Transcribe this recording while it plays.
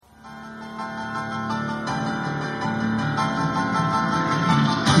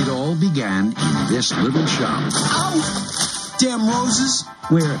all began in this little shop. Ow! Damn roses!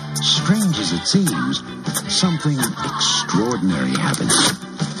 Where, strange as it seems, something extraordinary happens.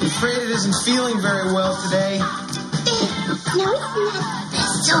 I'm afraid it isn't feeling very well today. No,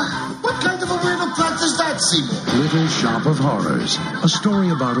 it's not. What kind of a weirdo plant is that, Seymour? Little Shop of Horrors, a story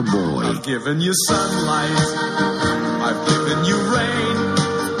about a boy. I've given you sunlight, I've given you rain.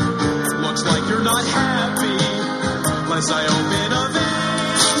 Looks like you're not happy, unless I open a vein.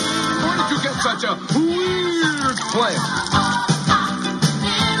 Where did you get such a weird plant?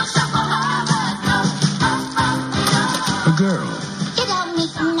 A girl. You don't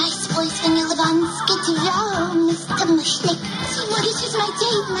make a nice voice when you live on Skid Row, Mr. Mushnick. Seymour, this is my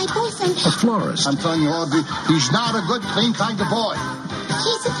date, my boyfriend. A florist. I'm telling you, Audrey, he's not a good, clean kind of boy.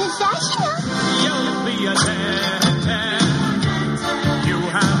 He's a professional. You'll be a 10. You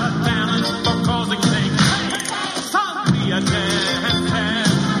have a talent for causing things. I'll be a 10.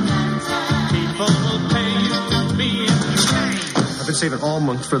 People will pay you to be in pain. I've been saving all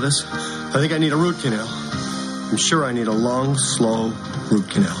month for this. I think I need a root canal. I'm sure I need a long, slow root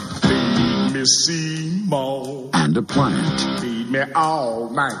canal. Feed me Seymour. And a plant. Feed me all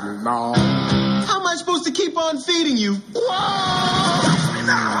night long. How am I supposed to keep on feeding you? Whoa!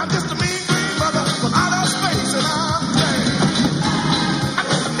 Now I'm just a mean green brother from outer space, and I'm dead. I'm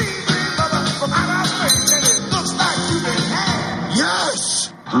just a mean green brother from outer space, and it looks like you've been had.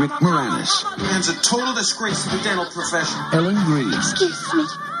 Yes! Rick Moranis. Man's a total disgrace to the dental profession. Ellen Greaves. Excuse me.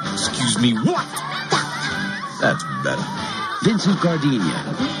 Excuse me, what? That's better. Vincent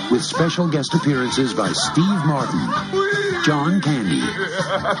Gardenia. With special guest appearances by Steve Martin, John Candy,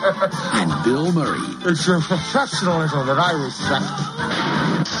 and Bill Murray. It's your professionalism that I respect.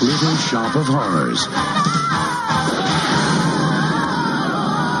 Little Shop of Horrors.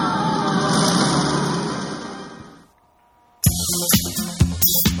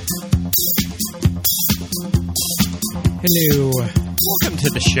 Hello. Welcome to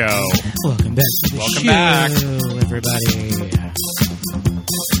the show. Welcome back to the Welcome show, back. everybody.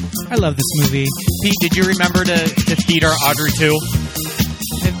 I love this movie. Pete, did you remember to feed our Audrey too?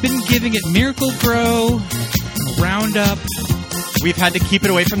 I've been giving it Miracle Grow, Roundup. We've had to keep it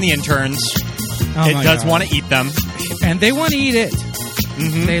away from the interns. Oh It my does God. want to eat them. And they want to eat it.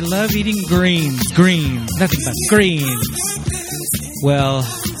 Mm-hmm. They love eating greens. Greens. Nothing but greens. Well,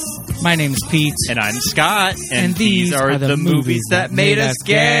 my name's Pete. And I'm Scott. And these are the movies that made us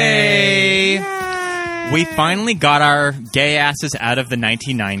gay. Yay. We finally got our gay asses out of the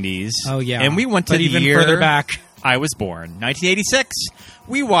 1990s. Oh, yeah. And we went to but the even year further back. I was born. 1986.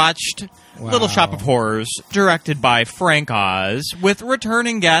 We watched Wow. Little Shop of Horrors, directed by Frank Oz, with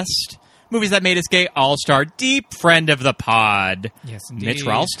returning guest, Movies That Made Us Gay all-star, deep friend of the pod, Yes, indeed. Mitch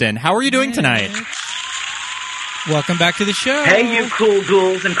Ralston. How are you doing tonight? Welcome back to the show. Hey, you cool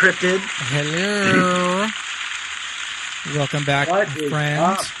ghouls and cryptids. Hello. Welcome back, What is friends.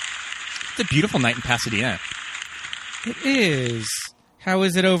 up? It's a beautiful night in Pasadena. It is. How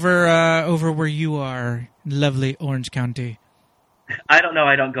is it over where you are, lovely Orange County? I don't know.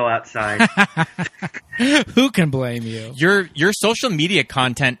 I don't go outside. Who can blame you? Your social media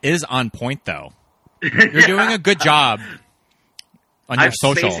content is on point, though. You're doing a good job on your I've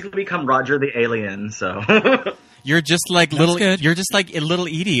social. basically become Roger the Alien, so... You're just like little. good. You're just like little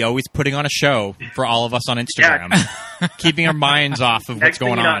Edie, always putting on a show for all of us on Instagram, keeping our minds off of what's Next thing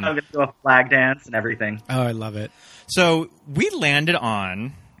going you know, on. I'm going to do a flag dance and everything. Oh, I love it. So we landed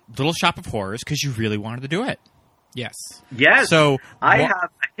on Little Shop of Horrors because you really wanted to do it. Yes. Yes. So I wha- have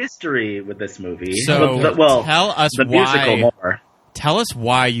a history with this movie. So well, tell us the why. musical more. Tell us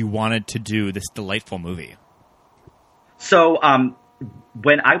why you wanted to do this delightful movie. So,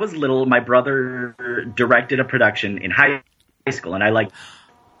 when I was little, my brother directed a production in high school, and I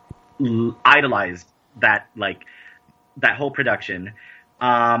idolized that whole production.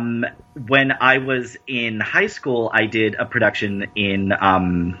 When I was in high school, I did a production in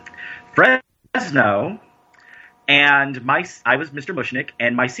Fresno, and I was Mr. Mushnick,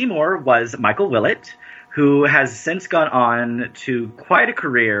 and my Seymour was Michael Willett, who has since gone on to quite a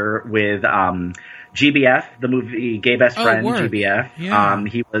career with GBF, the movie Gay Best Friend, word. GBF. Yeah.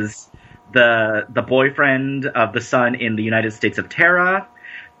 He was the boyfriend of the son in the United States of Terra,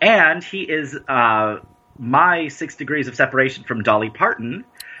 and he is my 6 Degrees of Separation from Dolly Parton,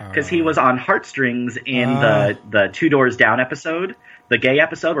 because he was on Heartstrings in the Two Doors Down episode, the gay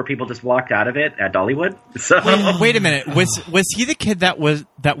episode where people just walked out of it at Dollywood. So Wait a minute. Was he the kid that went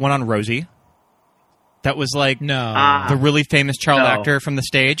on Rosie? That was like the really famous child actor from the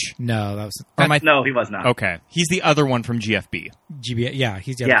stage? No, that was... no, he was not. Okay. He's the other one from GFB. GBA. Yeah,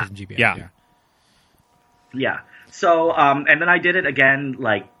 he's the other from GBA. Yeah. Yeah. So, and then I did it again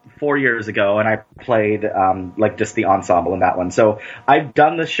like 4 years ago, and I played like just the ensemble in that one. So I've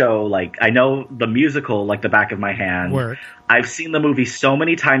done the show, like I know the musical like the back of my hand. Work. I've seen the movie so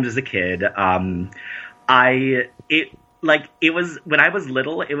many times as a kid. It was when I was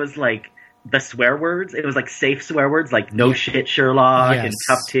little, it was like the swear words. It was like safe swear words, like no shit Sherlock and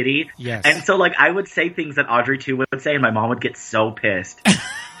tough titty. Yes. And so like I would say things that Audrey too would say, and my mom would get so pissed.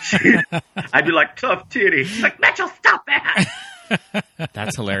 I'd be like, tough titty. She's like, Mitchell, stop that.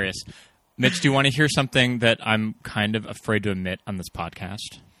 That's hilarious. Mitch, do you want to hear something that I'm kind of afraid to admit on this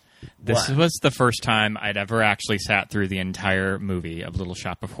podcast? This was the first time I'd ever actually sat through the entire movie of Little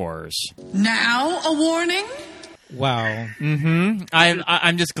Shop of Horrors. Now a warning? Wow. Mm-hmm.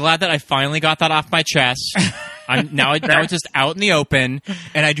 I'm just glad that I finally got that off my chest. Now it's just out in the open,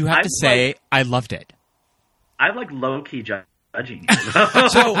 and I do have to say, I loved it. I'm like low-key judging.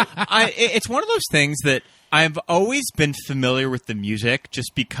 So it's one of those things that I've always been familiar with the music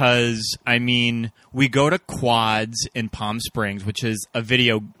just because, I mean, we go to Quads in Palm Springs, which is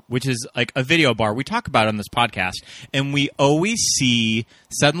like a video bar. We talk about it on this podcast, and we always see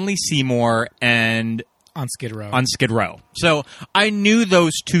Suddenly Seymour and on Skid Row. So I knew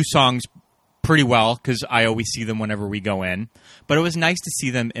those two songs pretty well because I always see them whenever we go in, but it was nice to see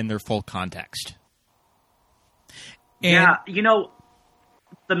them in their full context. And, yeah, you know,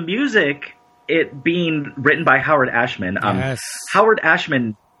 the music, it being written by Howard Ashman. Yes. Howard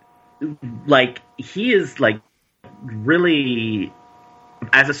Ashman, like, he is, like, really,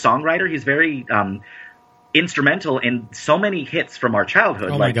 as a songwriter, he's very instrumental in so many hits from our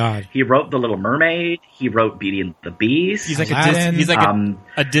childhood. Oh, my God. He wrote The Little Mermaid. He wrote Beauty and the Beast. He's like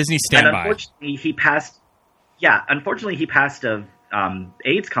a Disney standby. And unfortunately, he passed. Yeah, unfortunately, he passed of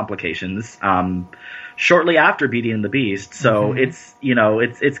AIDS complications shortly after Beauty and the Beast. So it's, you know,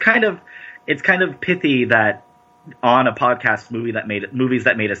 it's kind of pithy that on a podcast movies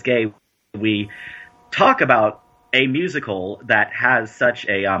that made us gay, we talk about a musical that has such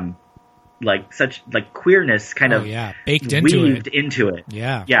a queerness kind of baked into weaved into it.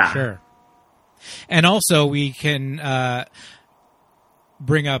 Yeah, sure. And also we can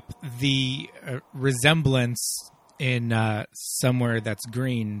bring up the resemblance in Somewhere That's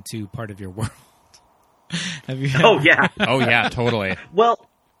Green to Part of Your World. Have you? Oh yeah. Oh yeah, totally. Well,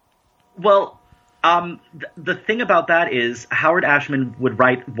 the thing about that is Howard Ashman would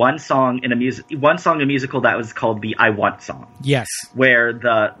write one song in a musical that was called the I Want song. Yes. Where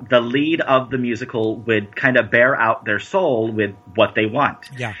the lead of the musical would kind of bear out their soul with what they want.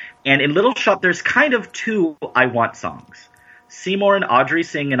 Yeah. And in Little Shop, there's kind of two I Want songs. Seymour and Audrey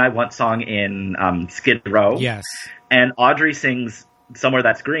sing an I Want song in Skid Row. Yes. And Audrey sings Somewhere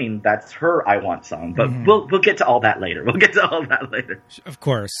That's Green. That's her I Want song. But we'll get to all that later. Of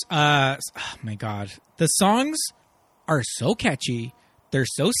course. Oh, my God. The songs are so catchy. They're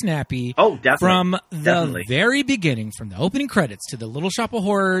so snappy. Oh, definitely. From the very beginning, from the opening credits to the Little Shop of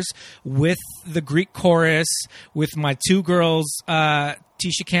Horrors with the Greek chorus, with my two girls,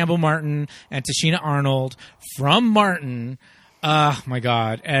 Tisha Campbell-Martin and Tashina Arnold from Martin. My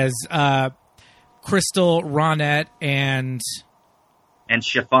God. As Crystal, Ronette, and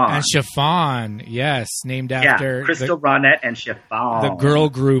Chiffon, yes, named after Crystal, Ronette, and Chiffon, the girl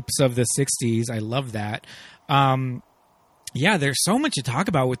groups of the '60s. I love that. There's so much to talk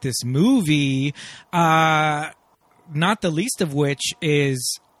about with this movie. Not the least of which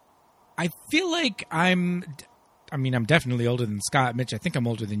is, I feel like I'm definitely older than Scott. Mitch, I think I'm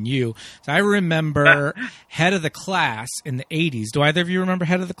older than you. So I remember Head of the Class in the '80s. Do either of you remember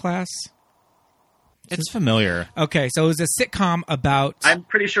Head of the Class? It's familiar. Okay, so it was a sitcom about... I'm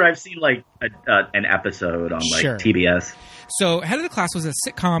pretty sure I've seen, like, an episode on, like, TBS. So Head of the Class was a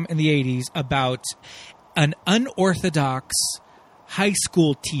sitcom in the 80s about an unorthodox high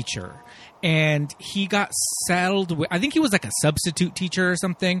school teacher. And he got saddled with... I think he was, like, a substitute teacher or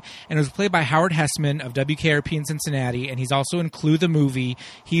something. And it was played by Howard Hessman of WKRP in Cincinnati. And he's also in Clue the movie.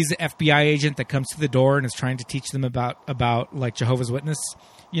 He's the FBI agent that comes to the door and is trying to teach them about like, Jehovah's Witness...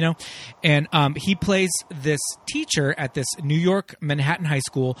 You know, and he plays this teacher at this New York Manhattan high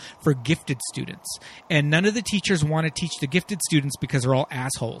school for gifted students. And none of the teachers want to teach the gifted students because they're all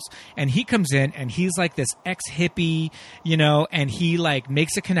assholes. And he comes in and he's like this ex-hippie, you know, and he like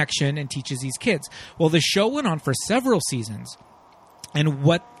makes a connection and teaches these kids. Well, the show went on for several seasons. And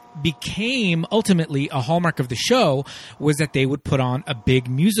what became ultimately a hallmark of the show was that they would put on a big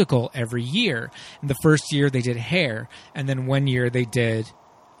musical every year. And the first year they did Hair. And then one year they did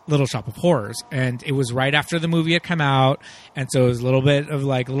Little Shop of Horrors, and it was right after the movie had come out, and so it was a little bit of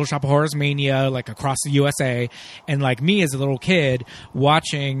like Little Shop of Horrors mania, like across the USA. And like me as a little kid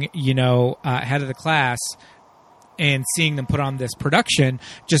watching, you know, Head of the Class, and seeing them put on this production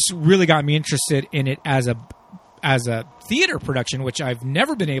just really got me interested in it as a theater production, which I've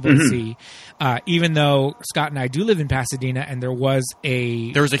never been able to see, even though Scott and I do live in Pasadena, and there was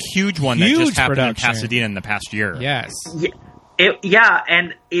a huge one that just happened in Pasadena in the past year. Yes. Yeah,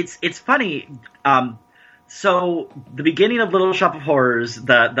 and it's funny. So the beginning of Little Shop of Horrors,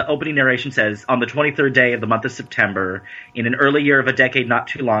 the opening narration says, on the 23rd day of the month of September, in an early year of a decade not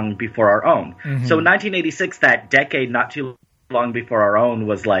too long before our own. So in 1986, that decade not too long before our own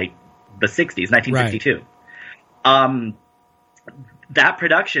was like the 60s, 1962. Right. That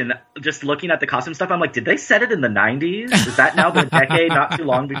production, just looking at the costume stuff, I'm like, did they set it in the 90s? Is that now the decade not too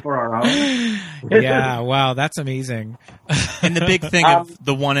long before our own? Yeah, wow, that's amazing. And the big thing of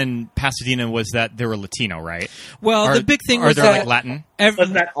the one in Pasadena was that they were Latino, right? Well, the big thing was that like Latin.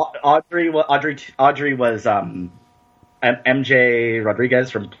 Was that Audrey was MJ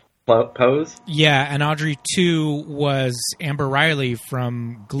Rodriguez from Pose? Yeah, and Audrey too was Amber Riley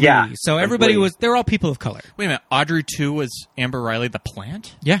from Glee. Yeah, so everybody was, they're all people of color. Wait a minute, Audrey 2 was Amber Riley the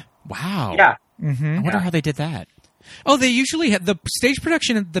Plant? Yeah. Wow. Yeah. Mm-hmm. I wonder how they did that. Oh, they usually have the stage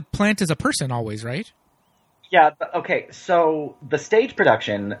production. The Plant is a person always, right? Yeah. Okay. So the stage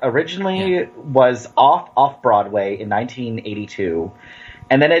production originally was off Broadway in 1982,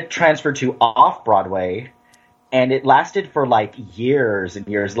 and then it transferred to off Broadway, and it lasted for like years and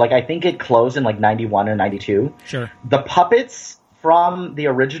years. Like I think it closed in like 91 or 92. Sure. The puppets from the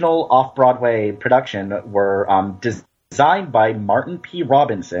original off Broadway production were designed by Martin P.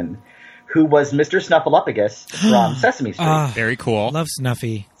 Robinson, who was Mr. Snuffleupagus from Sesame Street. Very cool. Love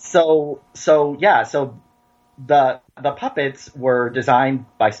Snuffy. So the puppets were designed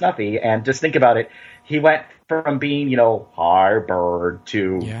by Snuffy, and just think about it. He went from being, hi bird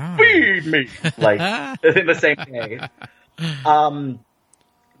to feed me, like in the same day.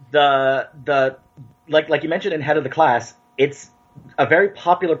 Like you mentioned in Head of the Class, it's a very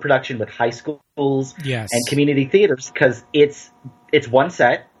popular production with high schools and community theaters because it's one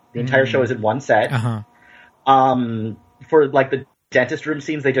set. The entire show is in one set. For like the dentist room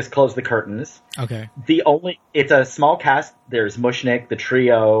scenes, they just close the curtains. Okay. It's a small cast. There's Mushnick, the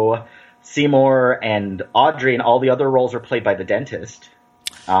trio, Seymour, and Audrey, and all the other roles are played by the dentist.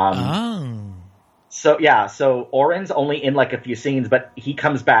 So Oren's only in like a few scenes, but he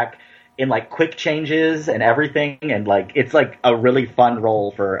comes back in like quick changes and everything, and like it's like a really fun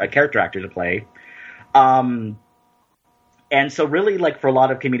role for a character actor to play. And so really, like, for a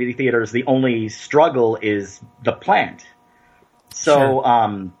lot of community theaters, the only struggle is the Plant.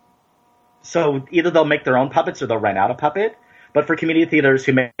 So, so either they'll make their own puppets or they'll rent out a puppet. But for community theaters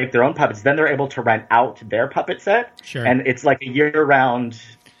who make their own puppets, then they're able to rent out their puppet set. Sure. And it's like a year-round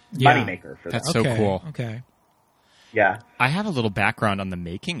moneymaker for them. That's so cool. Okay. Yeah. I have a little background on the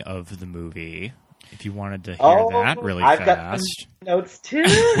making of the movie. If you wanted to hear that really fast. I've got some notes too.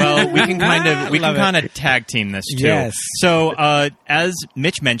 Well, we can kind of tag team this too. Yes. So, as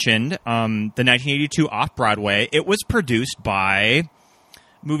Mitch mentioned, the 1982 off Broadway, it was produced by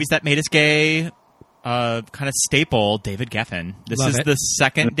Movies That Made Us Gay, kind of staple David Geffen. This is the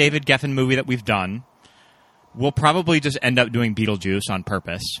second David Geffen movie that we've done. We'll probably just end up doing Beetlejuice on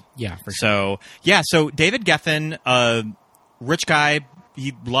purpose. Yeah, for sure. So David Geffen, rich guy.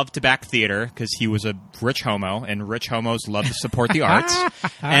 He loved to back theater because he was a rich homo, and rich homos love to support the arts.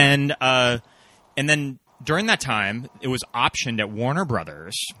 And then during that time, it was optioned at Warner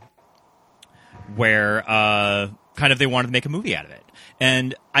Brothers, where kind of they wanted to make a movie out of it.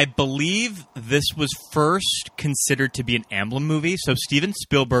 And I believe this was first considered to be an Amblin movie, so Steven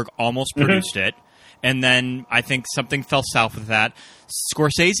Spielberg almost produced it. And then I think something fell south with that.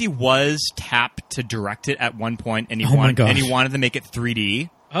 Scorsese was tapped to direct it at one point, and he wanted to make it 3D.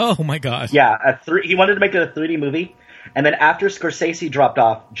 Oh my god! Yeah, he wanted to make it a 3D movie, and then after Scorsese dropped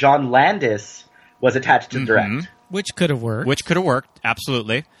off, John Landis was attached to direct, which could have worked.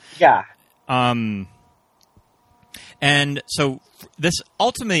 Absolutely. Yeah. And so this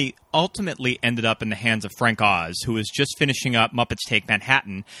ultimately ended up in the hands of Frank Oz, who was just finishing up Muppets Take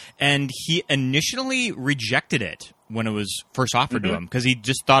Manhattan, and he initially rejected it when it was first offered to him because he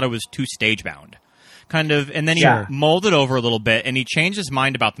just thought it was too stage-bound. Kind of, and then he molded over a little bit, and he changed his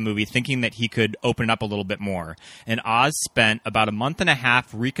mind about the movie, thinking that he could open it up a little bit more. And Oz spent about a month and a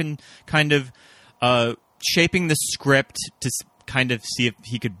half shaping the script to kind of see if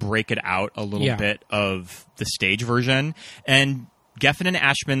he could break it out a little bit of the stage version. And Geffen and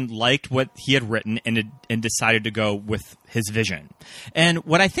Ashman liked what he had written and decided to go with his vision. And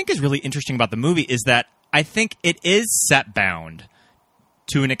what I think is really interesting about the movie is that I think it is set bound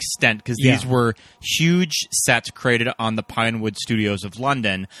to an extent because these were huge sets created on the Pinewood Studios of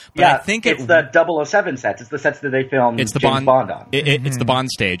London. But I think it's the 007 sets. It's the sets that they filmed James Bond on. It's the Bond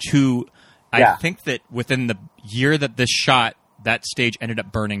stage. I think that within the year that this shot, that stage ended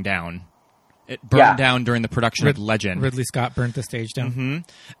up burning down. It burned down during the production of Legend. Ridley Scott burnt the stage down. Mm-hmm.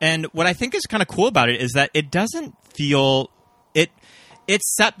 And what I think is kind of cool about it is that it doesn't feel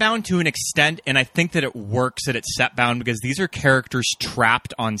it's set bound to an extent, and I think that it works that it's set bound because these are characters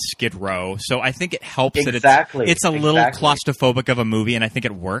trapped on Skid Row. So I think it helps that it's a little claustrophobic of a movie, and I think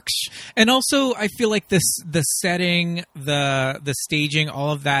it works. And also, I feel like the setting, the staging,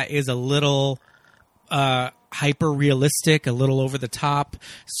 all of that is a little hyper realistic, a little over the top,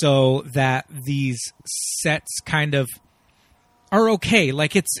 so that these sets kind of are okay.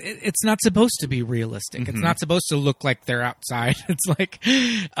 Like it's not supposed to be realistic. It's not supposed to look like they're outside. It's like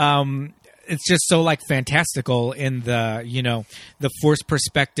it's just so like fantastical in the forced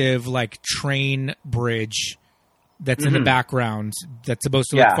perspective like train bridge that's in the background that's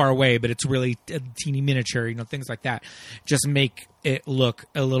supposed to look far away, but it's really a teeny miniature, things like that just make it look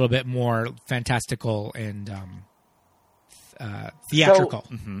a little bit more fantastical and theatrical.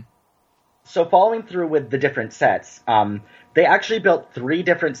 So following through with the different sets, they actually built 3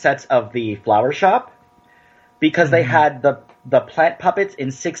 different sets of the flower shop because they had the plant puppets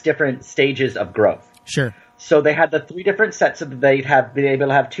in 6 different stages of growth. Sure. So they had the 3 different sets so that they'd be able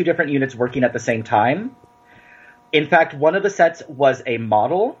to have 2 different units working at the same time. In fact, one of the sets was a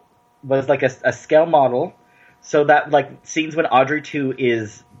model, was like a scale model, so that like scenes when Audrey 2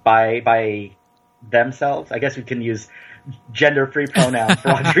 is by themselves. I guess we can use gender-free pronouns for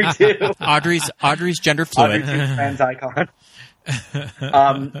Audrey 2. Audrey's gender fluid. Audrey 2 trans icon.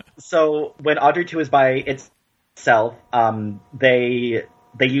 So when Audrey 2 is by itself, they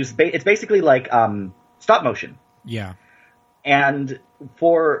use it's basically like stop motion. Yeah. And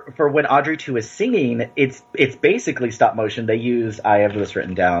for when Audrey 2 is singing, it's basically stop motion. They use, I have this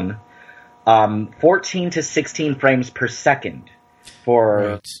written down, 14 to 16 frames per second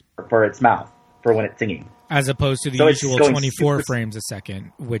for its mouth for when it's singing. As opposed to the usual 24 frames a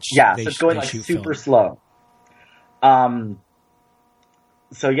second, which so it's going like super slow. So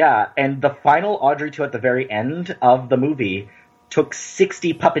yeah, and the final Audrey 2 at the very end of the movie took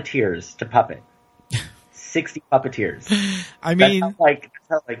 60 puppeteers to puppet. 60 puppeteers. I mean, that's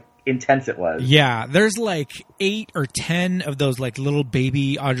how intense it was. Yeah, there's like 8 or 10 of those like little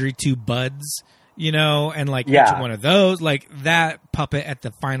baby Audrey 2 buds, and like each one of those, like that puppet at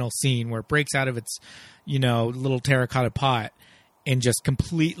the final scene where it breaks out of its, little terracotta pot and just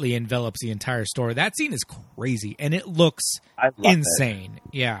completely envelops the entire story. That scene is crazy and it looks insane.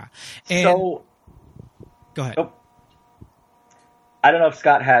 Yeah. And so, go ahead. Oh, I don't know if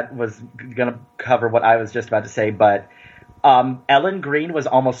Scott was going to cover what I was just about to say, but Ellen Greene was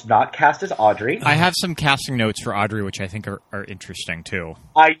almost not cast as Audrey. I have some casting notes for Audrey, which I think are interesting too.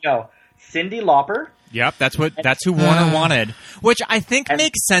 I know. Cyndi Lauper. Yep, that's who Warner wanted, which I think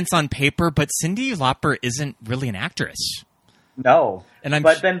makes sense on paper, but Cyndi Lauper isn't really an actress. No,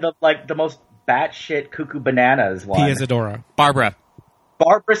 but then the most batshit cuckoo bananas one. Pia Zadora. Barbara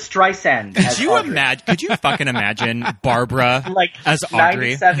Streisand. Could you fucking imagine Barbara as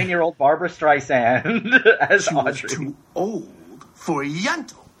Audrey? 97-year-old Barbara Streisand as Audrey. Too old for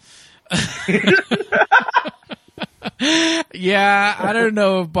Yentl. Yeah, I don't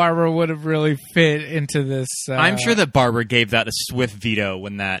know if Barbara would have really fit into this. I'm sure that Barbara gave that a swift veto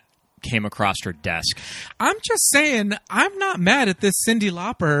when that came across her desk. I'm just saying, I'm not mad at this Cyndi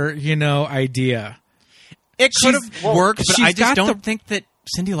Lauper, idea. It could have worked, but I just don't think that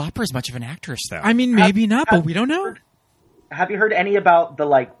Cyndi Lauper is much of an actress, though. I mean, maybe not, but we don't know. Have you heard any about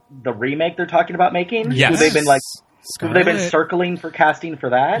the remake they're talking about making? Yes. Who they've been circling for casting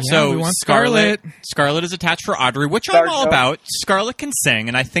for that? Yeah, so Scarlett is attached for Audrey, which I'm all about. Scarlett can sing,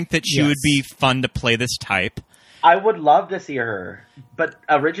 and I think that she would be fun to play this type. I would love to see her, but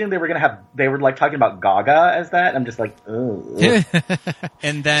originally they were talking about Gaga as that. I'm just like, oh.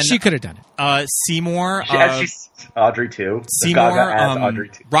 And then she could have done it. Seymour, she's Audrey too. Seymour, Gaga as Audrey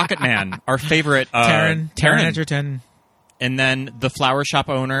too. Rocket Man, our favorite, Taron Egerton, and then the flower shop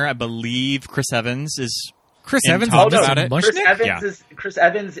owner, I believe Chris Evans is. Chris Evans about it. Chris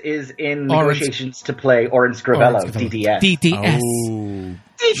Evans is in negotiations to play Orin Scrivello, DDS. DDS. Oh.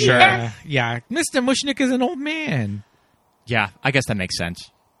 Sure. Yeah. Mr. Mushnick is an old man. Yeah, I guess that makes sense.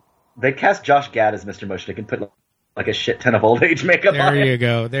 They cast Josh Gad as Mr. Mushnick and put like a shit ton of old age makeup on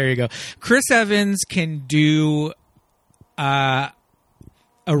him. There you go. Chris Evans can do a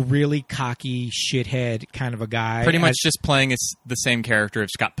really cocky shithead kind of a guy. Pretty much just playing the same character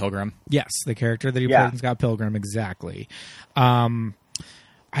of Scott Pilgrim. Yes, the character that he played in Scott Pilgrim, exactly.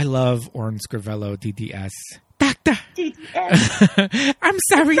 I love Orin Scrivello, DDS. Doctor! I'm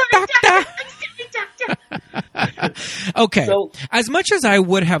sorry, doctor! Okay. So, as much as I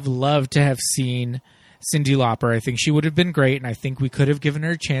would have loved to have seen Cyndi Lauper, I think she would have been great, and I think we could have given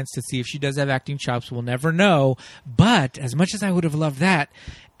her a chance to see if she does have acting chops. We'll never know. But as much as I would have loved that,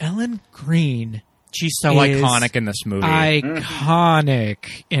 Ellen Greene... She's so iconic in this movie.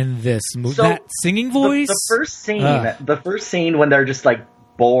 Iconic in this movie. So that singing voice. The first scene when they're just like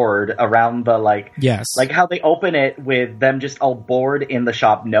bored around the like how they open it with them just all bored in the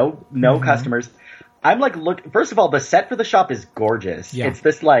shop, no customers. I'm like, look. First of all, the set for the shop is gorgeous. Yeah. It's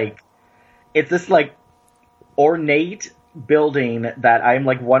this like ornate building that I'm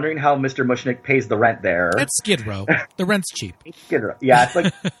like wondering how Mr. Mushnick pays the rent there. It's Skid Row. The rent's cheap. Skid Row. Yeah, it's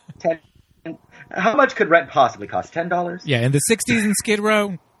like 10. How much could rent possibly cost? $10? Yeah, in the 60s in Skid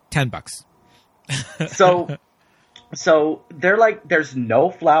Row, $10. So they're like, there's no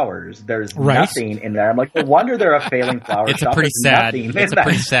flowers, there's nothing in there. I'm like, no wonder they're a failing flower shop. It's a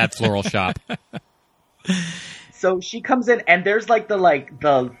pretty sad floral shop. So she comes in, and there's like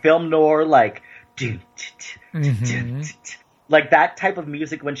the film noir like like that type of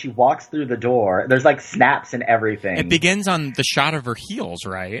music when she walks through the door. There's like snaps and everything. It begins on the shot of her heels,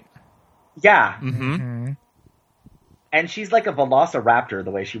 right? Yeah. Mm-hmm. And she's like a velociraptor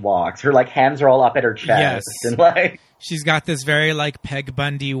the way she walks. Her like hands are all up at her chest. Yes. And like she's got this very like Peg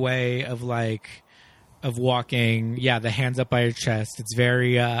Bundy way of walking. Yeah, the hands up by her chest. It's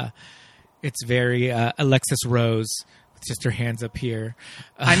very Alexis Rose with just her hands up here.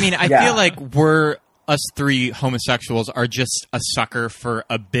 I mean, I feel like us three homosexuals are just a sucker for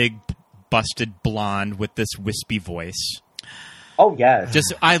a big busted blonde with this wispy voice. Oh, yes.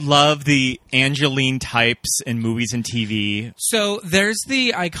 I love the Angeline types in movies and TV. So there's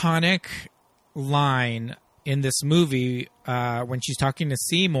the iconic line in this movie when she's talking to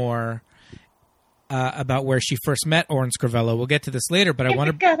Seymour about where she first met Orin Scrivello. We'll get to this later, but I want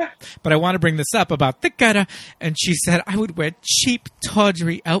to bring this up about the gutter. And she said, "I would wear cheap,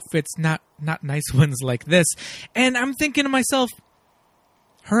 tawdry outfits, not nice ones like this." And I'm thinking to myself,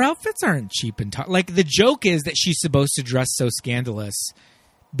 her outfits aren't cheap and like the joke is that she's supposed to dress so scandalous,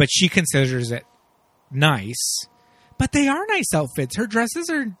 but she considers it nice. But they are nice outfits. Her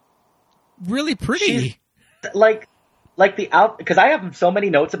dresses are really pretty. Like the because I have so many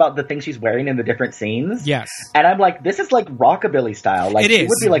notes about the things she's wearing in the different scenes. Yes, and I'm like, this is like rockabilly style. Like it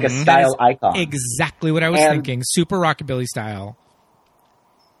would be like a style icon. Exactly what I was thinking. Super rockabilly style.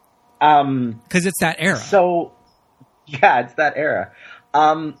 Because it's that era. So yeah, it's that era.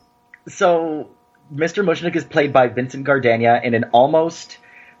 So Mr. Mushnick is played by Vincent Gardenia in an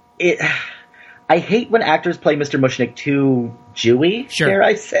I hate when actors play Mr. Mushnick too Jewy, dare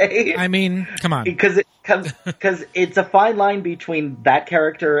I say. I mean, come on. Because it's a fine line between that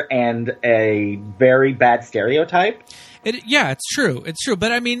character and a very bad stereotype. It's true. It's true.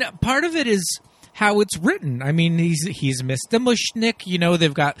 But I mean, part of it is how it's written. I mean, he's Mr. Mushnick. You know,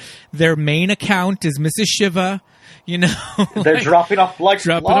 they've got their main account is Mrs. Shiva. You know, they're dropping off like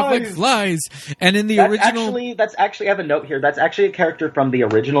flies. And in the original, that's actually I have a note here. That's actually a character from the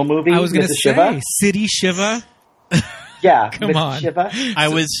original movie. I was going to say Shiva. City Shiva. Yeah, come on. Shiva. I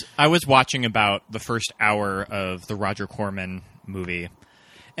was watching about the first hour of the Roger Corman movie,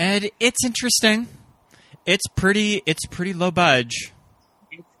 and it's interesting. It's pretty low budge.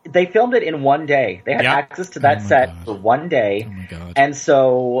 They filmed it in one day. They had access to that set for one day. Oh my God. And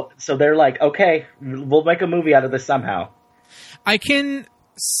so they're like, okay, we'll make a movie out of this somehow. I can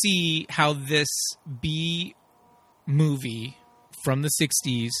see how this B movie from the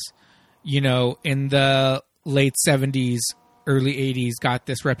 60s, you know, in the late 70s, early 80s, got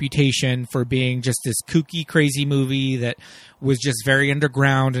this reputation for being just this kooky, crazy movie that was just very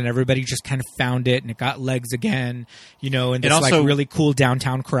underground and everybody just kind of found it and it got legs again, you know, and this also, like really cool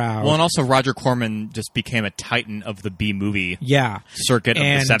downtown crowd. Well, and also Roger Corman just became a titan of the B movie circuit of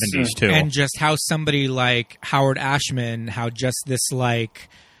the 70s too. And just how somebody like Howard Ashman, how just this like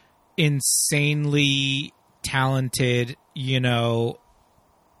insanely talented, you know,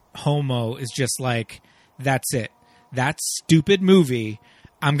 homo is just like, that's it. That stupid movie,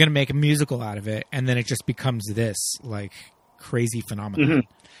 I'm going to make a musical out of it. And then it just becomes this like crazy phenomenon.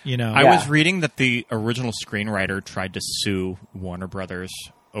 Mm-hmm. You know, I was reading that the original screenwriter tried to sue Warner Brothers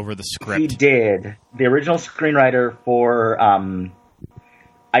over the script. He did. The original screenwriter for,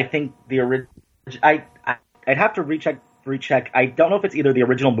 I think the original, I'd have to recheck. I don't know if it's either the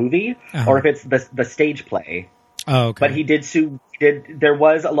original movie or if it's the stage play. Oh, okay. But he did sue. There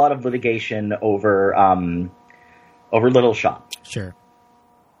was a lot of litigation over Little Shop. Sure.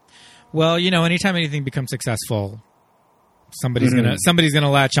 Well, you know, anytime anything becomes successful, somebody's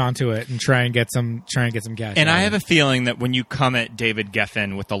gonna latch onto it and try and get some cash. And I have a feeling that when you come at David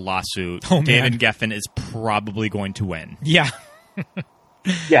Geffen with a lawsuit, David Geffen is probably going to win. Yeah.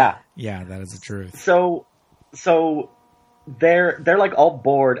 Yeah. Yeah, that is the truth. So they're like all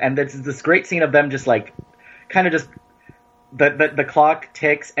bored, and there's this great scene of them just like kind of just the clock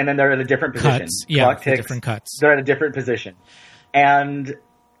ticks, and then they're at a different position. Cuts. Yeah, clock ticks, different cuts. They're at a different position, and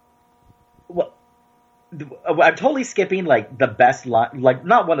I'm totally skipping like the best line, like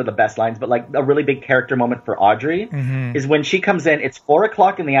not one of the best lines, but like a really big character moment for Audrey is when she comes in. It's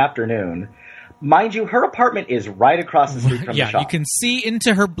 4:00 in the afternoon. Mind you, her apartment is right across the street from the shop. Yeah, you can see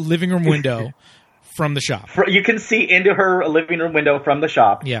into her living room window from the shop. You can see into her living room window from the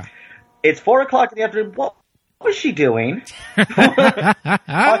shop. Yeah. It's 4:00 in the afternoon. What was she doing? Audrey,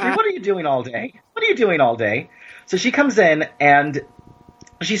 what are you doing all day? What are you doing all day? So she comes in and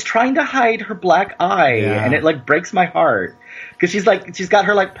she's trying to hide her black eye, and it like breaks my heart because she's got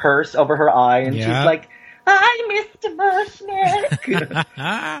her like purse over her eye, and she's like, "Hi, Mr.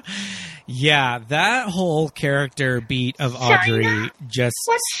 Mushnick." Yeah, that whole character beat of Audrey just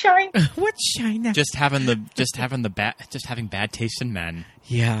What's shine? what's China? Just having bad taste in men.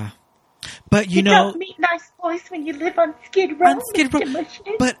 Yeah, but you know, don't meet nice boys when you live on Skid Row, Mr.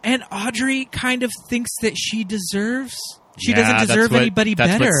 Mushnick. But Audrey kind of thinks that she deserves. She Yeah, doesn't deserve anybody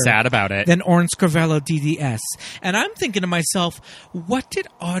that's better what's sad about it. than Orange Scrivello DDS. And I'm thinking to myself, what did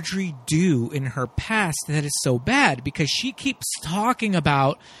Audrey do in her past that is so bad? Because she keeps talking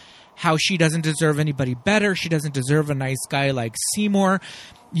about how she doesn't deserve anybody better. She doesn't deserve a nice guy like Seymour.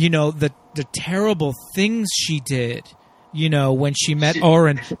 You know, the terrible things she did, you know, when she met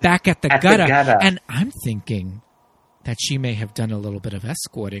Oren back at the gutter. And I'm thinking that she may have done a little bit of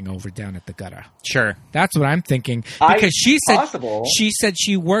escorting over down at the gutter. Sure. That's what I'm thinking. Because she said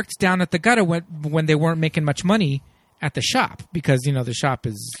she worked down at the gutter when they weren't making much money at the shop. Because, you know, the shop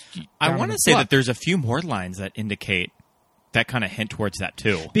is... I want to say that there's a few more lines that indicate that kind of hint towards that,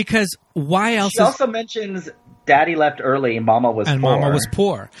 too. Because why else... She also mentions Daddy left early, Mama was poor. And Mama was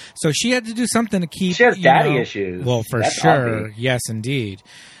poor. So she had to do something to keep... She has daddy issues. Well, for That's sure. obvious. Yes, indeed.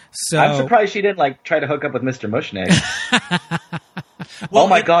 So, I'm surprised she didn't like try to hook up with Mr. Mushnick. Oh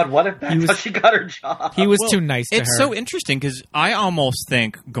my God! What if that's how she got her job? He was too nice to her. It's so interesting because I almost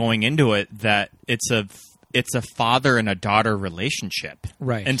think going into it that it's a father and a daughter relationship,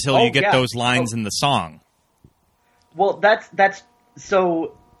 right? Until you get those lines in the song. Well, that's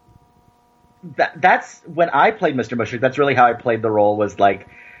so. That's when I played Mr. Mushnick. That's really how I played the role. Was like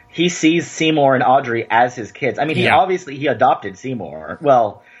he sees Seymour and Audrey as his kids. I mean, he adopted Seymour.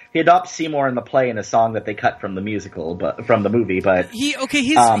 Well. He adopts Seymour in the play in a song that they cut from the musical, but from the movie. But he's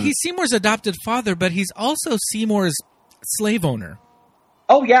Seymour's adopted father, but he's also Seymour's slave owner.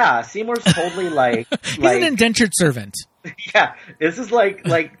 Oh yeah, Seymour's totally like he's an indentured servant. Yeah, this is like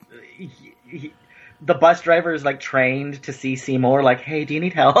the bus driver is like trained to see Seymour. Like, hey, do you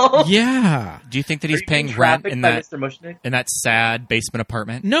need help? Yeah. Do you think that he's paying rent in that sad basement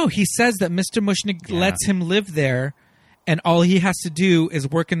apartment? No, he says that Mr. Mushnick lets him live there. And all he has to do is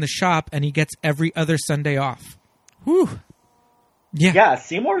work in the shop, and he gets every other Sunday off. Whew. Yeah. Yeah,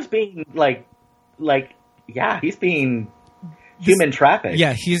 Seymour's being he's being human trafficked.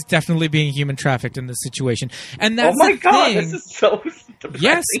 Yeah, he's definitely being human trafficked in this situation. And that's this is so depressing.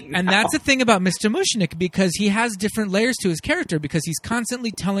 Yes, and that's the thing about Mr. Mushnick, because he has different layers to his character, because he's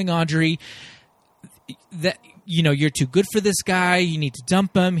constantly telling Audrey that, you know, you're too good for this guy. You need to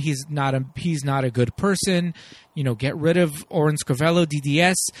dump him. He's not a good person. You know, get rid of Oren Scrivello,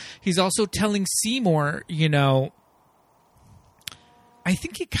 DDS. He's also telling Seymour, you know, I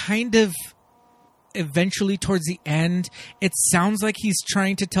think he kind of eventually towards the end, it sounds like he's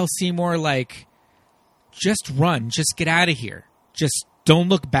trying to tell Seymour, like, just run, just get out of here. Just don't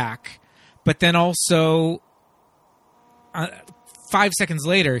look back. But then also, 5 seconds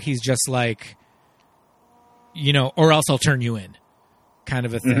later, he's just like, you know, or else I'll turn you in, kind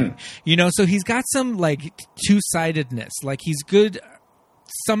of a thing. Mm-hmm. You know, so he's got some, like, two-sidedness. Like, he's good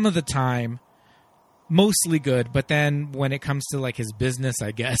some of the time, mostly good, but then when it comes to, like, his business,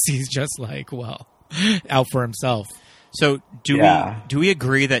 I guess, he's just like, well, out for himself. So do we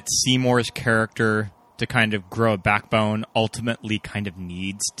agree that Seymour's character, to kind of grow a backbone, ultimately kind of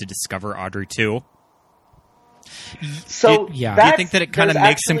needs to discover Audrey too? So do you think that it kind of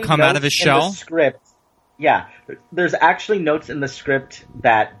makes him come out of his shell? Script. Yeah, there's actually notes in the script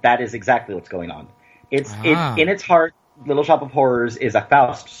that is exactly what's going on. It's in its heart. Little Shop of Horrors is a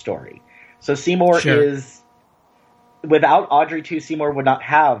Faust story. So Seymour is, without Audrey 2, Seymour would not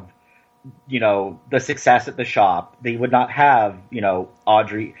have the success at the shop. They would not have,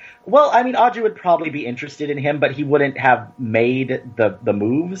 Audrey. Well, I mean, Audrey would probably be interested in him, but he wouldn't have made the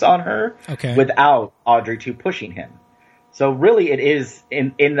moves on her without Audrey 2 pushing him. So really, it is,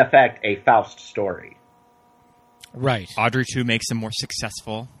 in effect, a Faust story. Right. Audrey 2 makes him more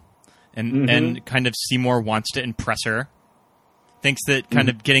successful, and kind of Seymour wants to impress her. Thinks that kind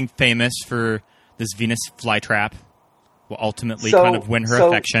of getting famous for this Venus flytrap will ultimately kind of win her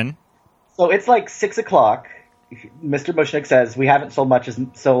affection. So it's like 6 o'clock. Mr. Mushnick says, "We haven't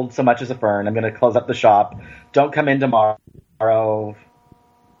sold so much as a fern. I'm going to close up the shop. Don't come in tomorrow.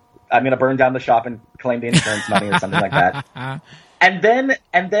 I'm going to burn down the shop and claim the insurance money," or something like that. And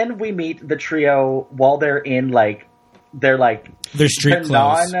then we meet the trio while they're in their street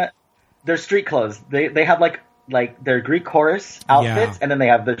clothes. Their street clothes. They have like their Greek chorus outfits, and then they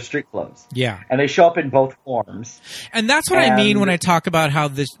have their street clothes. Yeah. And they show up in both forms. And that's what I mean when I talk about how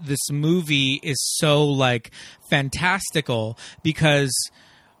this movie is so fantastical, because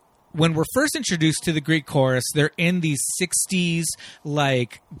when we're first introduced to the Greek chorus, they're in these 60s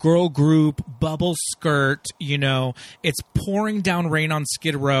girl group bubble skirt, it's pouring down rain on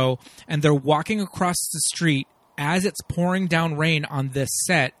Skid Row, and they're walking across the street as it's pouring down rain on this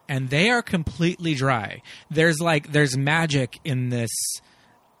set, and they are completely dry. There's magic in this,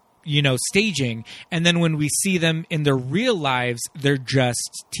 staging. And then when we see them in their real lives, they're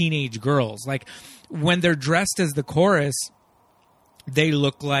just teenage girls. When they're dressed as the chorus, they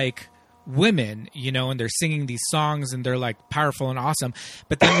look like women, and they're singing these songs, and they're powerful and awesome.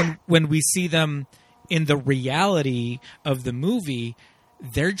 But then when we see them in the reality of the movie,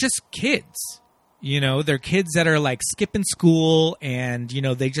 they're just kids. They're kids that are skipping school, and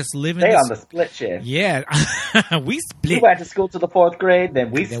they just live in. They on the split shift. Yeah, we split. We went to school to the 4th grade,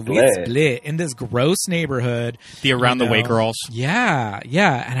 then we split in this gross neighborhood. The around the way girls. Yeah,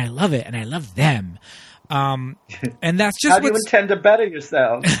 and I love it, and I love them. And that's just how do you intend to better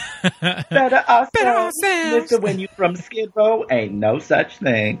yourself? Better ourselves. Mister, when you from Skid Row, ain't no such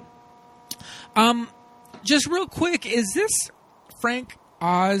thing. Just real quick, is this Frank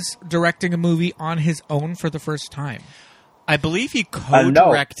Oz directing a movie on his own for the first time? I believe he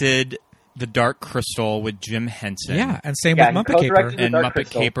co-directed The Dark Crystal with Jim Henson. Yeah, and same with Muppet Caper. And Muppet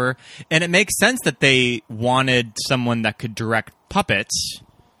Caper. And it makes sense that they wanted someone that could direct puppets.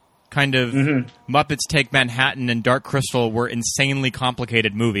 Kind of Muppets Take Manhattan and Dark Crystal were insanely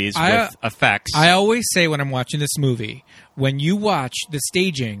complicated movies with effects. I always say when I'm watching this movie, when you watch the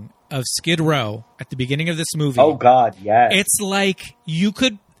staging of Skid Row at the beginning of this movie. Oh God, yes. It's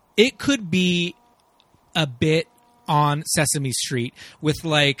it could be a bit on Sesame Street with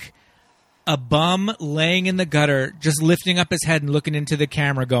a bum laying in the gutter, just lifting up his head and looking into the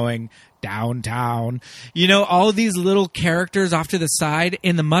camera going, downtown. All of these little characters off to the side.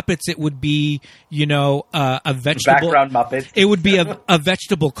 In the Muppets, it would be, a vegetable. Background Muppets. It would be a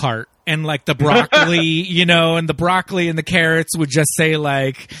vegetable cart. And the broccoli, and the broccoli and the carrots would just say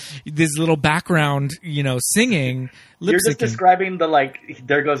this little background, singing. You're just describing the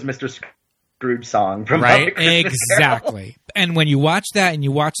 "There Goes Mr. Scrooge" song from right? Exactly. And when you watch that and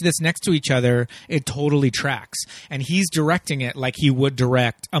you watch this next to each other, it totally tracks. And he's directing it like he would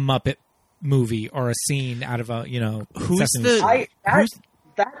direct a Muppet movie or a scene out of a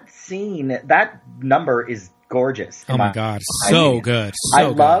that scene, that number is gorgeous. Oh my God, so good. I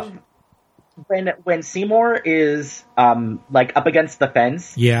love. When Seymour is up against the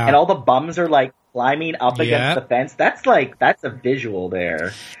fence, and all the bums are climbing up against the fence, that's a visual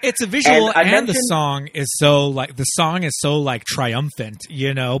there. It's a visual, and the song is so triumphant,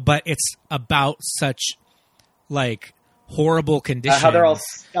 but it's about such horrible conditions. How they're all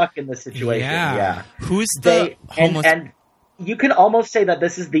stuck in the situation. Yeah. Who's the homeless? And you can almost say that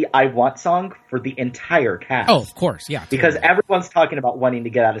this is the "I Want" song for the entire cast. Oh, of course, yeah. Totally. Because everyone's talking about wanting to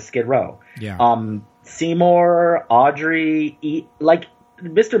get out of Skid Row. Yeah. Seymour, Audrey,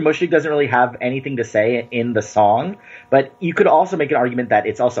 Mr. Mushnick doesn't really have anything to say in the song, but you could also make an argument that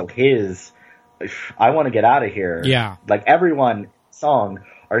it's also his "I want to get out of here." Yeah. Everyone song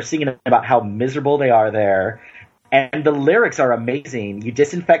are singing about how miserable they are there. And the lyrics are amazing. You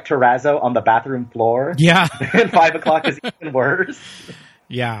disinfect terrazzo on the bathroom floor. Yeah. And 5 o'clock is even worse.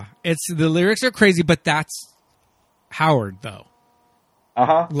 Yeah. The lyrics are crazy, but that's Howard, though.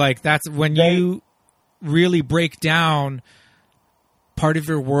 Uh-huh. That's when you really break down part of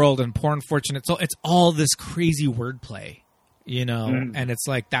your world and poor unfortunate soul. It's all this crazy wordplay, and it's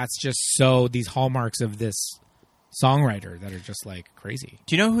that's just these hallmarks of this songwriter that are just crazy.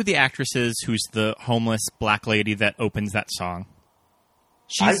 Do you know who the actress is who's the homeless black lady that opens that song?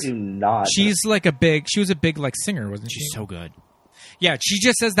 I do not. She was a big singer, wasn't she? She's so good. Yeah, she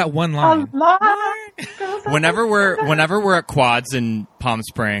just says that one line. Whenever we're at Quads in Palm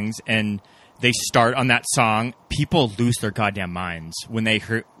Springs and they start on that song, people lose their goddamn minds when they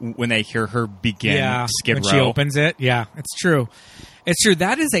hear her begin Skid when Row. she opens it. Yeah, it's true. It's true.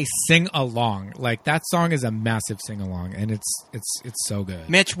 That is a sing along. Like that song is a massive sing along, and it's so good.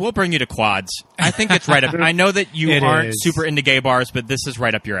 Mitch, we'll bring you to Quads. I think it's right up. I know that you aren't super into gay bars, but this is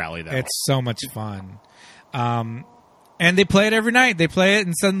right up your alley, though. It's so much fun. And they play it every night. They play it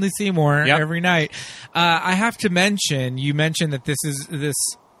in Suddenly Seymour every night. I have to mention, you mentioned that this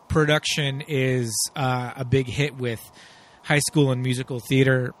production is a big hit with high school and musical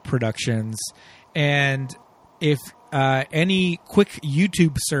theater productions. And if any quick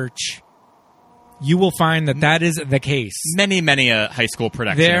YouTube search, you will find that is the case. Many high school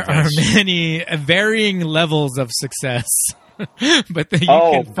productions. There are many varying levels of success. But then you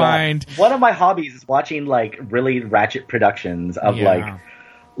can find one of my hobbies is watching like really ratchet productions of like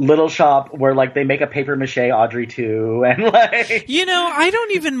Little Shop where like they make a paper mache Audrey 2 and like I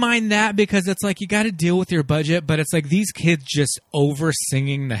don't even mind that because it's like you got to deal with your budget, but it's like these kids just over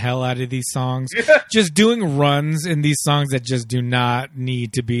singing the hell out of these songs, just doing runs in these songs that just do not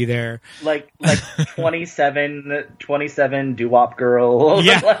need to be there. Like 27 doo-wop girl.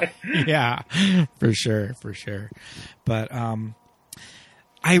 Yeah, for sure. But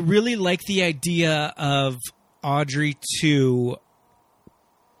I really like the idea of Audrey 2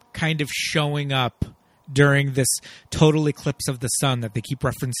 kind of showing up during this total eclipse of the sun that they keep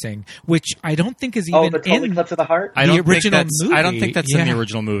referencing, which I don't think is even the total in eclipse of the heart. the original movie. I don't think that's in the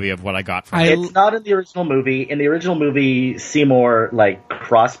original movie of what I got from it. It's not in the original movie. In the original movie, Seymour like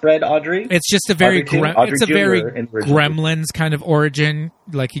crossbred Audrey. It's just a very Gremlins kind of origin.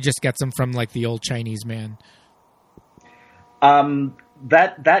 Like he just gets them from like the old Chinese man.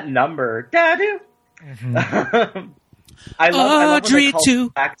 That number, Dadu. Mm-hmm. I love Audrey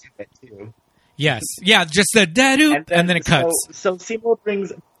 2. Back to it too. Yes, yeah, just the Dadu, and then it cuts. So Seymour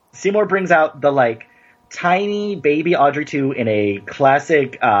brings out the like tiny baby Audrey 2 in a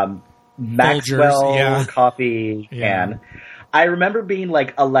classic Maxwell coffee can. I remember being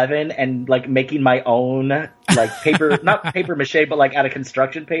like 11 and like making my own like paper, not paper mache, but like out of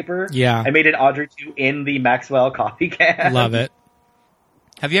construction paper. Yeah. I made an Audrey 2 in the Maxwell coffee can. Love it.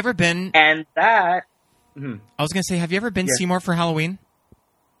 Have you ever been? And that. I was going to say, have you ever been Seymour for Halloween?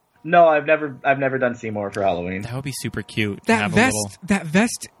 No, I've never done Seymour for Halloween. That would be super cute. That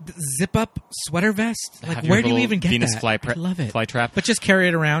vest, zip up sweater vest. Like, where do you even get Venus that? I love it. Flytrap. But just carry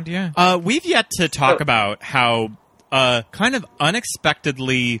it around, yeah. We've yet to talk about how kind of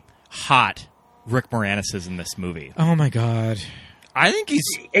unexpectedly hot Rick Moranis is in this movie. Oh my god. I think he's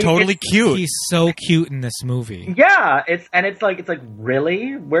totally cute. He's so cute in this movie. Yeah, it's like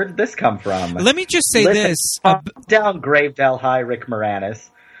really? Where did this come from? Let me just say this. Down Gravedale High, Rick Moranis.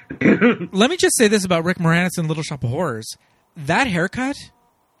 Let me just say this about Rick Moranis in Little Shop of Horrors. That haircut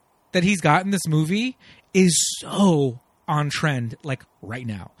that he's got in this movie is so on trend, like right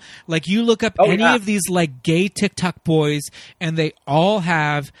now. Like you look up of these like gay TikTok boys and they all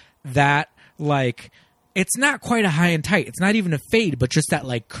have that like, it's not quite a high and tight. It's not even a fade, but just that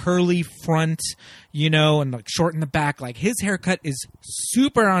like curly front, and like short in the back. Like his haircut is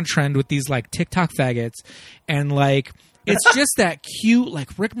super on trend with these like TikTok faggots. And like, it's just that cute, like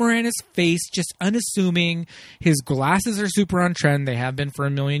Rick Moranis face, just unassuming. His glasses are super on trend. They have been for a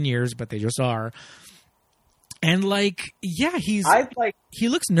million years, but they just are. And like, yeah, he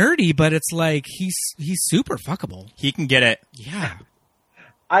looks nerdy, but it's like he's super fuckable. He can get it. Yeah.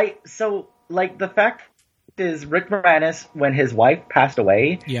 Like the fact is Rick Moranis, when his wife passed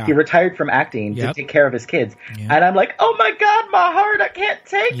away, he retired from acting to take care of his kids. Yeah. And I'm like, oh my God, my heart, I can't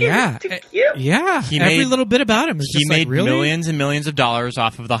take it. It's too cute. Yeah. Every little bit about him is just made really? millions and millions of dollars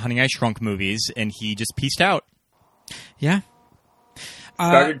off of the Honey I Shrunk movies, and he just pieced out. Yeah.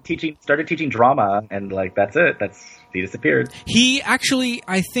 Started teaching drama, and like that's it. He disappeared. He actually,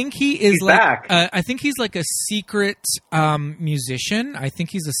 I think he's back. I think he's like a secret musician. I think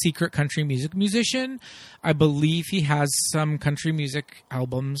he's a secret country music musician. I believe he has some country music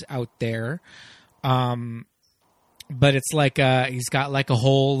albums out there. But it's like he's got like a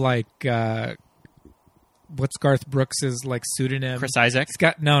whole like what's Garth Brooks's like pseudonym? Chris Isaac. He's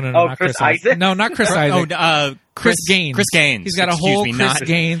got not Chris Isaac. No, not Chris Isaac. Chris Gaines. Chris Gaines. He's got a whole Chris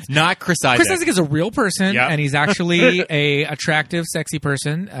Gaines. Not Chris Isaac. Chris Isaac is a real person, and he's actually a attractive, sexy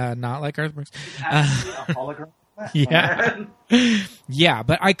person, not like Garth Brooks. A hologram. Yeah,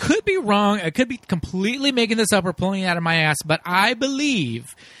 but I could be wrong. I could be completely making this up or pulling it out of my ass, but I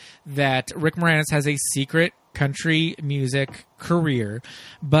believe that Rick Moranis has a secret country music career,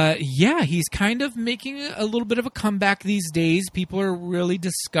 but yeah, he's kind of making a little bit of a comeback these days. People are really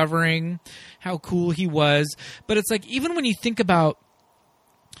discovering how cool he was, but it's like, even when you think about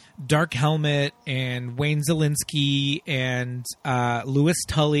Dark Helmet and Wayne Zielinski and Louis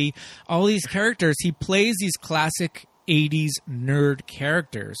Tully, all these characters, he plays these classic 80s nerd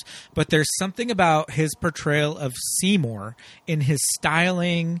characters, but there's something about his portrayal of Seymour, in his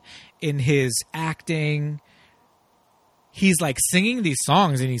styling, in his acting. He's like singing these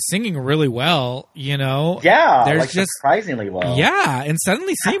songs, and he's singing really well, you know? Yeah, there's like just surprisingly well. Yeah, and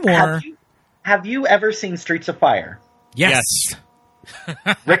suddenly Seymour. Have you ever seen Streets of Fire? Yes.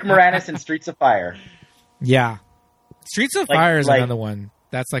 Rick Moranis in Streets of Fire. Yeah. Streets of Fire is another one.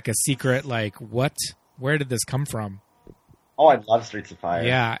 That's like a secret, like, what? Where did this come from? Oh, I love Streets of Fire.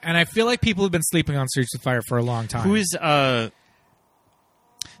 Yeah, and I feel like people have been sleeping on Streets of Fire for a long time. Who is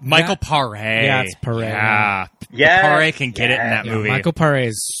Michael Paré? Yeah, it's Paré. Yeah. Yes, Paré can get it in that movie. Michael Paré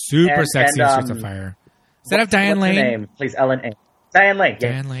is super sexy in Streets of Fire. Does that have Diane what's her Lane? name? Please, Ellen. Diane Lane. Yeah.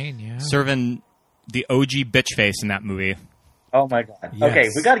 Diane Lane, yeah. Serving the OG bitch face in that movie. Oh my god. Yes. Okay,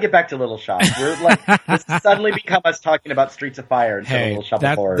 we got to get back to Little Shop. We're like, this suddenly become us talking about Streets of Fire instead of Little Shop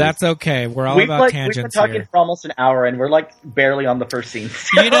of Horrors. That's okay. We're all about tangents We've been talking here. for almost an hour, and we're like barely on the first scene.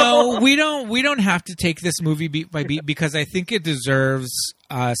 You know, we don't have to take this movie beat by beat, because I think it deserves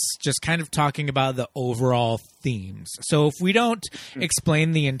us just kind of talking about the overall themes. So if we don't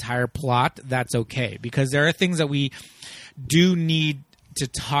explain the entire plot, that's okay, because there are things that we do need to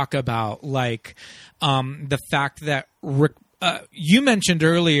talk about, like the fact that Rick. You mentioned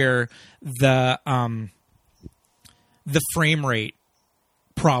earlier the frame rate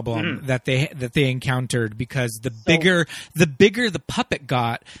problem that they encountered, because the bigger the puppet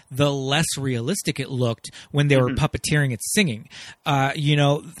got, the less realistic it looked when they were puppeteering its singing. You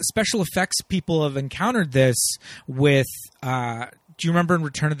know, the special effects people have encountered this with. Do you remember in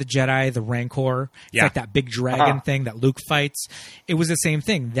Return of the Jedi, the Rancor? It's like that big dragon thing that Luke fights. It was the same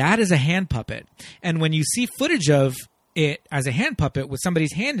thing. That is a hand puppet, and when you see footage of it as a hand puppet with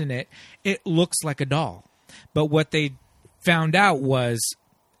somebody's hand in it, it looks like a doll. But what they found out was,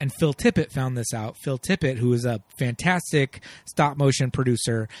 and Phil Tippett found this out, Phil Tippett, who is a fantastic stop motion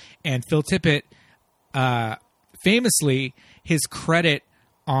producer, and Phil Tippett, famously, his credit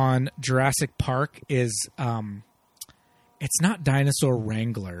on Jurassic Park is, it's not Dinosaur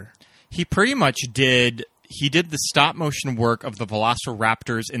Wrangler. He pretty much did... He did the stop motion work of the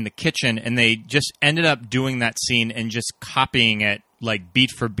Velociraptors in the kitchen, and they just ended up doing that scene and just copying it like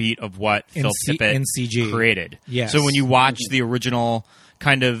beat for beat of what Phil Tippett in CG created. Yes. So when you watch the original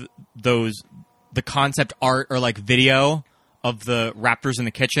kind of the concept art or like video of the raptors in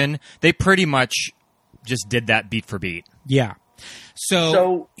the kitchen, they pretty much just did that beat for beat. Yeah.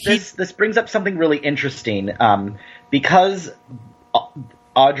 So this brings up something really interesting, because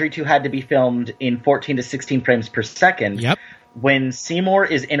Audrey 2 had to be filmed in 14 to 16 frames per second. Yep. When Seymour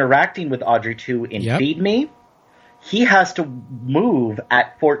is interacting with Audrey 2 in Feed Me, he has to move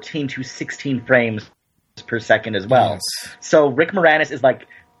at 14 to 16 frames per second as well. Yes. So Rick Moranis is like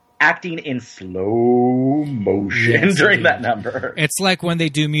acting in slow motion during that number. It's like when they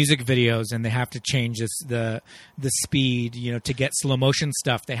do music videos and they have to change the speed, you know, to get slow motion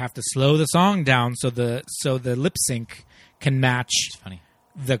stuff. They have to slow the song down so the lip sync can match. It's funny.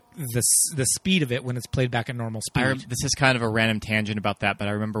 The speed of it when it's played back at normal speed. This is kind of a random tangent about that, but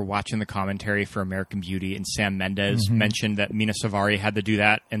I remember watching the commentary for American Beauty, and Sam Mendes mentioned that Mina Savari had to do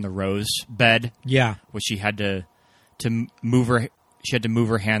that in the rose bed. Yeah, which she had to move her. She had to move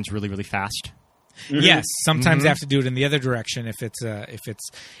her hands really, really fast. Yes, sometimes they have to do it in the other direction if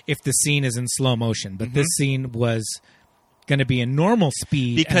the scene is in slow motion. But this scene was going to be in normal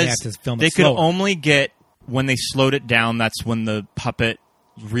speed because and they had to film it they slower. could only get when they slowed it down. That's when the puppet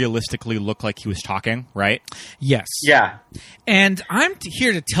realistically looked like he was talking, right? Yes. Yeah. And I'm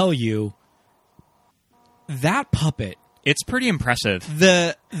here to tell you that puppet. It's pretty impressive.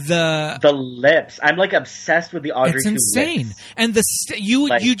 The lips. I'm like obsessed with the Audrey 2 It's insane. lips. And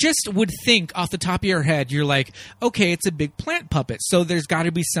you just would think off the top of your head, you're like, okay, it's a big plant puppet, so there's got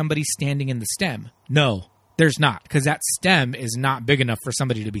to be somebody standing in the stem. No, there's not, because that stem is not big enough for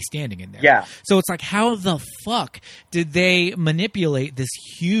somebody to be standing in there. Yeah. So it's like, how the fuck did they manipulate this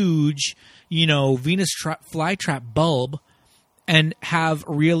huge, Venus flytrap bulb and have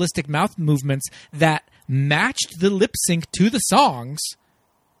realistic mouth movements that matched the lip sync to the songs?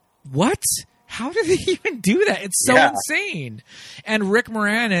 What? How did they even do that? It's so insane. And Rick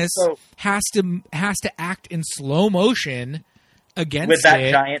Moranis has to act in slow motion against with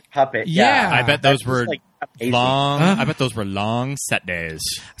that giant puppet. Yeah. I bet those were amazing. I bet those were long set days.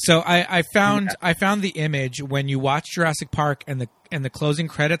 So I found the image when you watch Jurassic Park and the closing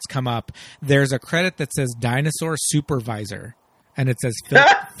credits come up. There's a credit that says Dinosaur Supervisor, and it says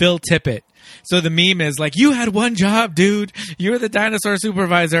Phil Tippett. So the meme is like, you had one job, dude. You were the dinosaur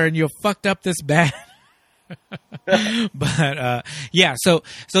supervisor, and you fucked up this bad. But yeah, so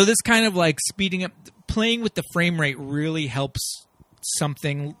this kind of like speeding up, playing with the frame rate really helps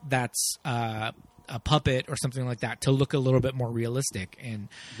something that's a puppet or something like that to look a little bit more realistic. And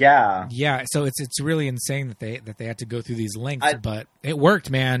yeah, so it's really insane that they had to go through these lengths, but it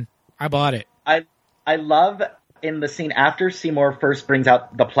worked, man. I bought it. I love in the scene after Seymour first brings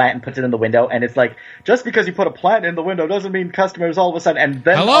out the plant and puts it in the window, and it's like, just because you put a plant in the window doesn't mean customers all of a sudden, and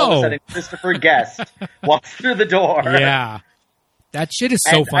then all of a sudden Christopher Guest walks through the door. Yeah. That shit is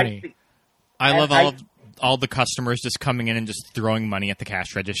so funny. I love all the customers just coming in and just throwing money at the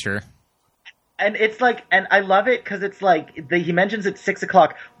cash register. And it's like, and I love it because it's like, he mentions it's 6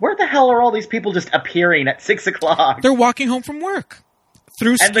 o'clock. Where the hell are all these people just appearing at 6 o'clock? They're walking home from work.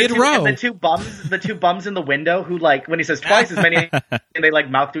 Through Skid Row. And the two bums in the window who, like, when he says twice as many, and they,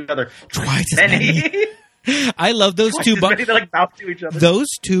 like, mouth to each other. Twice as many. I love those two bums. They, like, mouth to each other. Those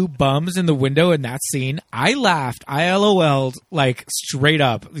two bums in the window in that scene, I laughed. I LOL'd, like, straight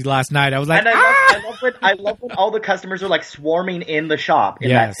up last night. I was like, and I love when all the customers are, like, swarming in the shop in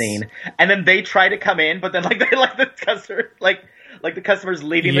that scene. And then they try to come in, but then, like, the customer, like the customers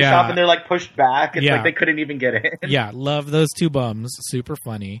leaving the shop and they're like pushed back. It's like they couldn't even get in. Yeah, love those two bums. Super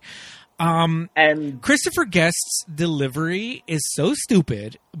funny. And Christopher Guest's delivery is so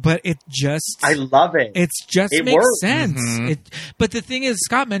stupid, but it just... I love it. It makes works. sense. Mm-hmm. But the thing is,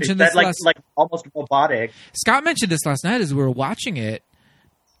 Scott mentioned this like almost robotic. Scott mentioned this last night as we were watching it.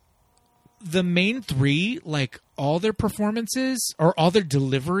 The main three, like all their performances or all their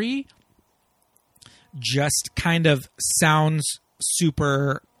delivery just kind of sounds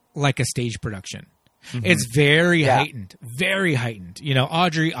super like a stage production. Mm-hmm. It's very heightened, very heightened. You know,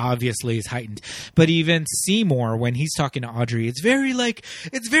 Audrey obviously is heightened, but even Seymour, when he's talking to Audrey, it's very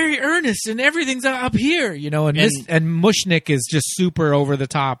earnest and everything's up here, you know, and Mushnick is just super over the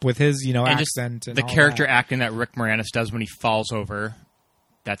top with his, you know, accent. And the character acting that Rick Moranis does when he falls over.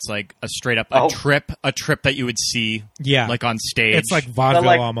 That's like a straight up a trip that you would see, like on stage. It's like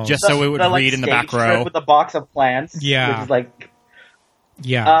vaudeville almost, just so it would read in the back row with a box of plants. Yeah, which is like,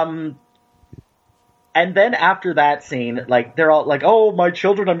 and then after that scene, like they're all like, "Oh, my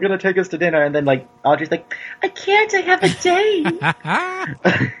children, I'm going to take us to dinner," and then like Audrey's like, "I can't, I have a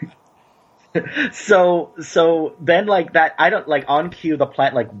date." So then like that, I don't like on cue the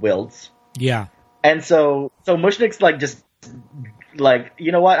plant like wilts. Yeah, and so Mushnick's like just. Like,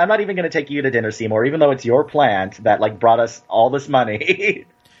 you know what? I'm not even going to take you to dinner, Seymour, even though it's your plant that like brought us all this money.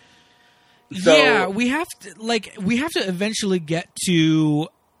 So, we have to eventually get to.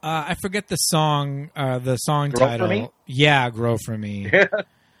 I forget the song title. For Me? Yeah, "Grow for Me."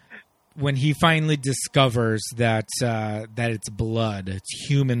 When he finally discovers that it's blood, it's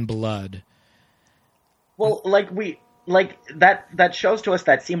human blood. Well, that shows to us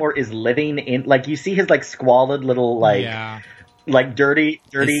that Seymour is living in, like, you see his like squalid little like dirty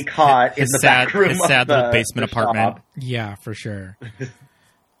cot in the back room his sad of little basement apartment. Shop. Yeah, for sure.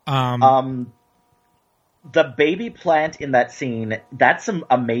 The baby plant in that scene, that's some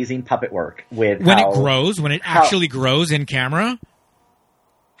amazing puppet work with when it actually grows in camera.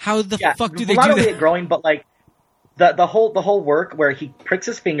 How the fuck do they do that? Not only it growing, but like the whole work where he pricks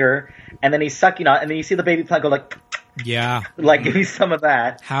his finger and then he's sucking on, and then you see the baby plant go like, like give me some of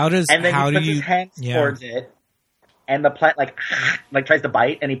that. How do his hands towards it. And the plant like tries to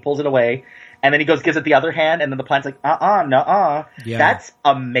bite, and he pulls it away, and then he gives it the other hand, and then the plant's like nuh-uh. Yeah. That's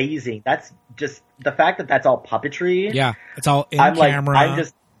amazing. That's just the fact that that's all puppetry. Yeah, it's all in camera.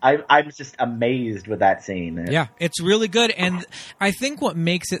 I'm just amazed with that scene. Yeah, it's really good, and I think what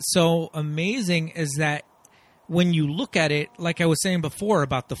makes it so amazing is that when you look at it, like I was saying before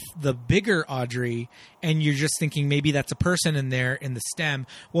about the bigger Audrey, and you're just thinking maybe that's a person in there in the stem.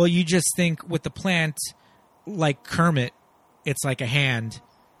 Well, you just think with the plant. Like Kermit, it's like a hand,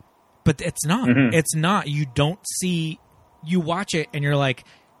 but it's not. Mm-hmm. It's not. You don't see. You watch it and you're like,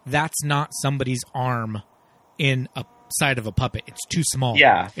 that's not somebody's arm in a side of a puppet. It's too small.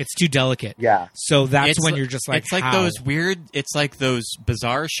 Yeah, it's too delicate. Yeah. So that's when you're just like, it's like those weird. It's like those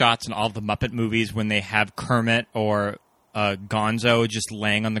bizarre shots in all the Muppet movies when they have Kermit or Gonzo just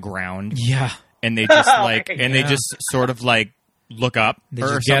laying on the ground. Yeah, and they just like, and they just sort of like look up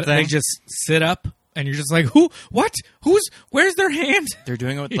or something. They just sit up. and you're just like, where's their hand? They're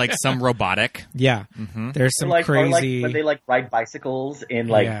doing it with like some robotic. Yeah, there's some or crazy. when they like ride bicycles in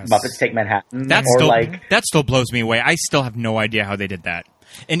like Yes. Muppets Take Manhattan. That or still blows me away. I still have no idea how they did that.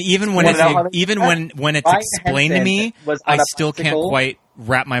 And even when Wanna know how they did that? when it's Brian explained to me, Henson was on I a still can't bicycle. quite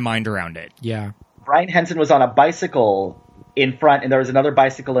wrap my mind around it. Yeah. Brian Henson was on a bicycle in front, and there was another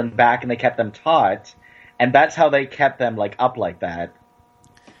bicycle in back, and they kept them taut, and that's how they kept them like up like that.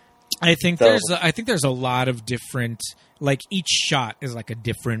 I think So- there's a lot of different, like each shot is like a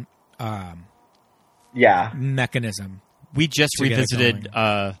different Yeah. mechanism. We just To get it revisited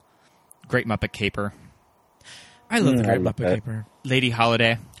Great Muppet Caper. I love the I Great love Muppet it. Caper. Lady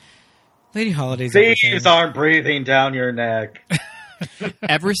Holiday. Lady Holiday's everything. These aren't breathing down your neck.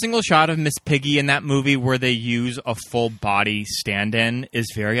 Every single shot of Miss Piggy in that movie where they use a full body stand-in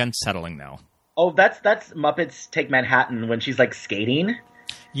is very unsettling, though. Oh, that's Muppets Take Manhattan when she's like skating.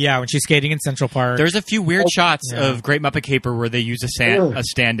 Yeah, when she's skating in Central Park. There's a few weird shots yeah. of Great Muppet Caper where they use a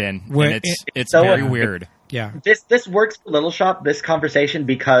stand-in, Where and it's so very annoying. weird. yeah. This works for Little Shop, this conversation,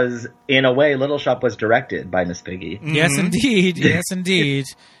 because in a way, Little Shop was directed by Miss Piggy. Yes, indeed. Yes, indeed.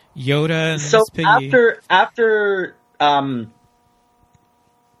 Yoda and So Miss Piggy.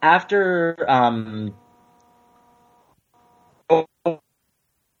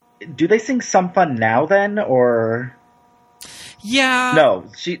 Do they sing Some Fun Now then, or Yeah. no?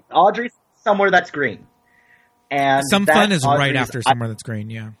 Audrey's Somewhere That's Green, and Some that's Fun is right Audrey's after Somewhere That's Green,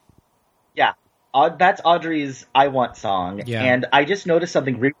 yeah. Yeah, that's Audrey's I Want song. Yeah. And I just noticed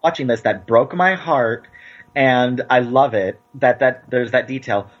something rewatching this that broke my heart, and I love it, that there's that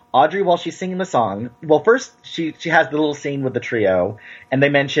detail. Audrey, while she's singing the song, well, first she has the little scene with the trio, and they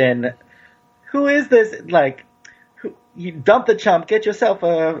mention, who is this, like, you dump the chump, get yourself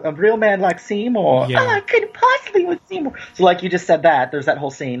a real man like Seymour. Yeah. Oh, I couldn't possibly with Seymour. So like you just said that, there's that whole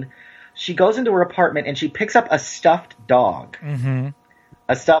scene. She goes into her apartment and she picks up a stuffed dog. Mm-hmm.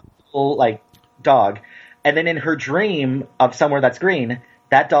 A stuffed little, like, dog. And then in her dream of Somewhere That's Green,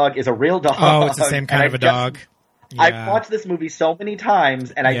 that dog is a real dog. Oh, it's the same kind And of a just- dog. I've Yeah. watched this movie so many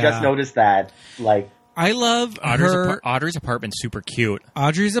times, and I Yeah. just noticed that, like, I love Audrey's apartment's super cute.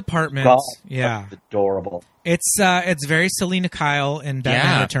 Audrey's apartment. God, Yeah. that's adorable. It's very Selena Kyle in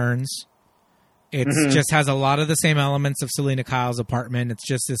Batman Yeah. Returns. It Mm-hmm. just has a lot of the same elements of Selena Kyle's apartment. It's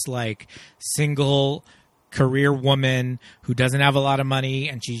just this like single career woman who doesn't have a lot of money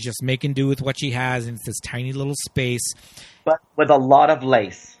and she's just making do with what she has, and it's this tiny little space. But with a lot of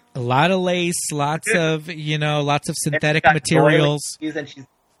lace. A lot of lace, lots of synthetic And she's got materials. doilies, and she's,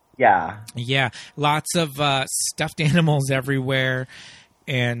 yeah. Yeah, lots of stuffed animals everywhere.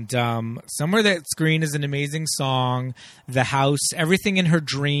 And Somewhere That's Green is an amazing song. The house, everything in her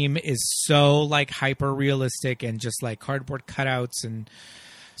dream is so like hyper realistic and just like cardboard cutouts. And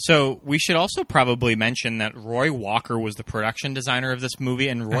So we should also probably mention that Roy Walker was the production designer of this movie,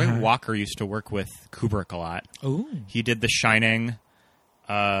 and Roy Walker used to work with Kubrick a lot. ooh, He did The Shining.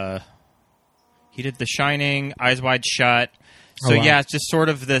 Eyes Wide Shut. So Oh, wow. yeah, it's just sort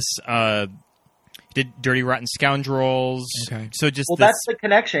of this. Did Dirty Rotten Scoundrels. Okay. So just Well, this. that's the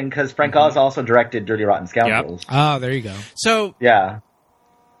connection, because Frank Oz also directed Dirty Rotten Scoundrels. oh, there you go. So Yeah.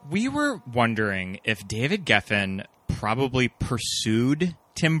 we were wondering if David Geffen probably pursued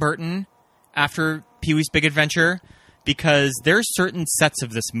Tim Burton after Pee-wee's Big Adventure, because there's certain sets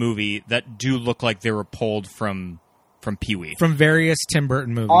of this movie that do look like they were pulled from Pee-wee. From various Tim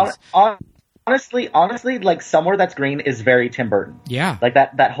Burton movies. Honestly, like, Somewhere That's Green is very Tim Burton. Yeah. Like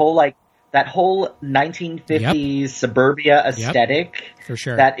that whole 1950s suburbia aesthetic. For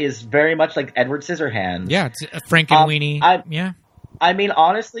sure. That is very much like Edward Scissorhands. Yeah, it's Frankenweenie. Yeah. I mean,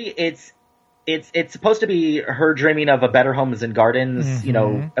 honestly, it's supposed to be her dreaming of a Better Homes and Gardens,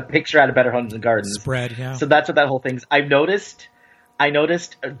 a picture out of Better Homes and Gardens. Spread, yeah. So that's what that whole thing's. I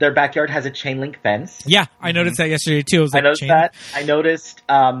noticed their backyard has a chain link fence. Yeah, I noticed that yesterday too. It was I like noticed that. I noticed.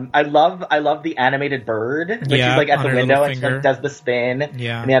 I love the animated bird when Yeah, she's like at on the her window little and she finger. like, does the spin.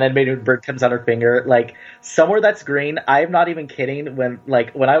 Yeah. And the animated bird comes on her finger. Like, Somewhere That's Green. I'm not even kidding. When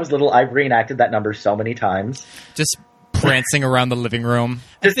I was little, I've reenacted that number so many times. Just prancing around the living room.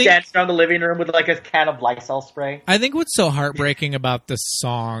 Just dancing around the living room with like a can of Lysol spray. I think what's so heartbreaking about this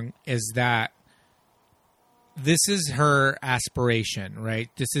song is that this is her aspiration, right?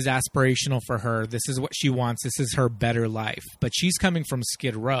 This is aspirational for her. This is what she wants. This is her better life. But she's coming from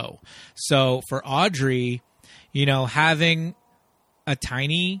Skid Row. So for Audrey, having a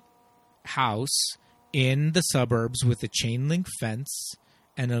tiny house in the suburbs with a chain link fence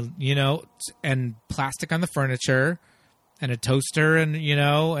and and plastic on the furniture and a toaster and,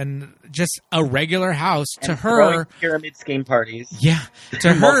 and just a regular house. And to throwing her, pyramid scheme parties. Yeah.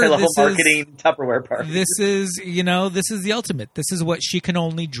 To her, multi-level this marketing Tupperware parties. This is the ultimate. This is what she can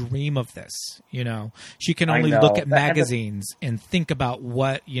only dream of this, She can only look at magazines and think about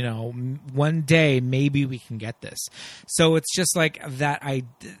what, one day maybe we can get this. So it's just like that.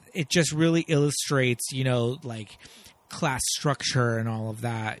 It just really illustrates, like class structure and all of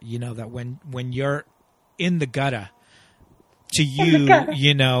that, that when you're in the gutter, to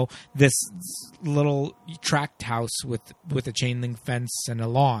you, this little tract house with a chain link fence and a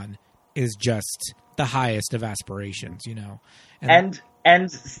lawn is just the highest of aspirations, And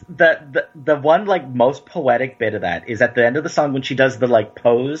the one like most poetic bit of that is at the end of the song when she does the like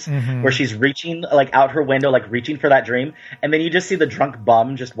pose where she's reaching like out her window, like reaching for that dream, and then you just see the drunk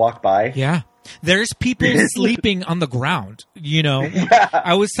bum just walk by. Yeah. There's people sleeping on the ground, Yeah.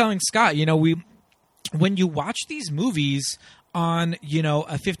 I was telling Scott, when you watch these movies on, a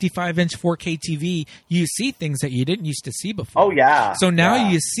 55-inch 4K TV, you see things that you didn't used to see before. Oh, yeah. So now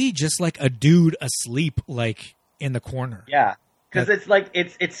you see just like a dude asleep, like in the corner. Yeah. Because it's like,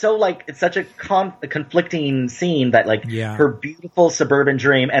 it's so like, it's such a conflicting scene that like her beautiful suburban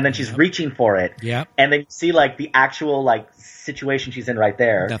dream, and then she's reaching for it. Yeah. And then you see like the actual like situation she's in right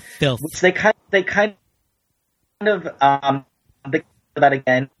there. The filth. Which they kind of, they do that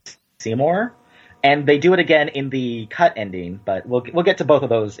again, Seymour. And they do it again in the cut ending, but we'll get to both of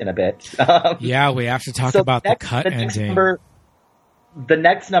those in a bit. Yeah, we have to talk about the cut ending. The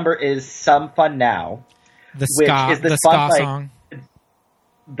next number is "Some Fun Now," the ska song.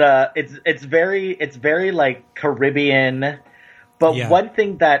 It's very like Caribbean, but one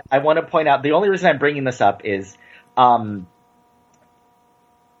thing that I want to point out, the only reason I'm bringing this up is,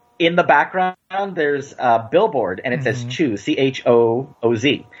 in the background there's a billboard and it says Choose,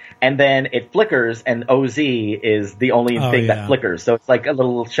 CHOOZ. And then it flickers, and OZ is the only thing that flickers. So it's like a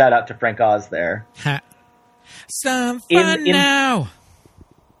little shout out to Frank Oz there. Some fun now.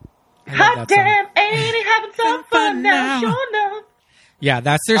 Hot damn, ain't it having some fun now? Sure enough. Yeah,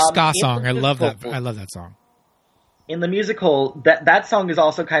 that's their ska song. I love that. I love that song. In the musical, that song is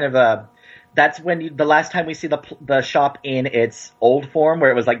also kind of that's when the last time we see the shop in its old form, where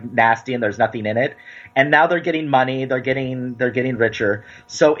it was like nasty and there's nothing in it. And now they're getting money, they're getting richer.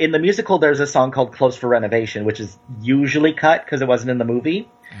 So in the musical, there's a song called "Close for Renovation," which is usually cut because it wasn't in the movie.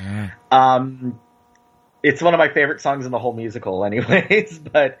 It's one of my favorite songs in the whole musical, anyways.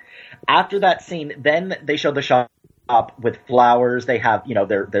 But after that scene, then they show the shop with flowers. They have,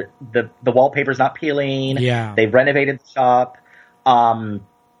 the wallpaper's not peeling. Yeah, they've renovated the shop.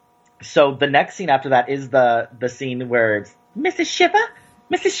 So the next scene after that is the scene where it's Mrs. Shiver.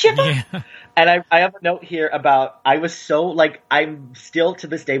 Yeah. And I have a note here about, I was so, like, I'm still to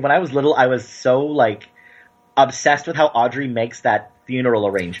this day, when I was little, I was so, like, obsessed with how Audrey makes that funeral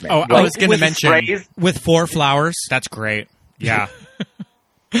arrangement. Oh, like, I was going to mention. With 4 flowers. That's great. Yeah.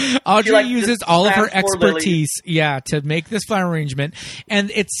 Audrey uses all of her expertise, to make this flower arrangement,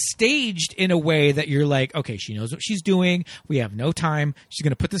 and it's staged in a way that you're like, okay, she knows what she's doing. We have no time. She's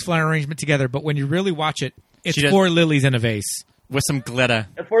going to put this flower arrangement together. But when you really watch it, it's 4 lilies in a vase with some glitter.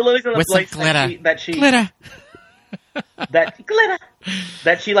 4 lilies in a vase glitter.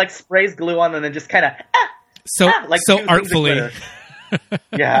 that she like sprays glue on and then just kind of so artfully.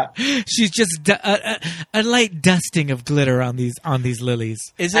 Yeah, she's just a light dusting of glitter on these lilies.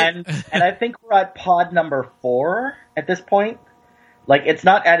 Is it? And I think we're at pod number 4 at this point. Like, it's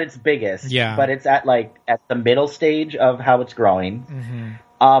not at its biggest, but it's at the middle stage of how it's growing. Mm-hmm.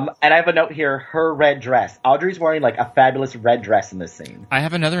 And I have a note here: her red dress. Audrey's wearing like a fabulous red dress in this scene. I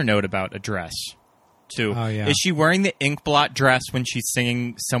have another note about a dress too. Oh, yeah. Is she wearing the ink blot dress when she's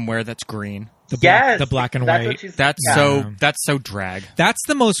singing "Somewhere That's Green"? The black and white. That's so drag. That's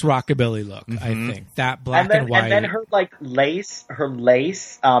the most rockabilly look, I think. That black and white. And then her lace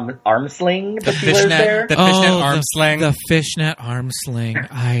arm sling that she wears there. The fishnet arm sling. The fishnet arm sling.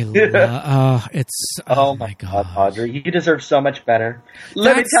 I love. Oh my god, Audrey, you deserve so much better.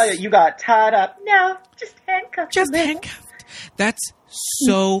 Let me tell you, you got tied up. No, just handcuffed. That's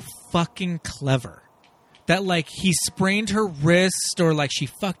so fucking clever. That, like, he sprained her wrist or, like, she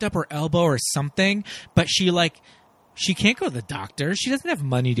fucked up her elbow or something, but she can't go to the doctor. She doesn't have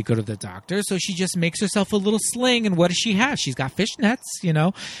money to go to the doctor, so she just makes herself a little sling, and what does she have? She's got fishnets,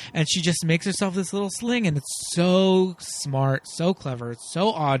 and she just makes herself this little sling, and it's so smart, so clever, it's so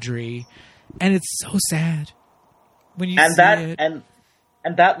Audrey, and it's so sad when you see it. And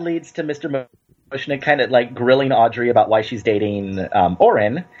that leads to Mr. Mushnick kind of, like, grilling Audrey about why she's dating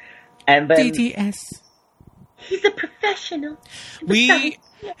Oren, and then... DDS. He's a professional. We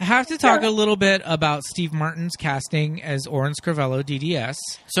have to talk a little bit about Steve Martin's casting as Orin Scrivello, DDS.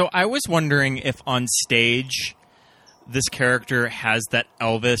 So I was wondering if on stage this character has that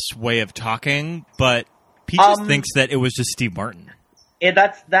Elvis way of talking, but Pete just thinks that it was just Steve Martin.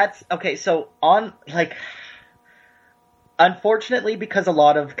 That's okay. So unfortunately, because a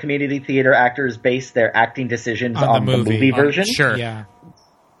lot of community theater actors base their acting decisions on the movie version, sure, yeah.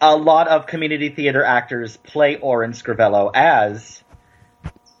 A lot of community theater actors play Orin Scrivello as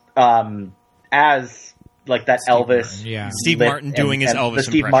like that Steve Elvis, Martin, yeah. Steve Martin doing his Elvis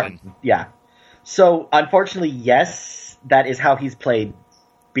Steve impression. Martin, yeah. So unfortunately, yes, that is how he's played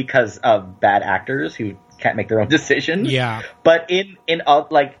because of bad actors who can't make their own decisions. Yeah. But in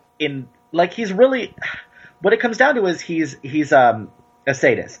he's really, what it comes down to is he's a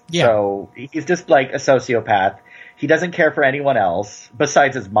sadist. Yeah. So he's just like a sociopath. He doesn't care for anyone else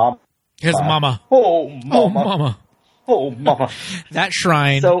besides his mom. His mama. Oh, mama. Oh, mama. Oh, mama. That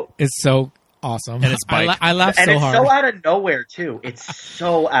shrine is so awesome. And it's bike. I laughed and so it's hard. so out of nowhere, too. It's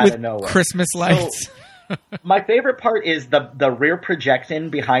so out With of nowhere. Christmas lights. So, my favorite part is the rear projection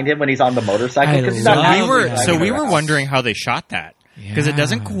behind him when he's on the motorcycle. I 'cause he's love not that. actually We driving were around. wondering how they shot that. Because it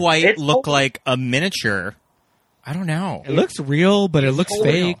doesn't quite look like a miniature. I don't know. It looks real, but it looks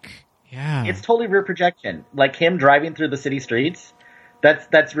totally fake. Yeah. It's totally rear projection. Like him driving through the city streets.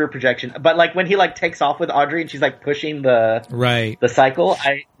 That's rear projection. But like when he like takes off with Audrey and she's like pushing the cycle,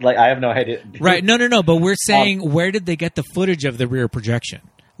 I have no idea. Right. No. But we're saying, where did they get the footage of the rear projection?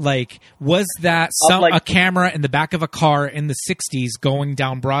 Like, was that a camera in the back of a car in the 60s going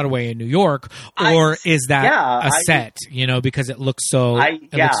down Broadway in New York? Or is that a set, because it looks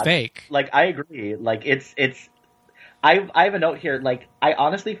looks fake? Like, I agree. Like, I have a note here. Like, I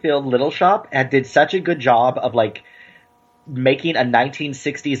honestly feel Little Shop did such a good job of, like, making a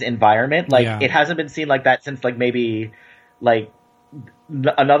 1960s environment. Like, it hasn't been seen like that since, like, maybe, like,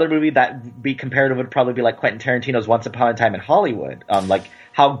 another movie that be comparative would probably be like Quentin Tarantino's Once Upon a Time in Hollywood. Like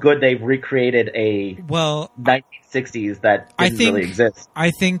how good they've recreated a 1960s that didn't really exist.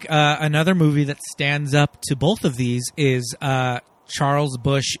 I think another movie that stands up to both of these is Charles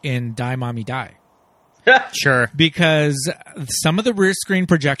Busch in Die Mommy Die. Sure. Because some of the rear screen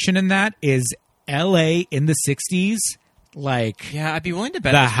projection in that is LA in the 60s. Like, yeah, I'd be willing to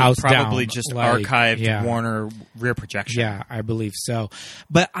bet the this house was probably down, just like, archived Warner rear projection. Yeah, I believe so.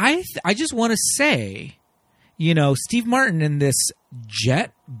 But I just want to say, Steve Martin in this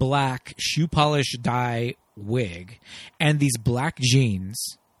jet black shoe polish dye wig and these black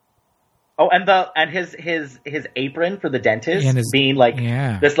jeans. Oh, and his apron for the dentist And his- being like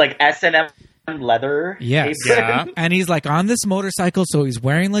yeah. this like S&M leather Yes. apron. And he's like on this motorcycle, so he's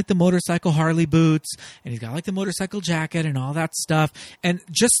wearing like the motorcycle Harley boots, and he's got like the motorcycle jacket and all that stuff, and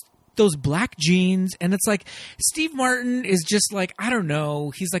just those black jeans. And it's like Steve Martin is just like, I don't know,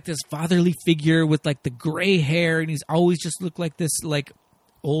 he's like this fatherly figure with like the gray hair, and he's always just looked like this like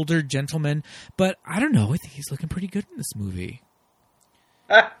older gentleman. But I don't know, I think he's looking pretty good in this movie.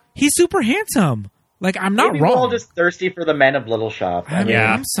 He's super handsome. Like, I'm not Maybe wrong. we're all just thirsty for the men of Little Shop. I mean,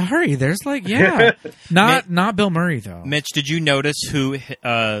 I'm sorry. There's like, not Bill Murray though. Mitch, did you notice who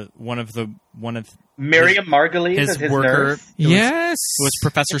one of Miriam Margolyes, his his worker? nurse? Yes, it was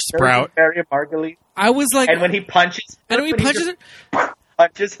Professor Sprout. Miriam Margolyes. I was like, and when he punches,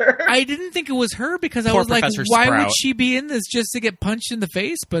 punches her. I didn't think it was her because I Poor was like, Professor why would Sprout. she be in this just to get punched in the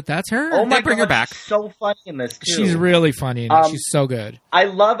face? But that's her. Oh my bring God, her back. she's so funny in this too. She's really funny in it. She's so good. I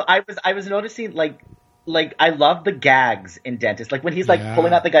was noticing like I love the gags in Dentist. Like when he's like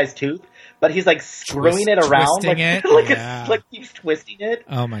pulling out the guy's tooth, but he's like screwing it around, twisting like, it. it's like keeps twisting it.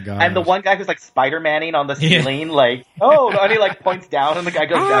 Oh my God. And the one guy who's like Spider-Manning on the ceiling, like and he like points down, and the guy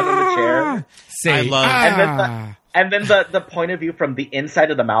goes down in the chair. Say, And then the point of view from the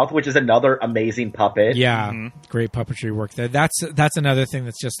inside of the mouth, which is another amazing puppet. Yeah, great puppetry work there. That's another thing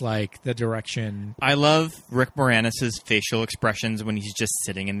that's just like the direction. I love Rick Moranis' facial expressions when he's just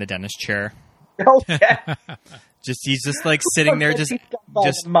sitting in the dentist chair. Oh yeah. He's just like sitting there, just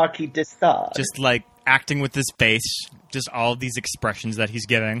like acting with his face, just all of these expressions that he's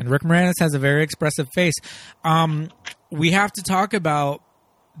giving. And Rick Moranis has a very expressive face. We have to talk about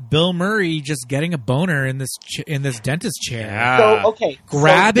Bill Murray just getting a boner in this dentist chair. Yeah.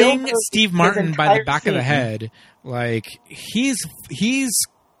 Grabbing Bill Steve Martin by the back of the scene. head, like he's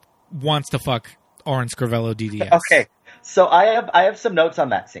wants to fuck Orin Scrivello DDS. Okay, so I have some notes on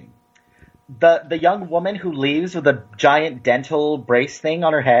that scene. The young woman who leaves with a giant dental brace thing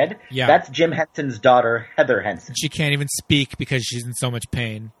on her head, that's Jim Henson's daughter, Heather Henson. She can't even speak because she's in so much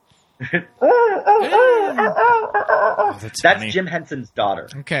pain. That's Jim Henson's daughter.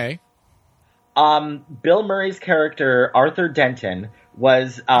 Okay. Bill Murray's character, Arthur Denton,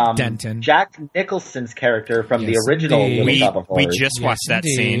 was Jack Nicholson's character from the original Little Shop of Horrors. We just watched that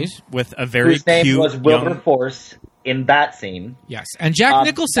scene with a very whose name cute was Wilberforce in that scene. Yes, and Jack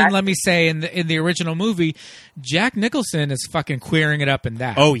Nicholson, let me say, in the original movie, Jack Nicholson is fucking queering it up in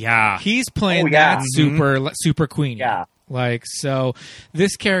that. Oh, yeah. He's playing that super queenie. Yeah. Like, so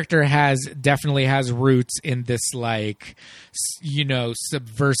this character definitely has roots in this, like,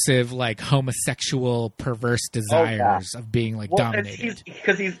 subversive, like, homosexual, perverse desires of being, like, dominated.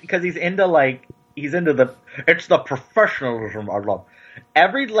 Because he's into it's the professionalism I love.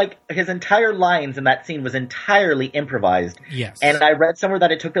 His entire lines in that scene was entirely improvised. Yes. And I read somewhere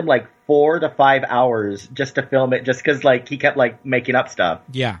that it took them, 4 to 5 hours just to film it, just because, he kept, making up stuff.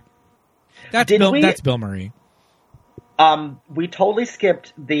 Yeah. That's Bill Murray. We totally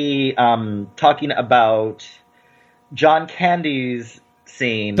skipped the talking about John Candy's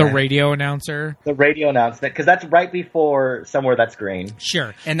scene. The radio announcer. The radio announcement, because that's right before Somewhere That's Green.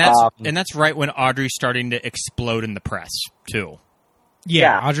 Sure. And that's right when Audrey's starting to explode in the press, too.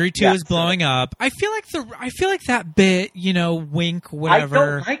 Yeah, Audrey 2 is blowing up. I feel like that bit, wink, whatever. I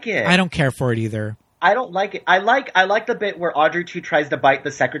don't like it. I don't care for it either. I don't like it. I like the bit where Audrey 2 tries to bite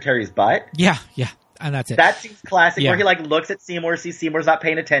the secretary's butt. Yeah. And that's it. That seems classic, where he looks at Seymour, sees Seymour's not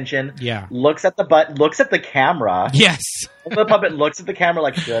paying attention. Yeah. Looks at the butt, looks at the camera. Yes. The puppet looks at the camera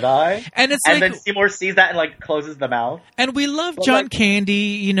like, should I? And then Seymour sees that and closes the mouth. And we love John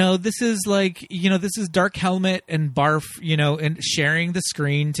Candy. This is this is Dark Helmet and Barf. And sharing the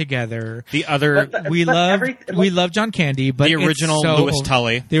screen together. We love John Candy, but the original Louis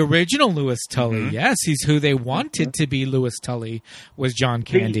Tully. The original Louis Tully. Mm-hmm. Yes, he's who they wanted to be. Louis Tully was John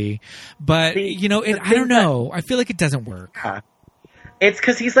Candy, but I don't know. I feel like it doesn't work. It's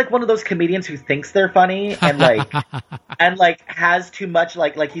because he's one of those comedians who thinks they're funny and has too much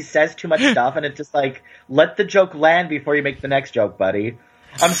he says too much stuff, and it's just let the joke land before you make the next joke, buddy.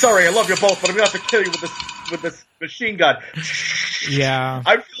 I'm sorry, I love you both, but I'm gonna have to kill you with this machine gun. Yeah,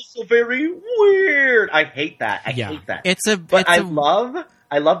 I feel so very weird. I hate that. I hate that.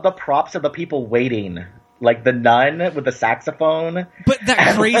 I love the props of the people waiting. Like the nun with the saxophone. But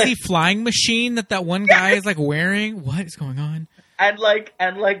that crazy flying machine that one guy is wearing. What is going on? And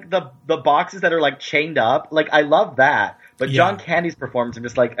the boxes that are chained up. I love that. But John Candy's performance, I'm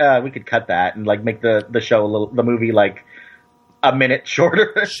just we could cut that and make the show the movie a minute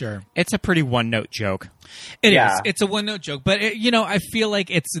shorter. Sure. It's a pretty one-note joke. It is. It's a one-note joke. But, I feel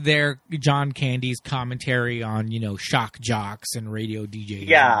like it's John Candy's commentary on, shock jocks and radio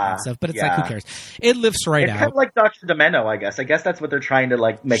DJs and stuff. But it's who cares? It lifts right out. It's kind of like Dr. Demento, I guess. I guess that's what they're trying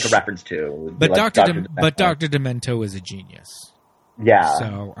to, make a reference to. But Dr. Demento is a genius. Yeah.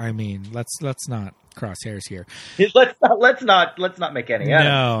 So, I mean, let's not cross hairs here. Let's not make any.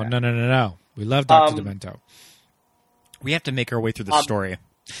 No. We love Dr. Demento. We have to make our way through the story.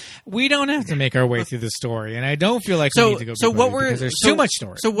 We don't have to make our way through the story, and I don't feel like we need to go. Because there's too much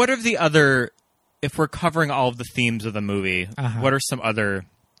story. So, what are the other? If we're covering all of the themes of the movie, what are some other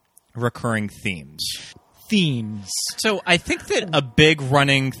recurring themes? So, I think that a big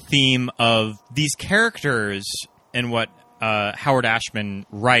running theme of these characters and what Howard Ashman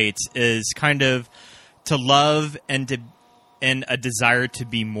writes is kind of to love and a desire to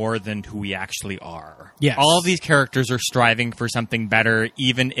be more than who we actually are. Yes. All of these characters are striving for something better,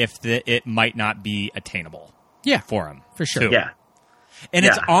 even if it might not be attainable. Yeah. For them. For sure. Too. Yeah. And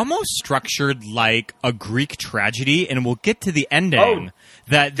it's almost structured like a Greek tragedy, and we'll get to the ending.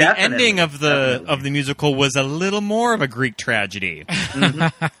 That the ending of the musical was a little more of a Greek tragedy.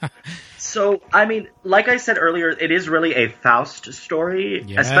 Mm-hmm. So, I mean, like I said earlier, it is really a Faust story,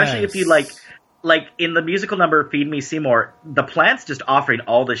 especially if you like in the musical number "Feed Me Seymour," the plant's just offering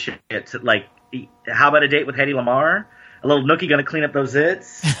all the shit. How about a date with Hedy Lamarr? A little nookie gonna clean up those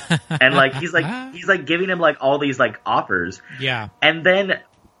zits, and he's giving him all these offers. Yeah, and then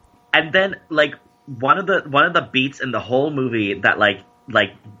one of the beats in the whole movie that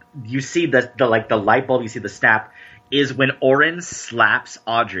you see the light bulb, you see the snap, is when Oren slaps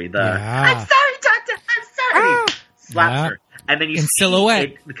Audrey. I'm sorry, doctor, I'm sorry. Slaps her, and then you in see silhouette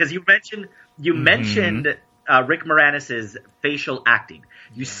it, because you mentioned Rick Moranis' facial acting.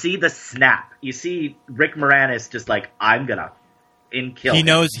 You see the snap. You see Rick Moranis just I'm gonna kill. He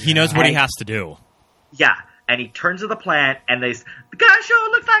knows what he has to do. Yeah, and he turns to the plant, and the guy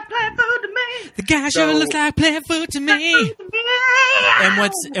sure looks like plant food to me. The guy sure looks like plant food to me. And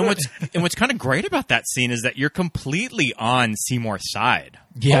what's kind of great about that scene is that you're completely on Seymour's side.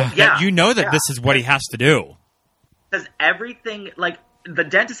 Yeah, that you know that this is what he has to do. Because everything, the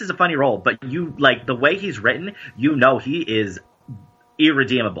dentist is a funny role, but the way he's written, he is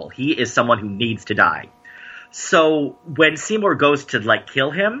irredeemable. He is someone who needs to die. So when Seymour goes to like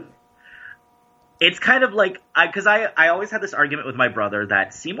kill him, it's kind of like because I always had this argument with my brother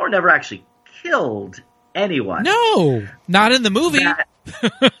that Seymour never actually killed anyone. No, not in the movie.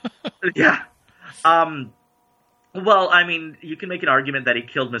 Yeah. Well, I mean, you can make an argument that he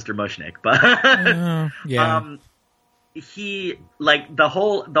killed Mr. Mushnick, but yeah. He like the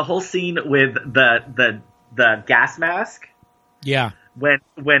whole scene with the gas mask. Yeah.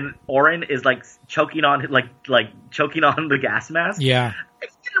 When Oren is like choking on the gas mask. Yeah. It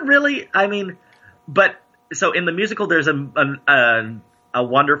didn't really. I mean, but so in the musical, there's a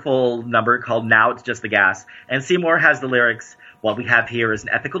wonderful number called "Now It's Just the Gas," and Seymour has the lyrics. What we have here is an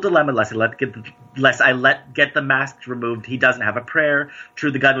ethical dilemma. Lest I let get the mask removed, he doesn't have a prayer.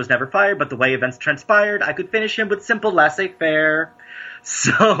 True, the gun was never fired, but the way events transpired, I could finish him with simple laissez-faire.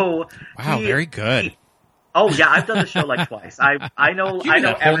 So, wow, very good. Oh yeah, I've done the show like twice. I know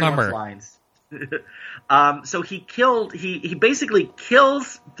everyone's number. lines. So he basically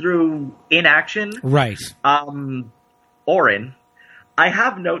kills through inaction. Right. Oren. I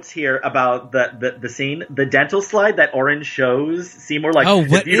have notes here about the scene, the dental slide that Oren shows Seymour. Like, oh,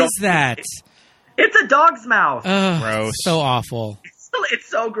 what is that? It's a dog's mouth. Gross. So awful. It's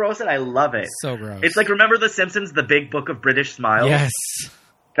so gross, and I love it. So gross. It's like, remember The Simpsons, the big book of British smiles? Yes.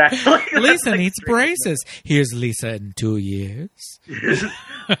 That's like, Lisa needs braces. Here's Lisa in 2 years.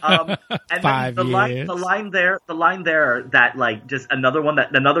 And 5 years. The line there that like just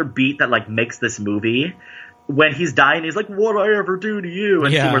another beat that like makes this movie. When he's dying, he's like, "What did I ever do to you?"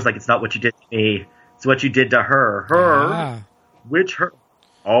 And Seymour's like, "It's not what you did to me. It's what you did to her. Her? Ah. Which her?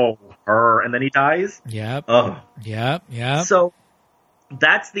 Oh, her." And then he dies. Yep. Oh. Yep. So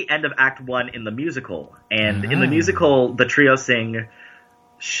that's the end of Act 1 in the musical. And in the musical, the trio sing,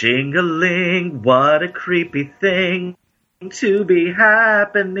 "Shing-a-ling, what a creepy thing to be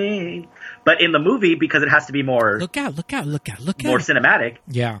happening." But in the movie, because it has to be more... Look out. More cinematic.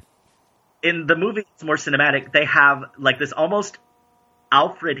 Yeah. In the movie, it's more cinematic. They have like this almost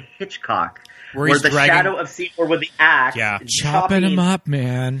Alfred Hitchcock, where the shadow of Seymour with the axe, chopping him up,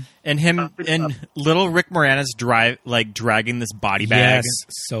 man, and him and little Rick Moranis dragging this body bag. Yes,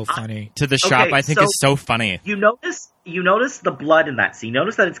 so funny to the shop. I think is so funny. You notice the blood in that scene.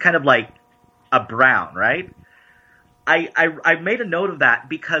 Notice that it's kind of like a brown, right? I made a note of that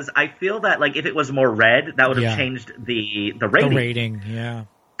because I feel that like if it was more red, that would have changed the rating. The rating, yeah.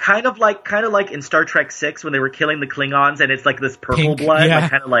 Kind of like in Star Trek 6 when they were killing the Klingons and it's like this purple blood,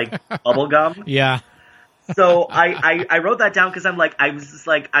 like kind of like bubble gum. Yeah. So I wrote that down because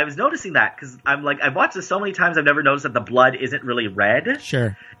I was noticing that because I'm like, I've watched this so many times I've never noticed that the blood isn't really red.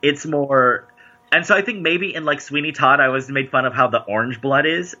 Sure. It's more, and so I think maybe in like Sweeney Todd I was made fun of how the orange blood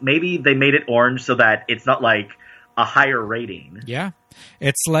is. Maybe they made it orange so that it's not like a higher rating. Yeah.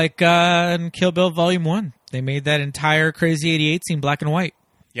 It's like in Kill Bill Volume 1. They made that entire Crazy 88 scene black and white.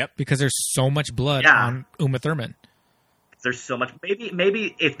 Yep. Because there's so much blood on Uma Thurman. There's so much.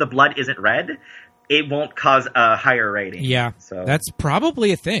 Maybe if the blood isn't red, it won't cause a higher rating. Yeah. So that's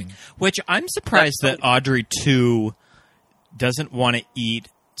probably a thing. Which I'm surprised that Audrey 2 doesn't want to eat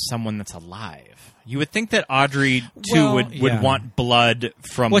someone that's alive. You would think that Audrey 2 would want blood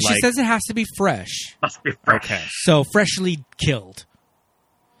from she says it has to be fresh. Must be fresh. Okay. So freshly killed.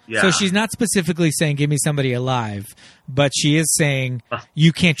 Yeah. So she's not specifically saying give me somebody alive, but she is saying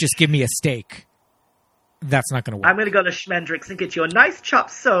you can't just give me a steak. That's not going to work. I'm going to go to Schmendrick's and get you a nice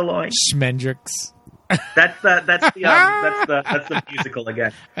chopped sirloin. Schmendrick's. That's the musical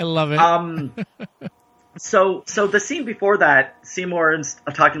again. I love it. So the scene before that, Seymour's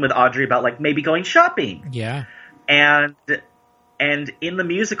talking with Audrey about like maybe going shopping. Yeah. And in the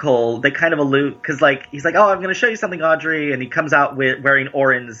musical, they kind of allude because like he's like, "Oh, I'm going to show you something, Audrey," and he comes out wearing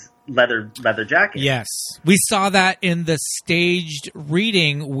Oren's leather jacket. Yes, we saw that in the staged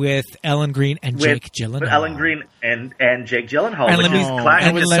reading with Ellen Greene and Jake Gyllenhaal. With Ellen Greene and Jake Gyllenhaal.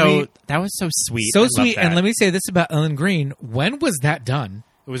 That was so sweet. So sweet. And let me say this about Ellen Greene: when was that done?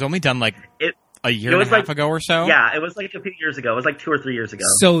 It was only done like a year and a half ago or so. Yeah, it was like a few years ago. It was like 2 or 3 years ago.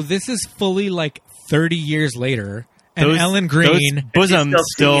 So this is fully like 30 years later. And Ellen Greene, those bosoms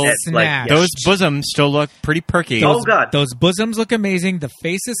still snatched. Those bosoms still look pretty perky. God, those bosoms look amazing. The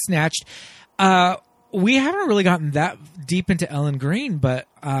face is snatched. We haven't really gotten that deep into Ellen Greene, but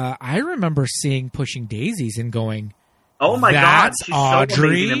I remember seeing Pushing Daisies and going, "Oh my God, she's Audrey, so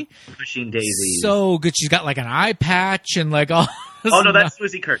amazing in Pushing Daisies, so good." She's got like an eye patch and like all. Oh no, that's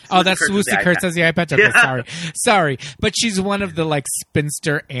Swoosie Kurtz. That's Swoosie Kurtz as the eye patch. Okay, sorry, but she's one of the like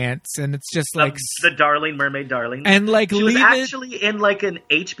spinster aunts, and it's just like the darling mermaid, darling, and like she was actually in like an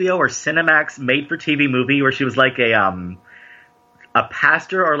HBO or Cinemax made for TV movie where she was like a a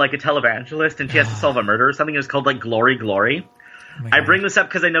pastor or like a televangelist, and she has to solve a murder or something. It was called like Glory, Glory. Oh I bring this up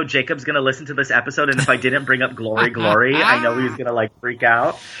because I know Jacob's going to listen to this episode, and if I didn't bring up Glory, Glory, I know he's going to like freak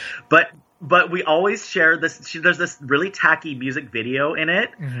out. But we always share this. There's this really tacky music video in it,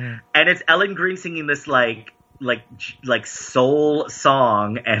 and it's Ellen Greene singing this like soul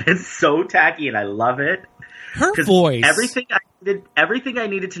song, and it's so tacky, and I love it. Her voice. Everything I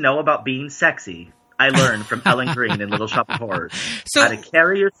needed to know about being sexy, I learned from Ellen Greene in Little Shop of Horrors. So how to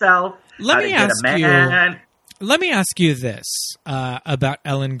carry yourself. How to get a man. Let me ask you this about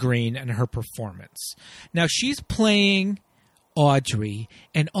Ellen Greene and her performance. Now, she's playing Audrey,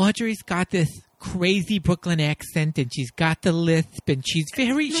 and Audrey's got this crazy Brooklyn accent, and she's got the lisp, and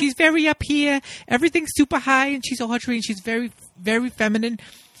she's very up here. Everything's super high, and she's Audrey, and she's very, very feminine.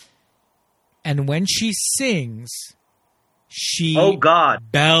 And when she sings, she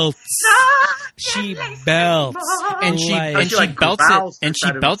belts. She belts, and she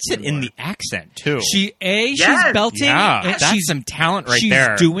belts it in the accent too. She's belting. Yeah, and that's some talent right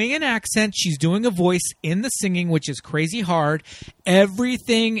there. She's doing an accent. She's doing a voice in the singing, which is crazy hard.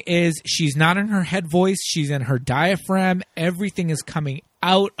 Everything is. She's not in her head voice. She's in her diaphragm. Everything is coming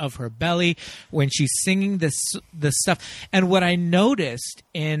out of her belly when she's singing this stuff. And what I noticed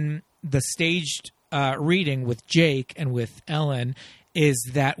in the staged reading with Jake and with Ellen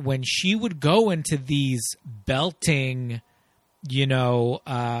is that when she would go into these belting,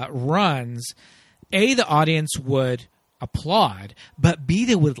 runs, A, the audience would applaud, but B,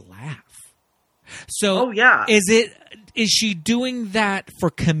 they would laugh. So is she doing that for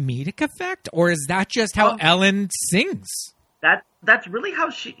comedic effect, or is that just how Ellen sings? That's really how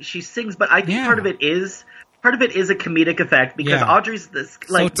she sings, but I think part of it is a comedic effect because Audrey's this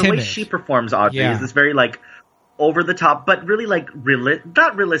like the way she performs Audrey is this very like over the top, but really like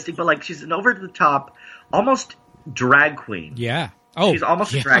not realistic, but like she's an over the top, almost drag queen. Yeah. She's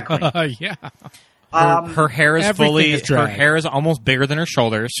almost a drag queen. Yeah. Her hair is her hair is almost bigger than her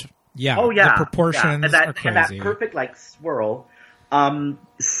shoulders. Yeah. Oh yeah. The proportions are crazy. And that perfect like swirl.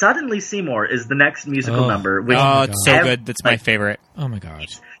 Suddenly Seymour is the next musical number. Which it's so good. That's my favorite. Oh my god.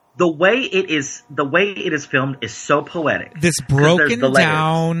 The way it is filmed is so poetic. This broken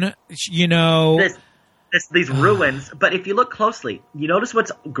down, these ruins, but if you look closely, you notice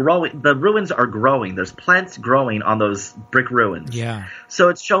what's growing. The ruins are growing. There's plants growing on those brick ruins. Yeah. So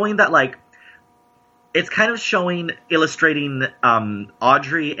it's showing that, like, it's kind of illustrating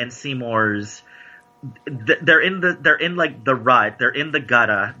Audrey and Seymour's. They're in like the rut. They're in the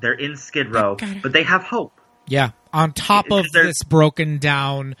gutter. They're in Skid Row, but they have hope. Yeah. On top of this broken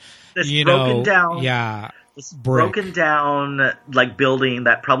down, broken down like building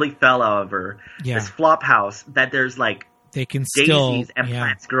that probably fell over. Yeah. This flop house that there's like they can daisies and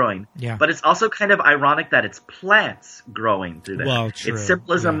plants growing. Yeah. But it's also kind of ironic that it's plants growing through there. Well, true. It's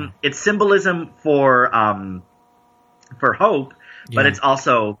symbolism. Yeah. It's symbolism for hope, but it's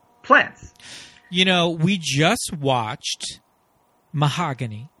also plants. We just watched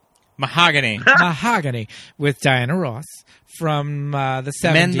Mahogany with Diana Ross from the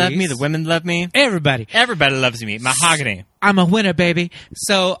 70s. Men love me, the women love me. Everybody loves me. Mahogany. I'm a winner, baby.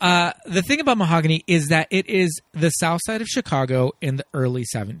 So the thing about Mahogany is that it is the south side of Chicago in the early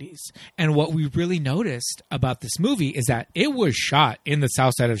 70s. And what we really noticed about this movie is that it was shot in the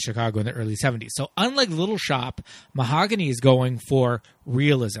south side of Chicago in the early 70s. So unlike Little Shop, Mahogany is going for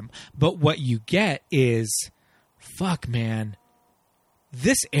realism. But what you get is, fuck, man,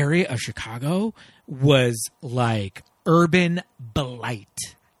 this area of Chicago was like urban blight.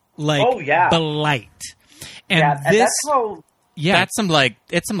 Blight. And that's some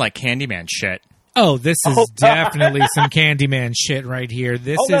Candyman shit. Oh, this is definitely some Candyman shit right here.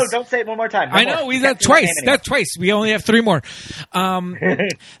 No, don't say it one more time. I know, that's twice. That's twice. We only have 3 more.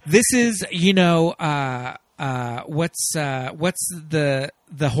 This is, what's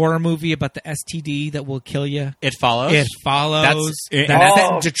the horror movie about the STD that will kill you? It Follows. It Follows.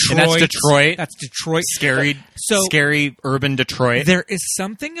 That's Detroit. That's Detroit. Scary urban Detroit. There is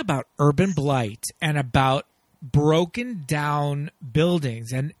something about urban blight and about broken down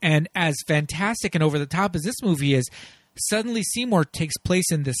buildings, and as fantastic and over the top as this movie is, suddenly Seymour takes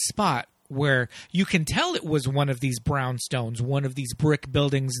place in this spot where you can tell it was one of these brownstones, one of these brick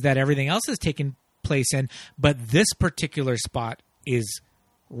buildings that everything else has taken place in, but this particular spot is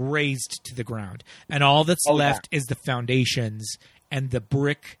razed to the ground, and all that's left is the foundations and the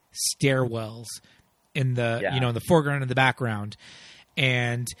brick stairwells in the in the foreground and the background.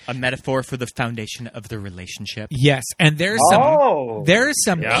 And a metaphor for the foundation of the relationship. Yes, and there's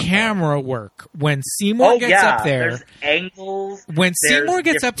some camera work when Seymour gets up there. There's angles. When Seymour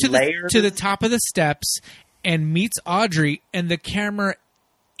gets up to the top of the steps, and meets Audrey, and the camera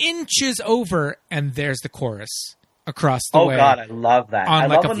inches over, and there's the chorus across the way. Oh God, I love that. On I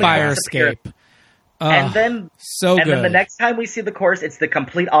like love a when the fire chorus appears. escape. And then good. Then the next time we see the chorus, it's the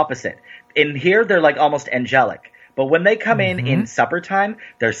complete opposite. In here, they're like almost angelic. But when they come in supper time,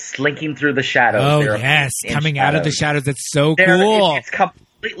 they're slinking through the shadows. Oh, They're yes. Coming out of the shadows. That's so They're- cool. It's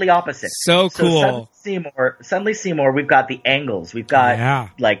completely opposite. So cool. Suddenly Seymour, we've got the angles. We've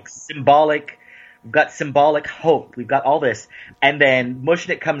got like symbolic. We've got symbolic hope. We've got all this. And then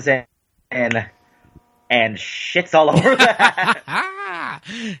Mushnick comes in and shits all over that.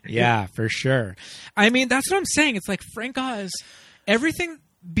 Yeah, for sure. I mean, that's what I'm saying. It's like Frank Oz, everything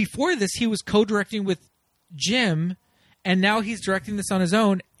before this, he was co-directing with Jim, and now he's directing this on his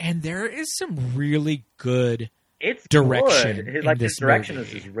own, and there is some really good direction. Good. Like his direction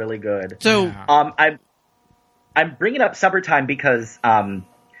is really good. So, I'm bringing up Supper Time because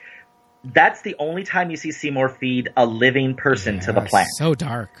that's the only time you see Seymour feed a living person to the plant. So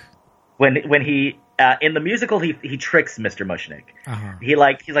dark. When he in the musical he tricks Mr. Mushnick. Uh-huh.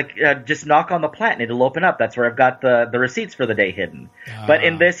 He's like just knock on the plant and it'll open up. That's where I've got the receipts for the day hidden. But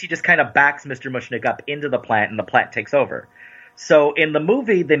in this he just kind of backs Mr. Mushnick up into the plant and the plant takes over. So in the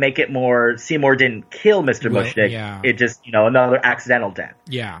movie they make it more Seymour didn't kill Mr. Mushnick. Yeah. It just another accidental death.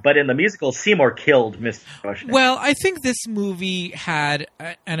 Yeah. But in the musical Seymour killed Mr. Mushnick. Well, I think this movie had,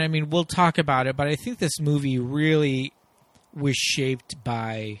 and I mean we'll talk about it, but I think this movie really was shaped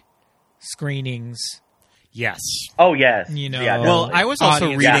by screenings. Yes. Oh yes. Well, I was also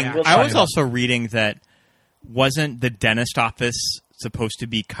reading that wasn't the dentist office supposed to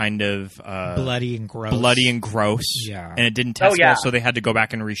be kind of bloody and gross. Yeah. And it didn't test well, so they had to go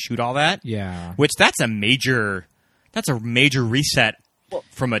back and reshoot all that. Yeah. Which that's a major reset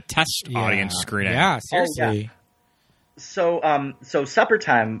from a test audience screening. Yeah, seriously. So Supper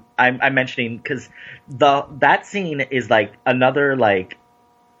Time I'm mentioning because that scene is like another like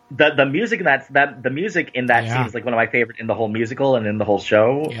the music in that scene is like one of my favorite in the whole musical and in the whole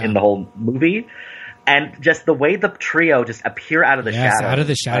show in the whole movie, and just the way the trio just appear out of the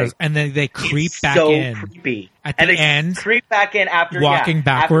shadows, like, and then they creep back so in. Creepy at the end. Creep back in after walking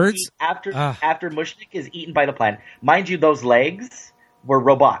backwards after Mushnick is eaten by the plant. Mind you, those legs were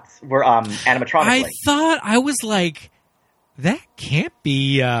robots, were animatronic legs. I was like, that can't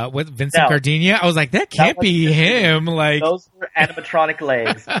be Vincent Gardenia. I was like, that can't be him. Like those were animatronic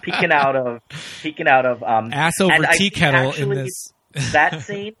legs peeking out of ass over tea kettle in this. That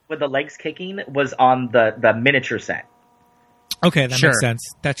scene with the legs kicking was on the miniature set. Okay, that makes sense.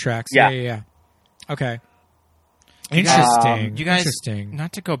 That tracks. Yeah. Okay. Interesting. You guys, interesting.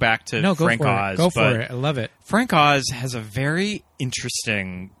 Not to go back to Frank Oz. Go for it. I love it. Frank Oz has a very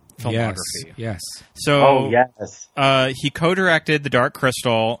interesting filmography. Yes. So, he co-directed The Dark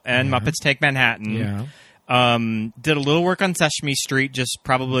Crystal and Muppets Take Manhattan. Yeah. Did a little work on Sesame Street, just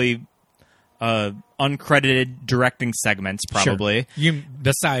probably uncredited directing segments, probably. Sure.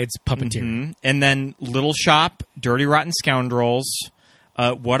 Besides puppeteering. Mm-hmm. And then Little Shop, Dirty Rotten Scoundrels,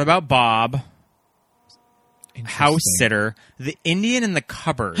 What About Bob? House Sitter, The Indian in the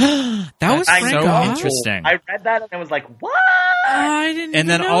Cupboard. That was so interesting. I read that and I was like, what? I didn't And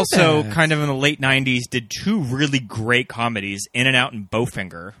then know also, that. kind of in the late 90s, did two really great comedies, In and Out and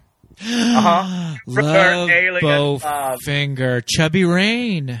Bowfinger. Love Bowfinger. Chubby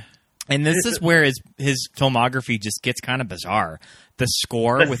Rain. And this is where his filmography just gets kind of bizarre. The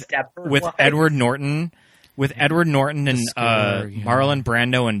score with Edward Norton. With Edward Norton and Marlon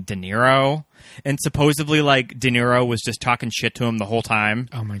Brando and De Niro. And supposedly, like, De Niro was just talking shit to him the whole time.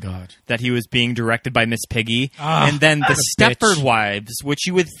 Oh, my God. That he was being directed by Miss Piggy. And then The Stepford Wives, which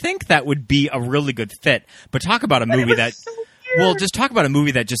you would think that would be a really good fit. But talk about a movie that... So well, just talk about a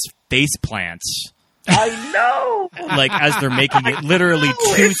movie that just face plants. I know! Like, as they're making it, literally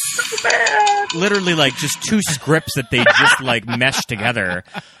like just two scripts that they just like meshed together.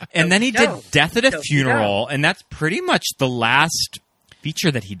 And then he did Death at a Funeral, and that's pretty much the last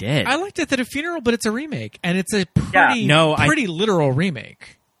feature that he did. I like Death at a Funeral, but it's a remake, and it's a pretty literal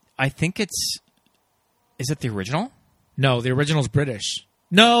remake. I think it's... Is it the original? No, the original's British.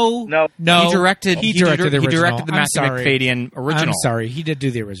 No. He directed the original. He directed the Matthew McFadyen original. I'm sorry. He did do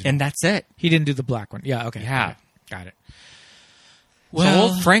the original. And that's it. He didn't do the black one. Yeah, okay. Yeah. Got it. Well,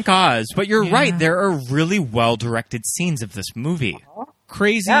 so Frank Oz. But you're right. There are really well-directed scenes of this movie.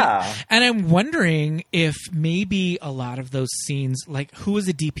 Crazy. Yeah. And I'm wondering if maybe a lot of those scenes, like, who was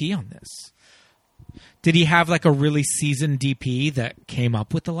the DP on this? Did he have like a really seasoned DP that came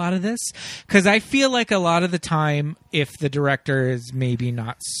up with a lot of this? Because I feel like a lot of the time, if the director is maybe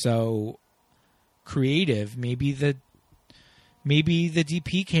not so creative, maybe the maybe the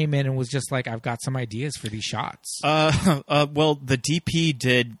DP came in and was just like, I've got some ideas for these shots. Well, the DP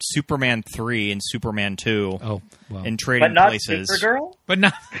did Superman 3 and Superman 2. Oh, well. In Trading But not Places. Supergirl? But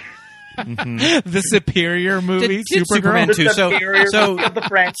not the superior movie, Did Superman Supergirl. 2. The superior movie of the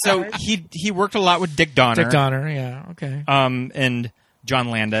franchise. So he worked a lot with Dick Donner. Dick Donner, yeah, okay. And John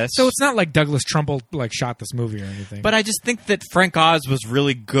Landis. So it's not like Douglas Trumbull like shot this movie or anything. But I just think that Frank Oz was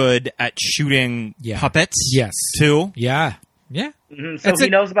really good at shooting puppets. Yes. Too. Yeah. Yeah. Mm-hmm. So he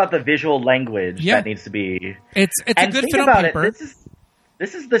knows about the visual language that needs to be. It's a and good think fit on about paper. it.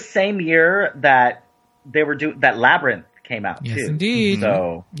 This is the same year that they were that Labyrinth came out Yes, too. indeed.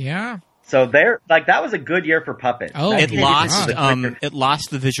 So yeah. So that was a good year for puppets. Oh, It 1986 lost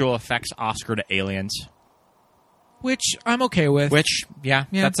the visual effects Oscar to Aliens. Which I'm okay with. Which,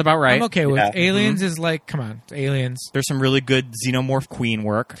 that's about right. I'm okay with. Yeah. Aliens is like, come on, it's Aliens. There's some really good Xenomorph Queen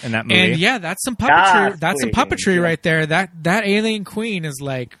work in that movie. And yeah, that's some puppetry. Yes, That's some Queen. puppetry Yeah. right there. That Alien Queen is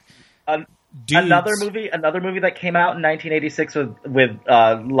like dudes. Another movie that came out in 1986 with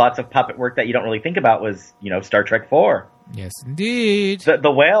lots of puppet work that you don't really think about was Star Trek 4. Yes, indeed.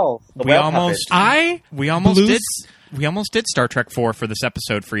 The whales. We almost puppets. We almost did Star Trek 4 for this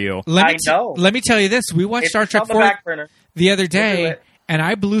episode for you. I know. Let me tell you this: we watched It's Star Trek on the 4 back burner. the other We'll do day, it. and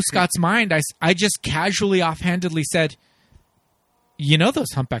I blew Scott's mind. I just casually, offhandedly said, "You know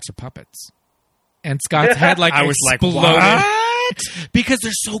those humpbacks are puppets," and Scott's head I was like, exploded. what? Because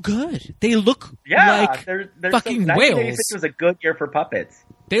they're so good. They look like they're fucking so, whales. 1986 was a good year for puppets.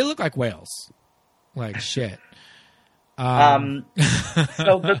 They look like whales. Like shit. So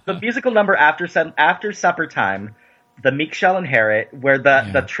the musical number after supper time, the Meek Shall Inherit, where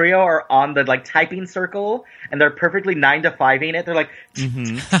the trio are on the like typing circle and they're perfectly 9 to 5ing it. They're like,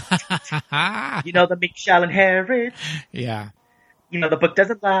 the Meek Shall Inherit. Yeah. The book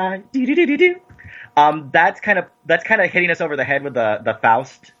doesn't lie. Do. That's kind of hitting us over the head with the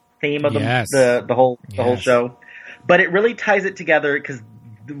Faust theme of the whole show, but it really ties it together because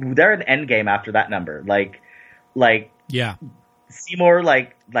they're an endgame after that number. Seymour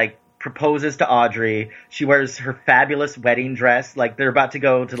proposes to Audrey. She wears her fabulous wedding dress. Like they're about to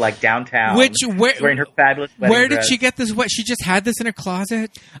go to downtown. She's wearing her fabulous wedding Where did dress. she get this? What, she just had this in her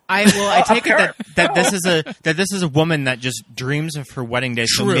closet? I take it that this is a woman that just dreams of her wedding day.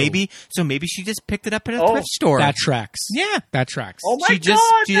 True. So maybe she just picked it up at a thrift store. That tracks. Yeah, that tracks. Oh my she just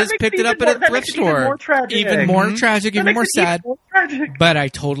that picked it up makes at a thrift even store. more tragic. Even more tragic, even That more makes it sad. even more tragic. But I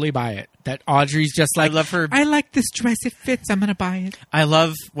totally buy it. That Audrey's just like, I love her. I like this dress. It fits. I'm gonna buy it. I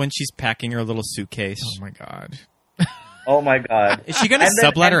love when she's packing her little suitcase. Oh my god. Oh my god. Is she going to And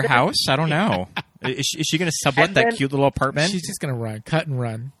then- sublet her and then- house? I don't know. Is she going to sublet And that then- cute little apartment? She's just gonna cut and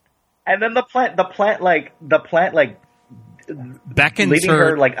run. And then the plant beckons leaving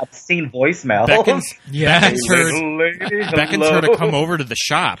her obscene voicemail. beckons Yes. beckons her to come over to the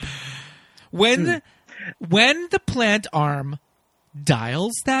shop. When the plant arm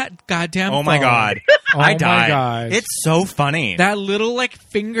dials that goddamn Oh my phone, god. oh I my died. gosh. It's so funny. That little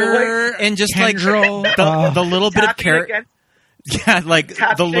finger and just tendril. the little bit of character. Yeah,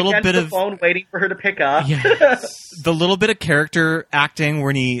 the little bit the of phone waiting for her to pick up. Yes. the little bit of character acting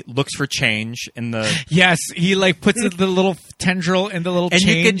when he looks for change in the Yes, he puts the little tendril in the little and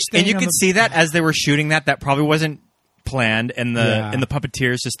change thing. you on could the- see that as they were shooting that probably wasn't planned, and the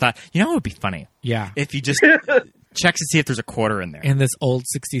puppeteers just thought, it would be funny Yeah. if you just check to see if there's a quarter in there. In this old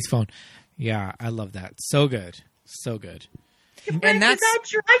 60s phone. Yeah, I love that. So good. So good. And that's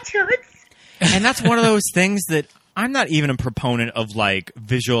one of those things that I'm not even a proponent of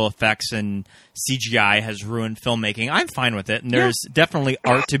visual effects and CGI has ruined filmmaking. I'm fine with it, and there's definitely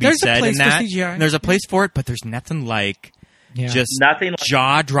art to be There's a said place in that. for CGI. And there's a place for it, but there's nothing like just Nothing like-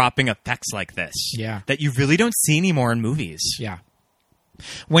 jaw-dropping effects like this. Yeah. That you really don't see anymore in movies. Yeah.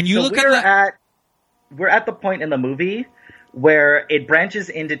 When you So look at we're at the point in the movie where it branches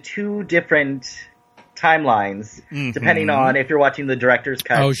into two different timelines, depending on if you're watching the director's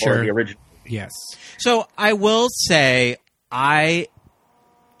cut or the original. Yes. So I will say I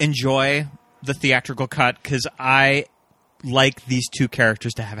enjoy the theatrical cut because I like these two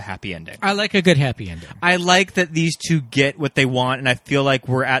characters to have a happy ending. I like a good happy ending. I like that these two get what they want, and I feel like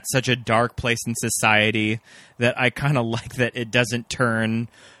we're at such a dark place in society that I kind of like that it doesn't turn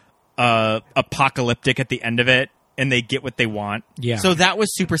apocalyptic at the end of it, and they get what they want. Yeah. So that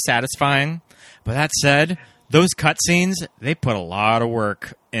was super satisfying. But that said, those cutscenes, they put a lot of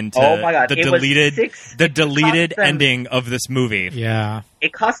work into Oh my God, the it was deleted them- ending of this movie. Yeah.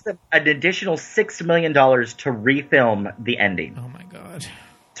 It cost them an additional $6 million to refilm the ending. Oh my god.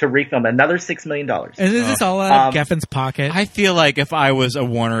 To refilm another $6 million. And is this all out of Geffen's pocket? I feel like if I was a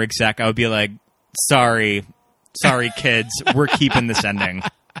Warner exec, I would be like, sorry, Sorry, kids. We're keeping this ending.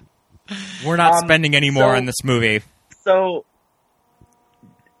 We're not spending any more on this movie. So,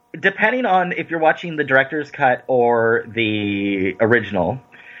 depending on if you're watching the director's cut or the original,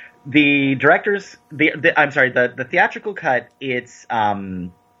 the theatrical cut, it's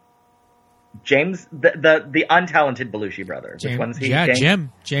James, the untalented Belushi brother. Which one's he? Yeah,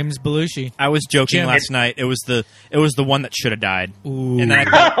 James Belushi. I was joking last night. It was the one that should have died. Ooh. And then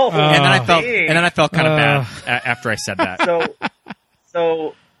I felt kind of bad after I said that.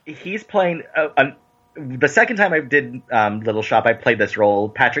 So he's playing. The second time I did Little Shop, I played this role,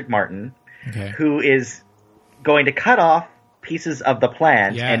 Patrick Martin, who is going to cut off pieces of the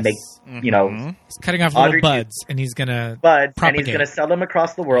plant and make, he's cutting off little buds, and he's gonna sell them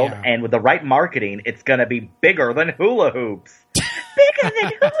across the world. Yeah. And with the right marketing, it's gonna be bigger than hula hoops. Bigger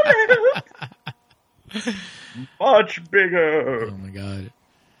than hula hoops. Much bigger. Oh my god.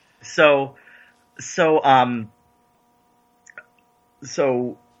 So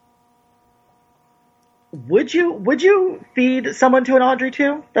would you feed someone to an Audrey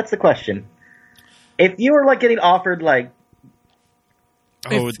 2? That's the question. If you were getting offered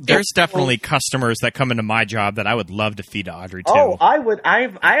there's definitely customers that come into my job that I would love to feed to Audrey 2. Oh, I would. I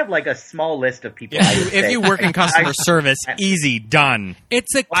have a small list of people. If you work in customer service, easy, done.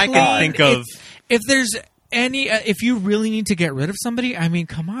 It's a clean, I can think of if there's any if you really need to get rid of somebody. I mean,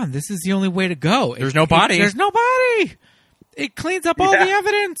 come on, this is the only way to go. There's no body. There's no body. It cleans up all the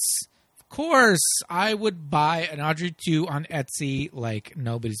evidence. Of course, I would buy an Audrey 2 on Etsy like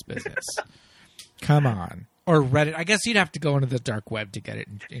nobody's business. Come on. Or Reddit. I guess you'd have to go into the dark web to get it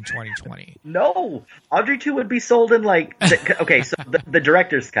in 2020. No. Audrey 2 would be sold in okay, so the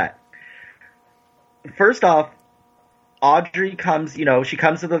director's cut. First off, Audrey comes, she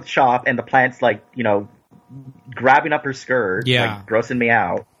comes to the shop and the plant's grabbing up her skirt, grossing me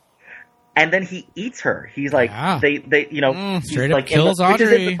out. And then he eats her. He's like, straight up kills Audrey.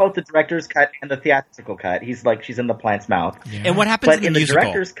 Which is in both the director's cut and the theatrical cut. He's she's in the plant's mouth. Yeah. And what happens in the musical?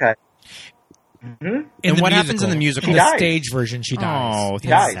 Director's cut? Mm-hmm. And what happens in the musical? In the stage version, she dies. Oh,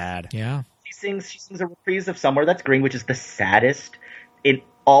 that's sad. Yeah. She sings a reprise of Somewhere That's Green, which is the saddest in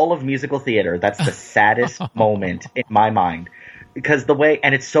all of musical theater. That's the saddest moment in my mind. Because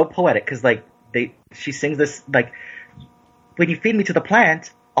and it's so poetic, because she sings this, when you feed me to the plant,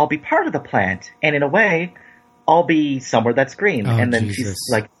 I'll be part of the plant. And in a way, I'll be somewhere that's green. Oh, and then Jesus.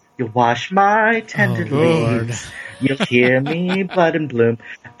 She's like, you'll wash my tender leaves. You'll hear me bud and bloom.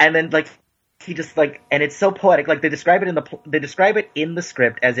 And then he just and it's so poetic. They describe it in the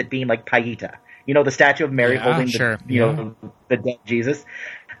script as it being like Paita, the statue of Mary holding the dead Jesus.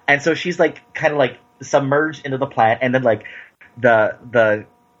 And so she's kind of submerged into the plant, and then the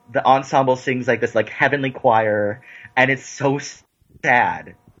ensemble sings this heavenly choir, and it's so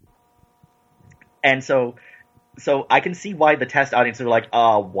sad. And so I can see why the test audience are like,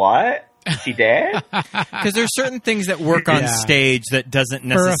 what? She dead? Because there's certain things that work on stage that doesn't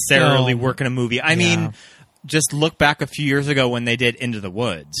necessarily work in a movie. I mean, just look back a few years ago when they did Into the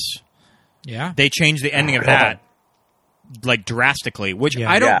Woods. Yeah. They changed the ending of that drastically, which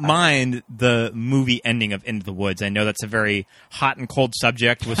I don't mind the movie ending of Into the Woods. I know that's a very hot and cold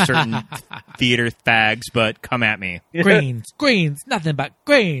subject with certain theater fags, but come at me. Greens, nothing but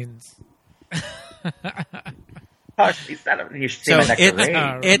greens. So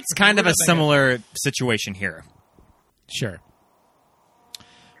it's kind of a similar situation here. Sure.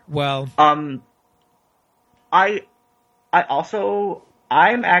 Well, I'm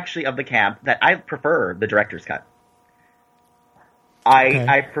actually of the camp that I prefer the director's cut.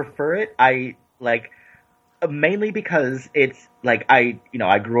 I prefer it. Mainly because it's I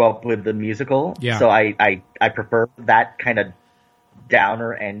grew up with the musical, so I prefer that kind of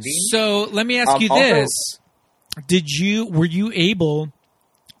downer ending. So let me ask you this. Were you able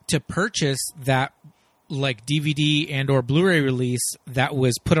to purchase that DVD and or Blu-ray release that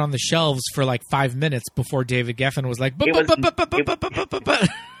was put on the shelves for 5 minutes before David Geffen was like,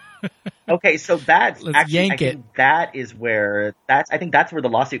 okay, so that's yank it. That is where I think that's where the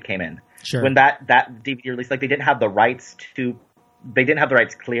lawsuit came in. Sure. When that DVD release, they didn't have the rights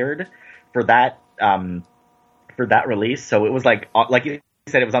cleared for that release, so it was like you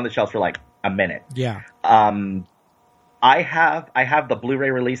said, it was on the shelves for a minute. Yeah. I have the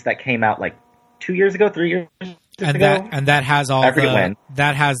Blu-ray release that came out 3 years ago. And that has all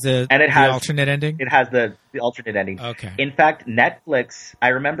that has the alternate ending? It has the alternate ending. Okay. In fact, Netflix, I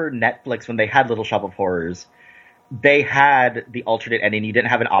remember Netflix when they had Little Shop of Horrors, they had the alternate ending. You didn't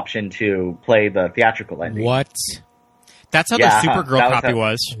have an option to play the theatrical ending. What? That's how the Supergirl copy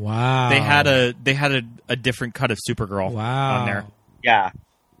was. Wow. They had a different cut of Supergirl on there. Yeah.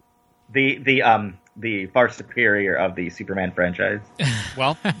 the far superior of the Superman franchise.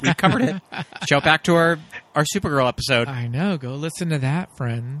 Well, we covered it. Shout back to our Supergirl episode. I know. Go listen to that,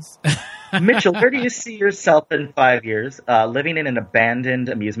 friends. Mitchell, where do you see yourself in 5 years? Living in an abandoned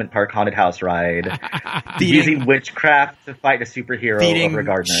amusement park haunted house ride, using witchcraft to fight a superhero feeding over a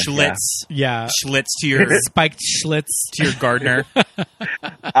gardener. Schlitz. Yeah. Schlitz to your Spiked Schlitz. to your gardener.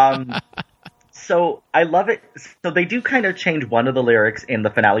 So I love it. So they do kind of change one of the lyrics in the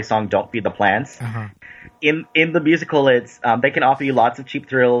finale song, "Don't Feed the Plants." Uh-huh. In the musical, it's they can offer you lots of cheap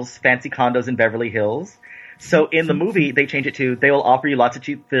thrills, fancy condos in Beverly Hills. So in the movie, they change it to they will offer you lots of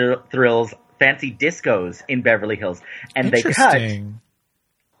cheap thrills, fancy discos in Beverly Hills, and they cut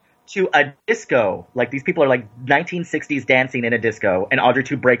to a disco. Like these people are like 1960s dancing in a disco, and Audrey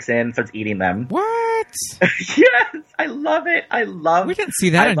 2 breaks in and starts eating them. What? Yes, I love it. We didn't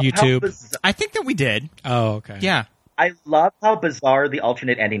see that on YouTube. I think that we did. Oh, okay. Yeah. I love how bizarre the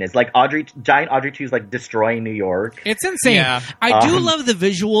alternate ending is. Like giant Audrey 2 is like destroying New York. It's insane. Yeah. I do love the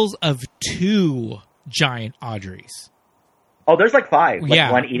visuals of 2 giant Audreys. Oh, there's like 5. Like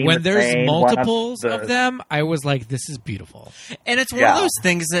yeah, one eating when the there's train, multiples one on of them, I was like, "This is beautiful." And it's one of those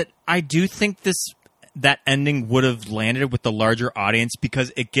things that I do think that ending would have landed with the larger audience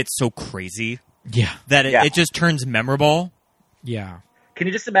because it gets so crazy. Yeah, that it just turns memorable. Yeah. Can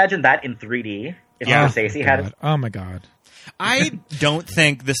you just imagine that in 3D? If Scorsese had it. Oh my god. I don't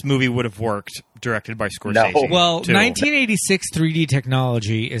think this movie would have worked directed by Scorsese. No. Well, 1986 3D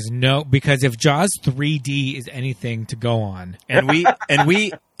technology is because if Jaws 3D is anything to go on, and we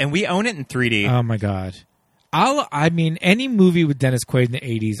own it in 3D. Oh my god. I mean, any movie with Dennis Quaid in the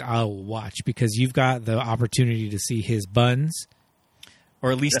 80s, I'll watch because you've got the opportunity to see his buns,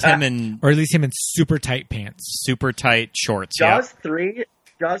 or at least him in super tight pants, super tight shorts. Jaws 3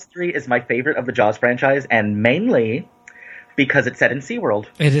 is my favorite of the Jaws franchise, and mainly because it's set in SeaWorld.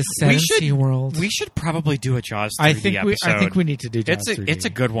 It is set in SeaWorld. We should probably do a Jaws 3D episode. I think we need to do Jaws 3D. It's a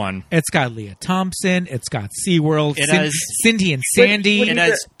good one. It's got Leah Thompson. It's got SeaWorld. It has Cindy and Sandy. It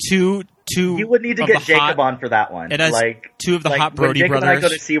has two. You would need to get Jacob on for that one. It has like 2 of the hot Brody when Jacob brothers. and I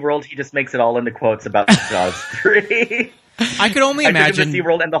go to SeaWorld, he just makes it all into quotes about Jaws 3. I could only imagine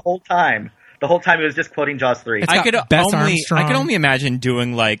SeaWorld, and the whole time he was just quoting Jaws 3. I could only imagine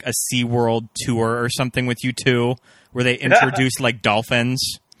doing like a SeaWorld tour or something with you two, where they introduce like dolphins.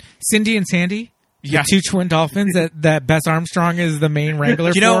 Cindy and Sandy? Yeah. The 2 twin dolphins that Bess Armstrong is the main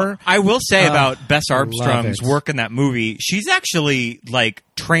wrangler for? I will say about Bess Armstrong's work in that movie, she's actually like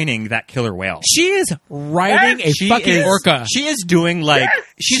training that killer whale. She is riding a fucking orca. She is doing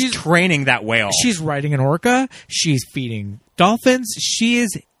she's training that whale. She's riding an orca. She's feeding dolphins. She is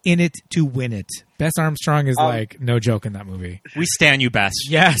in it to win it. Bess Armstrong is like no joke in that movie. We stan you, Bess.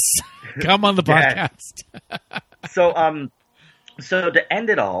 Yes. Come on the podcast. So to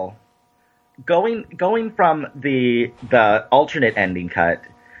end it all, going from the alternate ending cut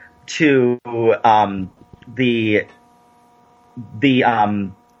to the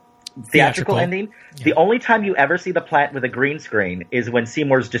theatrical ending, the only time you ever see the plant with a green screen is when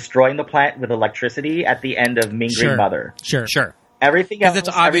Seymour's destroying the plant with electricity at the end of Mean Green Mother. Sure. Everything else, it's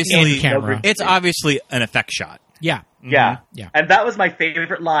obviously camera. It's obviously an effect shot. Yeah. Yeah. Mm-hmm. Yeah. And that was my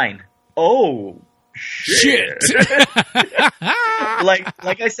favorite line. Oh shit.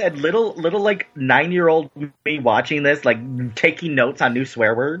 like I said, little like 9-year-old me watching this, like taking notes on new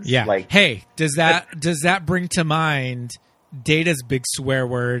swear words. Yeah. Like, hey, does that bring to mind Data's big swear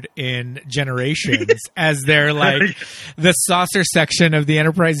word in Generations as they're like the saucer section of the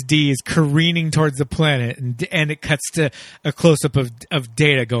Enterprise D is careening towards the planet and it cuts to a close up of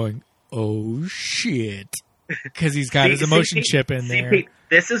Data going, "Oh shit." Because he's got his emotion chip in there. Pete,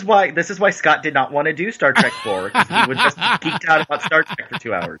 this is why Scott did not want to do Star Trek 4, because he would just geeked out about Star Trek for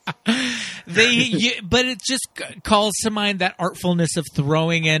 2 hours. But it just calls to mind that artfulness of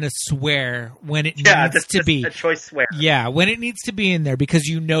throwing in a swear when it needs to be a choice swear. Yeah, when it needs to be in there because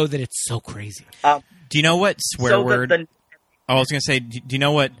you know that it's so crazy. Do you know what swear word? I was going to say, do you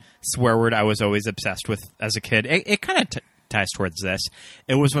know what swear word I was always obsessed with as a kid? It kind of ties towards this.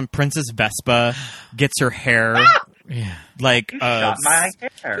 It was when Princess Vespa gets her hair like shot my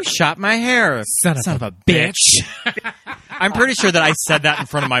hair. You shot my hair, son of a bitch. I'm pretty sure that I said that in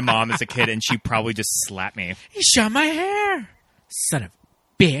front of my mom as a kid, and she probably just slapped me. He shot my hair, son of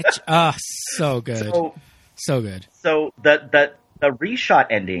a bitch. Oh, so good, so good. So the reshot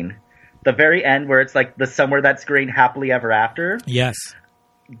ending, the very end where it's like the somewhere that's green happily ever after. Yes.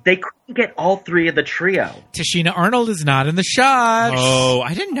 they couldn't get all three of the trio. Tashina Arnold is not in the shot. Oh,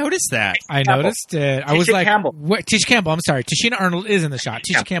 I didn't notice that. I noticed it. I was Tisha like, Campbell. what? Tisha Campbell. I'm sorry. Tashina Arnold is in the shot.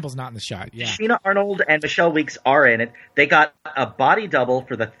 Tisha Campbell's not in the shot. Yeah. Sheena Arnold and Michelle Weeks are in it. They got a body double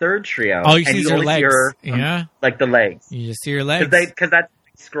for the third trio. All you see and is her only legs. see her, Yeah. like the legs. You just see her legs. Because that's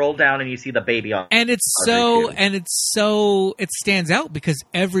scroll down and you see the baby on. And it stands out because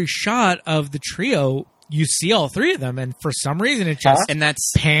every shot of the trio, you see all three of them, and for some reason it just And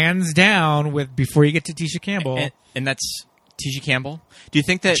that's pans down with before you get to Tisha Campbell. and that's Tisha Campbell. Do you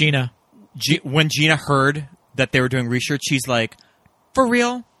think that Gina. when Gina heard that they were doing research, she's like, "For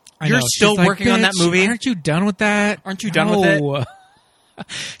real? I You're know. still She's like, working on that "Bitch, movie? Aren't you done with that? Aren't you done with it?"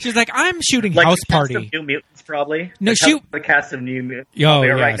 She's like, I'm shooting like House the cast Party. of New Mutants, probably. No, the cast of New Mutants. Oh,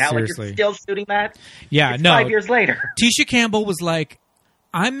 there yeah, right now. seriously. Like, you're still shooting that? Yeah, It's no. 5 years later. Tisha Campbell was like,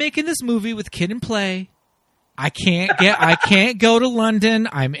 I'm making this movie with Kid and Play. I can't go to London.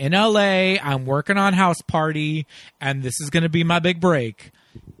 I'm in LA. I'm working on House Party, and this is going to be my big break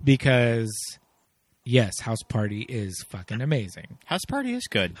because yes, House Party is fucking amazing. House Party is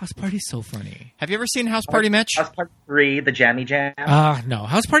good. House Party's so funny. Have you ever seen House Party, Mitch? House Party 3, the Jammy Jam. No.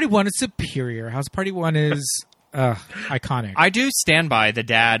 House Party 1 is superior. House Party 1 is iconic. I do stand by the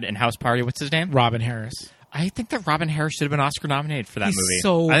dad in House Party. What's his name? Robin Harris. I think that Robin Harris should have been Oscar nominated for that He's movie.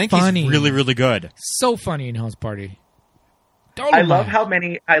 so I think funny. he's really, really good. So funny in House Party. I love how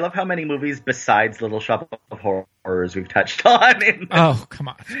many movies besides Little Shop of Horrors we've touched on Oh, come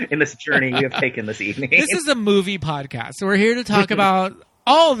on. in this journey we have taken this evening. This is a movie podcast, so we're here to talk about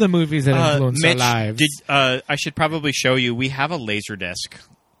all the movies that influence Mitch, our lives. I should probably show you. We have a Laserdisc.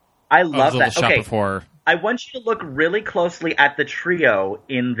 I of love Little that. Shop Okay, of Horror. I want you to look really closely at the trio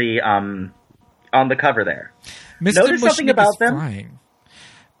in the on the cover there. Mr. Notice something Mushnick about is them? flying.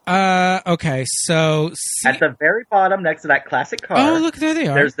 Okay, so At the very bottom, next to that classic car. oh, look, there they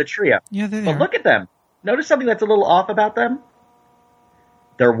are. There's the trio. Yeah, there they But are. look at them. Notice something that's a little off about them?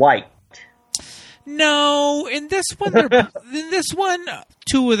 They're white. No, in this one,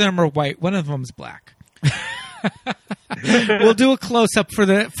 two of them are white. One of them's black. We'll do a close up for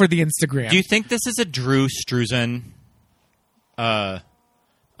the Instagram. Do you think this is a Drew Struzan?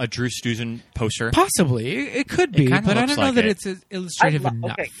 A Drew Struzan poster? Possibly, it could be, kinda but I looks don't know like that it. it's illustrative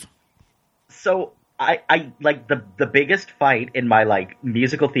enough. Okay. So I like the biggest fight in my like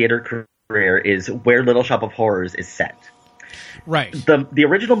musical theater career is where Little Shop of Horrors is set. Right. The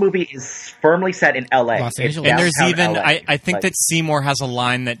original movie is firmly set in L.A. Los It's Angeles. And there's downtown even, LA. I think Like, that Seymour has a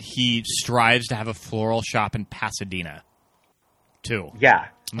line that he strives to have a floral shop in Pasadena, too. yeah,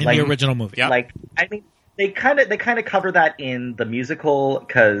 In like, the original movie. Yeah. like I mean they kind of cover that in the musical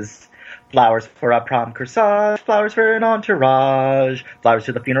because flowers for a prom corsage, flowers for an entourage, flowers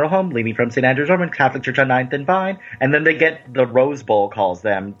to the funeral home, leaving from St. Andrew's Roman Catholic Church on 9th and Vine, and then they get the Rose Bowl calls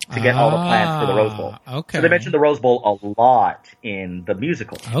them to get all the plans for the Rose Bowl. Okay. So they mention the Rose Bowl a lot in the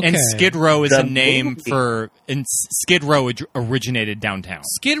musical. Okay. And Skid Row is The a name movie- for... And Skid Row originated downtown.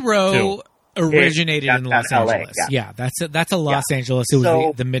 Skid Row originated in downtown Los LA, Angeles. yeah. That's a Los Angeles. It was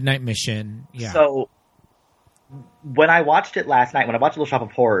So- the Midnight Mission. Yeah. So when I watched it last night, when I watched Little Shop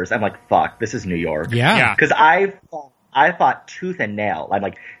of Horrors, I'm like, fuck, this is New York. yeah. Yeah. Because I thought tooth and nail. I'm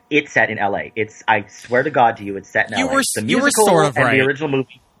like, it's set in L.A. I swear to God to you, it's set in You L.A. were- The you were musical sort of and right. The original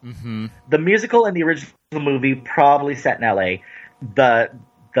movie. Mm-hmm. The musical and the original movie probably set in L.A. The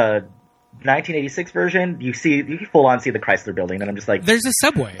 1986 version, you full on see the Chrysler Building, and I'm just like, There's a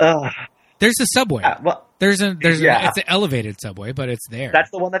subway. ugh. There's a subway. Well, It's Yeah. an elevated subway, but it's there.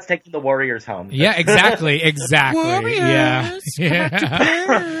 that's the one that's taking the Warriors home. yeah, exactly. Warriors, yeah. come back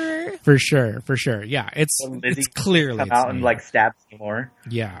to play. For sure. Yeah, it's Lizzie clearly come it's out and New like York. stab Seymour.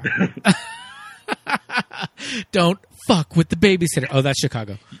 Yeah. Don't fuck with the babysitter. Oh, that's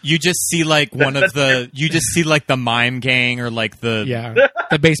Chicago. You just see like one of the... You just see like the mime gang or like the... Yeah,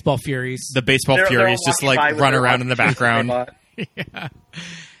 the baseball furies. The baseball They're furies all just walking by like with run their around in the watches they background. bought.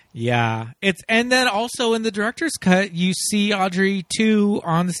 Yeah, and then also in the director's cut, you see Audrey 2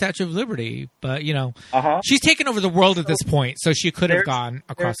 on the Statue of Liberty, but she's taken over the world at this point, so she could have There's- gone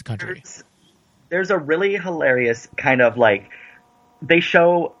across the country. There's a really hilarious kind of like they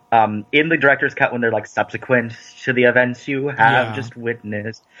show in the director's cut when they're like subsequent to the events you have just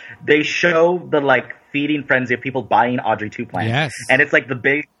witnessed. They show the like feeding frenzy of people buying Audrey 2 plans. Yes. And it's like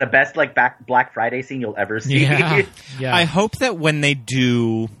the best like Black Friday scene you'll ever see. Yeah, yeah. I hope that when they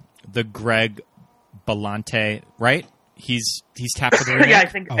do the Greg Berlanti, right? He's tapped for the remake? Yeah, I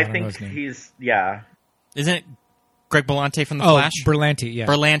think Oh, I don't know his name. he's Isn't it Greg Berlanti from The Oh, Flash? Berlanti, yeah.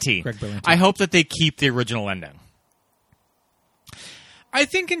 Berlanti. Greg Berlanti. I hope that they keep the original ending. I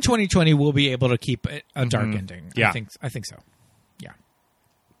think in 2020 we'll be able to keep it a dark ending. Yeah. I think so. Yeah.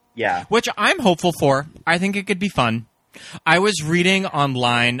 Yeah. Which I'm hopeful for. I think it could be fun. I was reading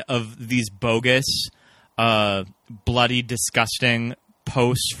online of these bogus, bloody, disgusting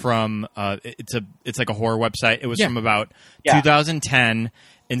posts from it's like a horror website. It was from about 2010,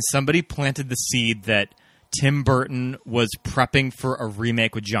 and somebody planted the seed that Tim Burton was prepping for a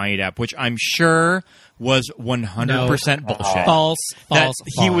remake with Johnny Depp, which I'm sure was 100% bullshit. False.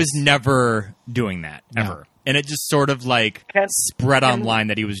 He was never doing that, ever. And it just sort of like spread online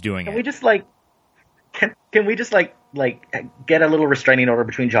that he was doing it. We just like can we just like get a little restraining order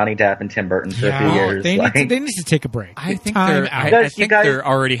between Johnny Depp and Tim Burton for a few years? They need to take a break. I think You guys they're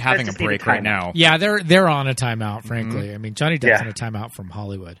already having a break right now. Yeah, they're on a timeout, frankly. I mean, Johnny Depp's on a timeout from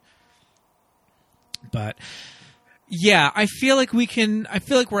Hollywood. But yeah, I feel like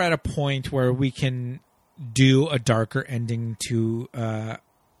we're at a point where we can do a darker ending to a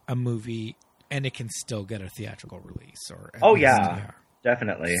movie and it can still get a theatrical release or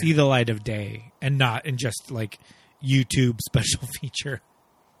definitely see the light of day and not in just like YouTube special feature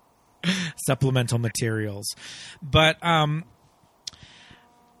supplemental materials. But I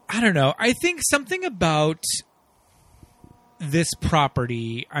don't know. I think something about this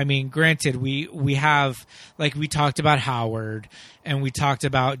property, I mean, granted, we have, like, we talked about Howard and we talked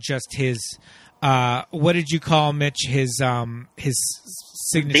about just his what did you call, Mitch, his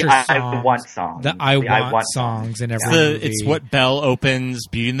signature the song, I Want song, the I Want songs in every movie. It's what Belle opens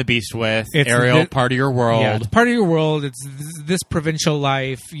Beauty and the Beast with. It's Ariel, Part of Your World. Yeah, it's Part of Your World. It's this provincial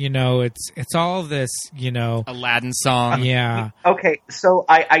life. You know, it's all this. You know, Aladdin song. Yeah. Okay, so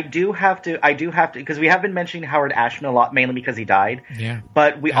I do have to because we have been mentioning Howard Ashman a lot, mainly because he died. Yeah.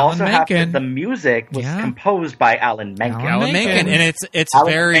 But we Alan also Menken. have the music was composed by Alan Menken. Alan Menken, and it's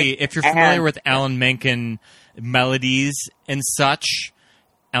Alan very. Menken, If you're familiar with Alan Menken melodies and such,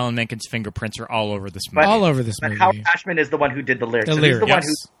 Alan Menken's fingerprints are all over this movie. All over this But movie. Howard Ashman is the one who did the lyrics. The So lyrics, he's the one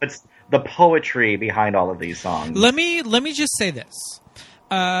who puts the poetry behind all of these songs. Let me just say this.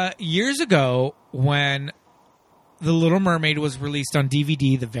 Years ago, when The Little Mermaid was released on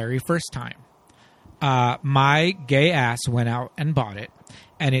DVD the very first time, my gay ass went out and bought it,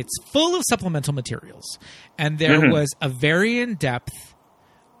 and it's full of supplemental materials. And there was a very in-depth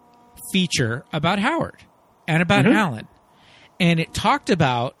feature about Howard and about Alan. And it talked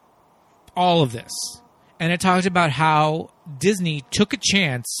about all of this. And it talked about how Disney took a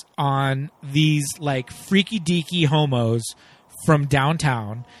chance on these like freaky deaky homos from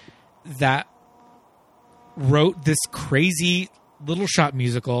downtown that wrote this crazy Little Shop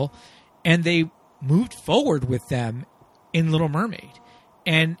musical, and they moved forward with them in Little Mermaid.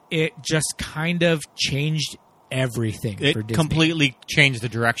 And it just kind of changed everything for Disney. It completely changed the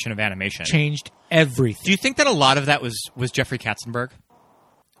direction of animation. Changed everything. Do you think that a lot of that was Jeffrey Katzenberg?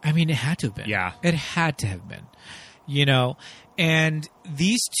 I mean, it had to have been. Yeah. It had to have been. You know, and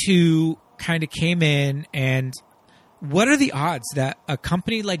these two kind of came in, and what are the odds that a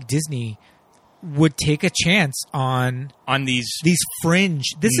company like Disney would take a chance on these fringe?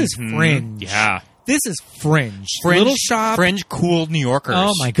 This is fringe. Yeah. This is fringe. Little Shop. Fringe cool New Yorkers.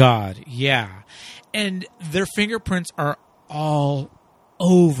 Oh, my God. Yeah. And their fingerprints are all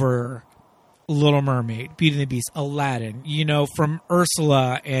over Little Mermaid, Beauty and the Beast, Aladdin, you know, from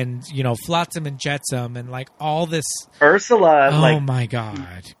Ursula and, you know, Flotsam and Jetsam and like all this. Ursula, oh my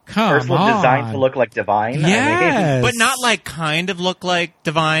God. Come Ursula on. designed to look like Divine. Yes. But not like kind of look like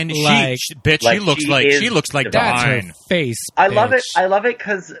Divine. Like- she looks like Divine. That's Divine. her face. I love it. bitch. I love it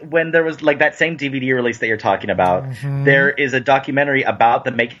because when there was like that same DVD release that you're talking about, there is a documentary about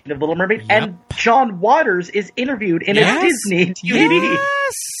the making of Little Mermaid, and John Waters is interviewed in a Disney DVD.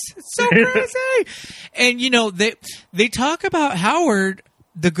 Yes. It's so crazy. And, you know, they talk about Howard,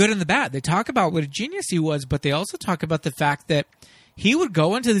 the good and the bad. They talk about what a genius he was, but they also talk about the fact that he would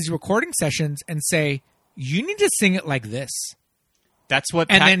go into these recording sessions and say, you need to sing it like this. That's what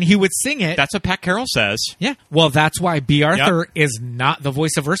And then he would sing it. That's what Pat Carroll says. Yeah. Well, that's why B. Arthur is not the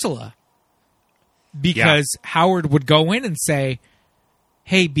voice of Ursula. Because Howard would go in and say,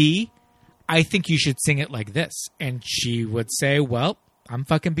 hey, B, I think you should sing it like this. And she would say, well, I'm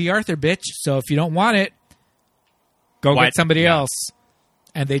fucking B. Arthur, bitch. So if you don't want it, go get somebody else.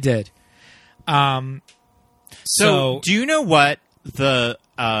 And they did. So do you know what the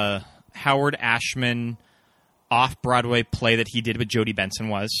Howard Ashman off-Broadway play that he did with Jodie Benson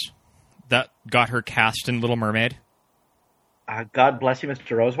was that got her cast in Little Mermaid? God Bless You,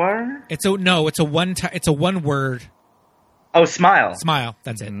 Mr. Rosewater? It's a one word. Oh, Smile. Smile.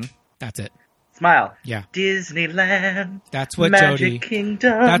 That's it. That's it. Smile. Yeah. Disneyland. That's what Magic Jodie.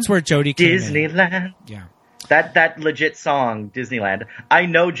 Kingdom. That's where Jodie came in. Disneyland. Yeah. That legit song, Disneyland. I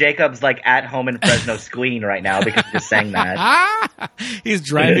know Jacob's like at home in Fresno squeeing right now because he just sang that. He's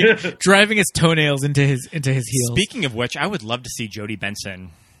driving his toenails into his heels. Speaking of which, I would love to see Jodie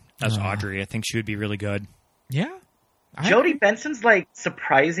Benson as Audrey. I think she would be really good. Yeah. Jodie Benson's like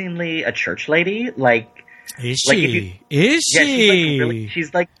surprisingly a church lady. Like, is like she?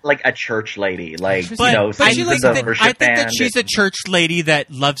 She's like a church lady. Like, but sings I in think the that, worship I think band that she's a church lady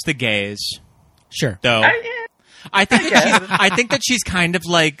that loves the gays. Sure. Though I think that she's kind of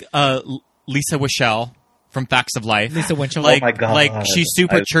like Lisa Wischel from Facts of Life. Lisa Winchell. Like, oh my God. like she's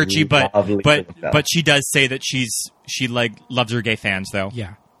super churchy, but Wischel. she does say that she like loves her gay fans though.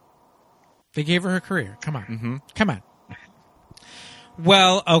 Yeah. They gave her career. Come on. Come on.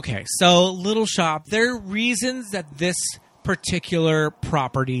 Well, okay. So, Little Shop, there are reasons that this particular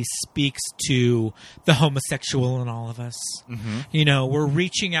property speaks to the homosexual in all of us. You know, we're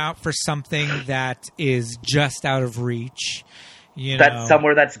reaching out for something that is just out of reach. You know, That's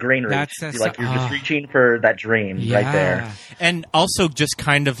somewhere that's green reach. That's You're just reaching for that dream right there. And also just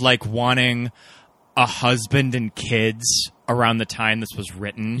kind of like wanting a husband and kids around the time this was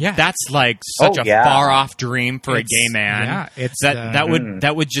written. Yeah. That's like such a far off dream for a gay man. Yeah, it's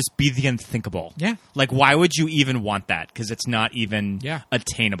that would just be the unthinkable. Yeah. Like why would you even want that? Because it's not even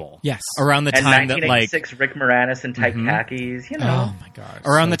attainable. Yes. Around the And time that like 1986 Rick Moranis in tight khakis, you know. Oh my god.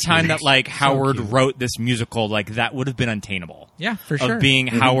 around so the time cute. that like Howard cute. wrote this musical, like that would have been unattainable. Yeah, for sure. Of being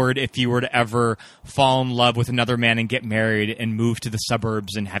Howard if you were to ever fall in love with another man and get married and move to the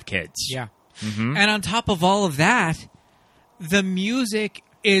suburbs and have kids. Yeah. And on top of all of that, the music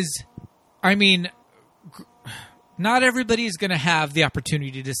is, I mean, not everybody is going to have the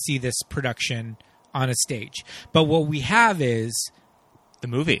opportunity to see this production on a stage. But what we have is The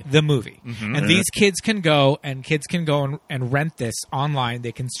movie. And these kids can go and rent this online.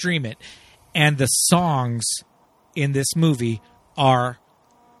 They can stream it. And the songs in this movie are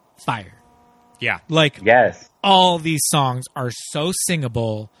fire. Yeah. Like, Yes. all these songs are so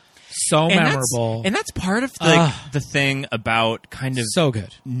singable, so memorable. And that's part of the thing about kind of so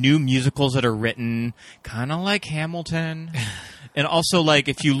good. new musicals that are written kind of like Hamilton. And also, like,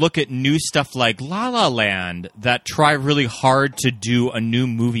 if you look at new stuff like La La Land that try really hard to do a new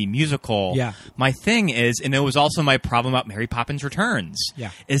movie musical, my thing is, and it was also my problem about Mary Poppins Returns,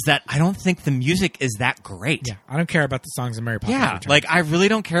 is that I don't think the music is that great. Yeah, I don't care about the songs in Mary Poppins Returns. Like, I really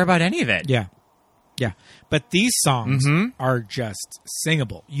don't care about any of it. Yeah. But these songs are just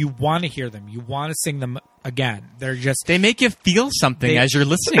singable. You want to hear them. You want to sing them again. They make you feel something as you're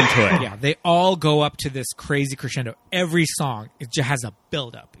listening to it. Yeah, they all go up to this crazy crescendo. Every song, it just has a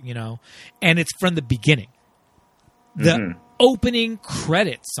build-up, you know? And it's from the beginning. The opening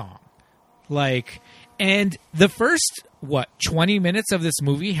credit song. Like, and the first, 20 minutes of this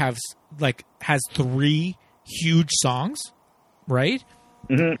movie has 3 huge songs, right?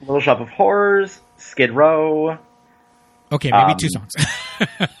 Little Shop of Horrors, Skid Row. Okay, maybe 2 songs.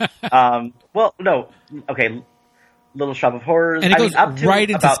 Well, no. Okay, Little Shop of Horrors. And it goes up to right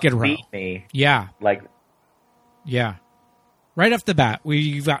into about Skid Row. Beat Me. Yeah. Yeah. Right off the bat,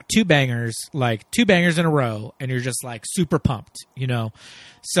 you've got 2 bangers, 2 bangers in a row, and you're just super pumped, you know?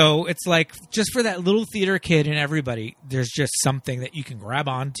 So it's just for that little theater kid and everybody, there's just something that you can grab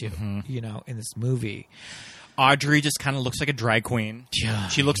onto, you know, in this movie. Audrey just kind of looks like a drag queen.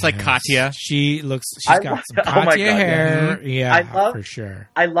 She looks like Katya. She's got some Katya hair. Yeah, for sure.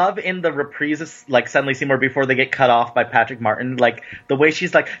 I love in the reprises, Suddenly Seymour, before they get cut off by Patrick Martin, the way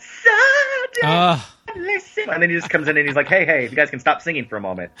she's like, listen. And then he just comes in and he's like, hey, you guys can stop singing for a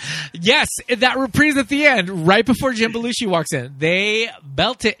moment. Yes, that reprise at the end, right before Jim Belushi walks in. They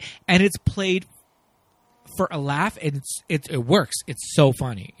belt it, and it's played for a laugh, and it works. It's so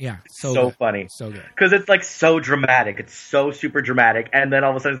funny. Yeah, so funny. So good. Because it's so dramatic. It's so super dramatic. And then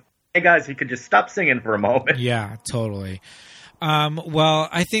all of a sudden, hey guys, you could just stop singing for a moment. Yeah, totally. Well,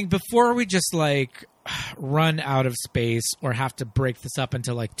 I think before we just run out of space or have to break this up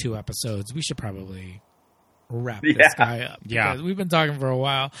into 2 episodes, we should probably wrap this guy up. Yeah. Because we've been talking for a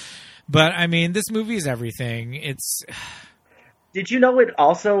while. But I mean, this movie is everything. Did you know it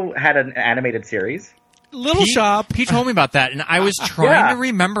also had an animated series? Little Shop. He told me about that, and I was trying to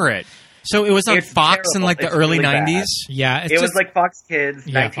remember it. So it was on Fox terrible. in the early really 90s? Bad. Yeah. It was Fox Kids,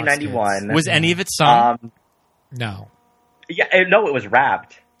 Yeah, 1991. Fox Kids. Was any of it sung? No. Yeah, no, it was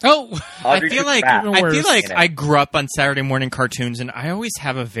wrapped. Oh, Audrey I feel took like rap. I grew up on Saturday morning cartoons, and I always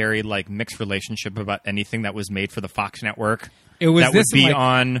have a very mixed relationship about anything that was made for the Fox network. It was that this would be and,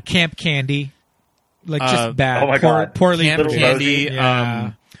 on Camp Candy, just bad. Oh my God. Poorly Camp produced. Candy.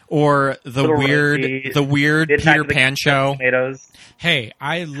 Yeah. or the Little weird Ricky, the weird the Attack Peter of the Pan show. Tomatoes. Hey,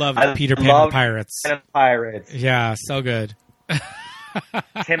 I love I Peter Pan love and Pirates. Pan and Pirates. Yeah, so good.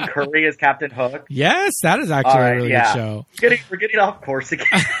 Tim Curry as Captain Hook. Yes, that is actually All right, a really yeah. good show. We're getting off course again.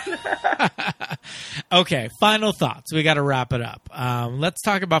 Okay, final thoughts. We got to wrap it up. Let's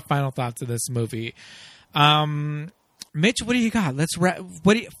talk about final thoughts of this movie. Mitch, what do you got? Let's wrap.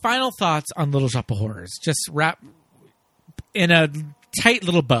 Final thoughts on Little Shop of Horrors? Just wrap in a tight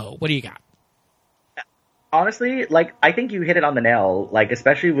little bow. What do you got? Honestly, like, I think you hit it on the nail. Like,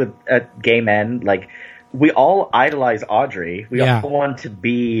 especially with gay men, like, we all idolize Audrey. We Yeah. all want to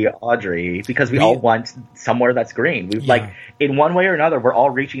be Audrey because we all want somewhere that's green. We like, in one way or another, we're all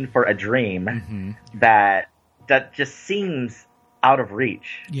reaching for a dream that just seems out of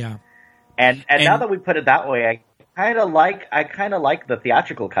reach. Yeah. And now that we put it that way, I kind of like the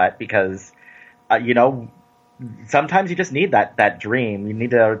theatrical cut because, sometimes you just need that dream. You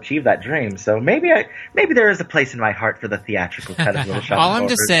need to achieve that dream. So maybe there is a place in my heart for the theatrical cut of Little Shop of All I'm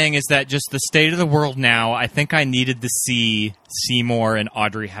Horrors. just saying is that just the state of the world now, I think I needed to see Seymour and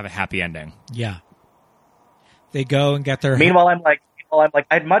Audrey have a happy ending. Yeah. They go and get their... Meanwhile, I'm like,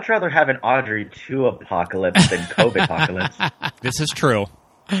 I'd much rather have an Audrey 2 apocalypse than COVID apocalypse. This is true.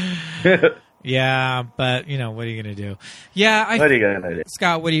 Yeah, but, what are you going to do? Yeah, What are you going to do?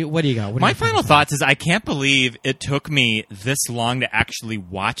 Scott, what do you got? My final thoughts is I can't believe it took me this long to actually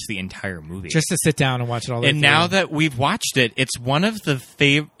watch the entire movie. Just to sit down and watch it all the way And through. now that we've watched it, it's one of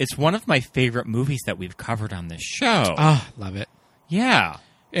my favorite movies that we've covered on this show. Oh, love it. Yeah.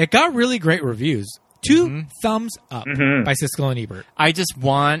 It got really great reviews. 2 thumbs up by Siskel and Ebert. I just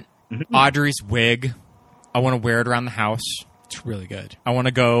want Audrey's wig. I want to wear it around the house. It's really good. I want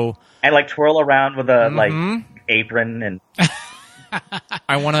to go... And like twirl around with a apron and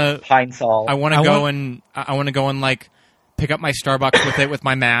I want to pine sol. I want to go and like pick up my Starbucks with it with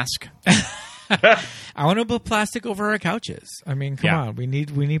my mask. I want to put plastic over our couches. I mean, come Yeah. on. We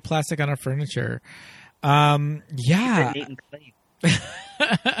need plastic on our furniture. Yeah. Neat and clean.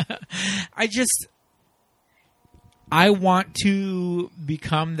 I want to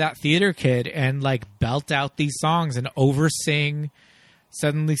become that theater kid and like belt out these songs and oversing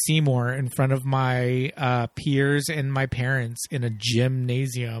Suddenly Seymour in front of my peers and my parents in a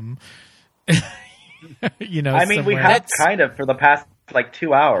gymnasium. I mean, we have kind of for the past like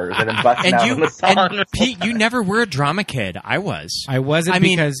 2 hours and then busting out on the song. And Pete, you never were a drama kid. I was. I wasn't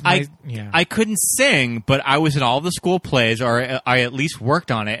because I couldn't sing, but I was in all the school plays, or I at least worked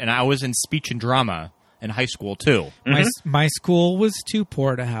on it, and I was in speech and drama in high school too. My school was too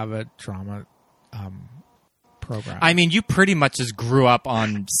poor to have a drama program. I mean, you pretty much just grew up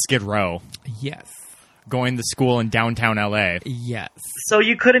on Skid Row. Yes. Going to school in downtown LA. Yes. So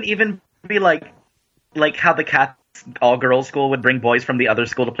you couldn't even be like how the Cats all-girls school would bring boys from the other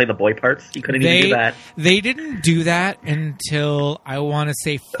school to play the boy parts? You couldn't even do that? They didn't do that until, I want to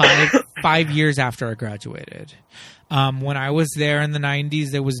say, 5 years after I graduated. When I was there in the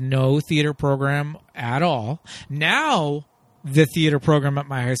 90s, there was no theater program at all. Now, the theater program at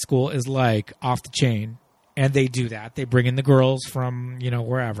my high school is like off the chain. And they do that. They bring in the girls from,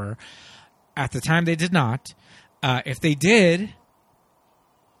 wherever. At the time, they did not. If they did,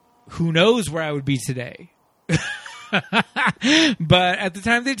 who knows where I would be today. But at the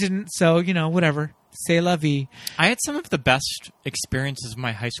time, they didn't. So, whatever. C'est la vie. I had some of the best experiences of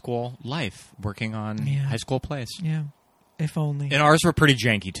my high school life working on high school plays. Yeah. If only. And ours were pretty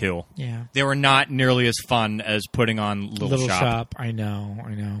janky, too. Yeah. They were not nearly as fun as putting on Little Shop. I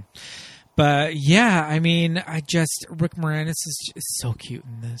know. But yeah, I mean, Rick Moranis is so cute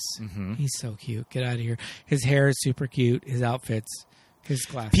in this. Mm-hmm. He's so cute. Get out of here. His hair is super cute. His outfits, his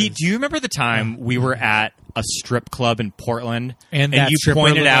glasses. Pete, do you remember the time we were at a strip club in Portland and you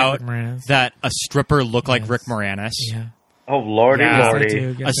pointed out like that a stripper looked like Rick Moranis? Yeah. Oh, lordy,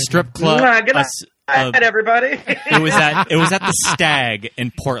 lordy. Yes, a strip club. Good night, everybody. It was at the Stag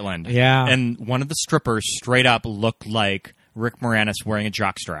in Portland. Yeah. And one of the strippers straight up looked like Rick Moranis wearing a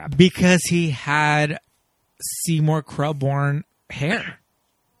jockstrap. Because he had Seymour Krelborn hair.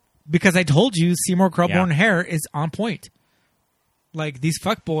 Because I told you Seymour Krelborn hair is on point. Like, these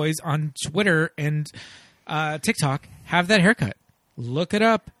fuckboys on Twitter and TikTok have that haircut. Look it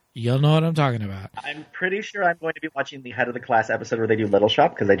up. You'll know what I'm talking about. I'm pretty sure I'm going to be watching the Head of the Class episode where they do Little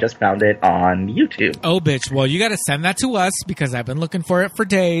Shop because I just found it on YouTube. Oh, bitch. Well, you got to send that to us because I've been looking for it for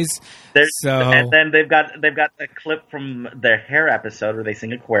days. And then they've got a clip from their Hair episode where they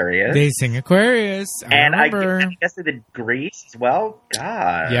sing Aquarius. They sing Aquarius. I guess they did Grease as well.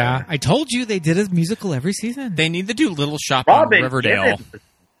 God. Yeah. I told you they did a musical every season. They need to do Little Shop Robin on Riverdale. Gibbons.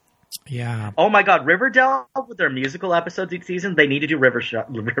 Yeah. Oh my God, Riverdale with their musical episodes each season, they need to do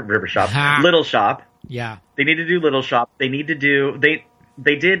Little Shop. Yeah. They need to do Little Shop. They need to do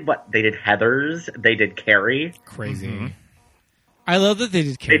they did what? They did Heathers. They did Carrie. Crazy. Mm-hmm. I love that they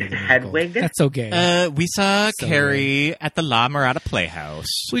did Carrie. They did Hedwig. That's so gay. We saw So Carrie at the La Mirada Playhouse.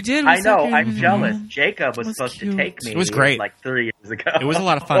 We did. I know. I'm jealous. Jacob was supposed cute. to take me. It was great. Like 3 years ago. It was a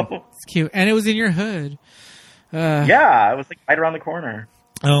lot of fun. It's cute. And it was in your hood. Yeah, it was like right around the corner.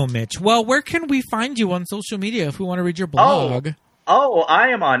 Oh, Mitch. Well, where can we find you on social media if we want to read your blog? Oh, I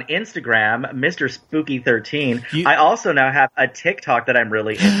am on Instagram, Mr. Spooky13. I also now have a TikTok that I'm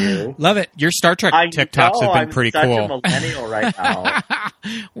really into. Love it. Your Star Trek TikToks have been pretty I'm cool. such a millennial right now.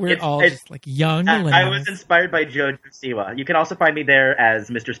 We're all just like young millennials. I was inspired by JoJo Siwa. You can also find me there as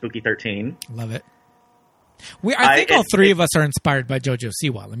Mr. Spooky13. Love it. I think all three of us are inspired by JoJo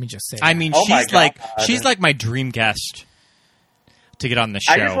Siwa. Let me just say. I mean, she's like my dream guest to get on the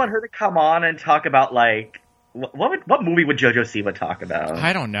show. I just want her to come on and talk about like what movie would JoJo Siwa talk about?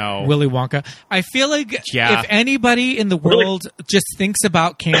 I don't know. Willy Wonka. I feel like if anybody in the world just thinks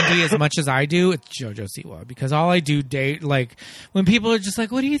about candy as much as I do, it's JoJo Siwa. Because all I do like when people are just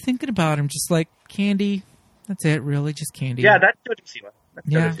like, "What are you thinking about?" I'm just like, "Candy." That's it, really, just candy. Yeah, that's JoJo Siwa.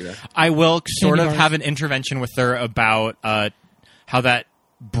 Yeah. I will sort of bars. have an intervention with her about how that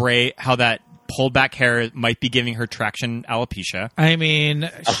pulled back hair might be giving her traction alopecia. I mean,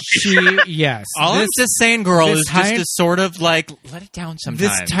 yes. All I'm just saying, girl, is just to sort of like let it down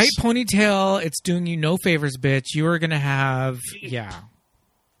sometimes. This tight ponytail, it's doing you no favors, bitch. You are going to have,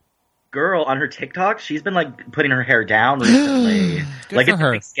 Girl, on her TikTok, she's been like putting her hair down recently. Like it's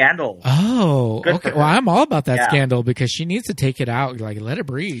a big scandal. Oh, Good okay. for Well, her. I'm all about that Yeah. scandal because she needs to take it out. Like, let it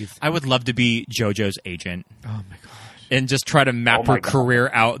breathe. I would love to be JoJo's agent. Oh my god. And just try to map Oh my her God. career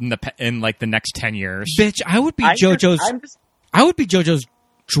out in like the next 10 years. Bitch, I would be I would be JoJo's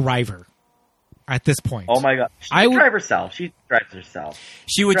driver at this point. Oh my god, she I can would- drive herself. She drives herself.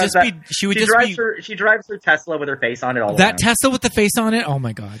 She would drives just be. that- She would she just drives be. her. She drives her Tesla with her face on it all. That around. Tesla with the face on it. Oh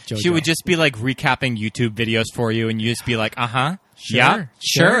my god, JoJo. She would just be like recapping YouTube videos for you, and you just be like, Sure, yeah,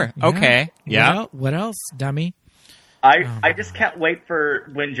 sure, yeah. okay, yeah. Well, what else, dummy? I just can't wait for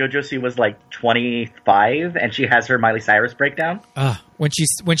when JoJo C was like 25 and she has her Miley Cyrus breakdown.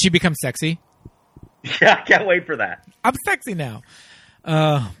 When she becomes sexy. Yeah, I can't wait for that. I'm sexy now.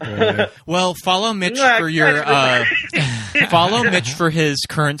 Oh boy. Well, follow Mitch for your follow Mitch for his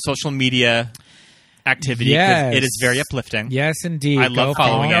current social media activity. 'Cause Yes. it is very uplifting. Yes, indeed. I love Go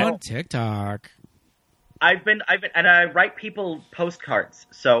following follow it. on TikTok. I've been, and I write people postcards.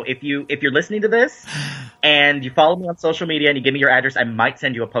 So if you're listening to this and you follow me on social media and you give me your address, I might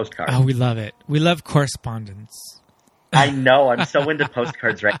send you a postcard. Oh, we love it. We love correspondence. I know. I'm so into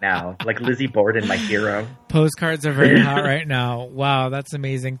postcards right now. Like Lizzie Borden, my hero. Postcards are very hot right now. Wow, that's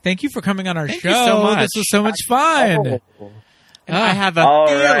amazing. Thank you for coming on our Thank show. you so much. This was so much fun. And I have a All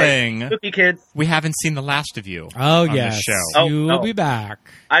feeling right. Spooky kids. we haven't seen the last of you. Oh, on yes. this show. You will be back.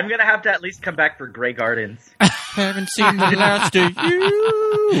 I'm going to have to at least come back for Grey Gardens. Haven't seen the last of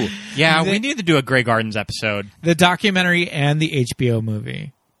you. Yeah, we need to do a Grey Gardens episode. The documentary and the HBO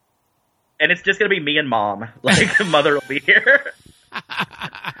movie. And it's just going to be me and Mom. Like, Mother will be here.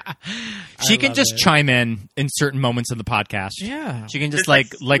 She can love just it. chime in certain moments of the podcast. Yeah. She can just Just, like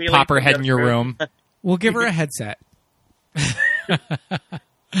squealing pop her from head the in your other room. We'll give her a headset.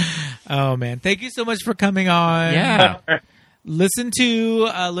 Oh, man. Thank you so much for coming on. Yeah. Listen to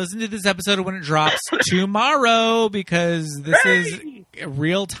this episode when it drops tomorrow because this is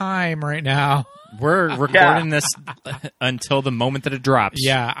real time right now. We're recording this until the moment that it drops.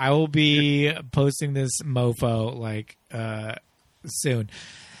 Yeah, I will be posting this mofo like soon.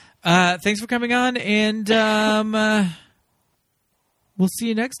 Thanks for coming on, and we'll see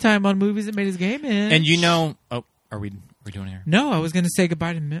you next time on Movies That Made Us Gay Men. And are we doing it here? No, I was going to say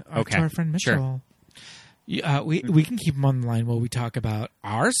goodbye to our friend Mitchell. Sure. We can keep him on the line while we talk about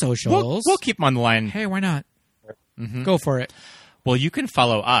our socials. We'll keep him on the line. Hey, why not? Mm-hmm. Go for it. Well, you can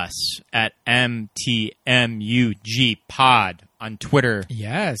follow us at MTMUG Pod on Twitter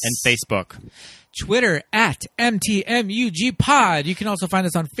Yes. and Facebook. Twitter at MTMUG Pod. You can also find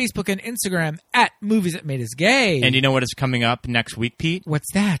us on Facebook and Instagram at Movies That Made Us Gay. And you know what is coming up next week, Pete?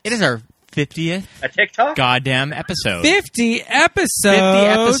 What's that? It is our 50th A TikTok? goddamn episode. 50 episodes. 50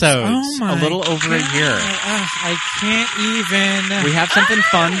 episodes. Oh my a little over a year. I can't even. We have something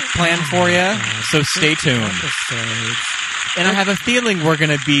fun planned for you, so stay tuned. Episodes. And I have a feeling we're going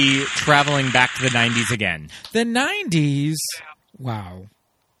to be traveling back to the 90s again. The 90s. Wow.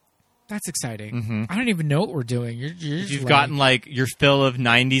 That's exciting. I don't even know what we're doing. You're If just you've like, gotten like your fill of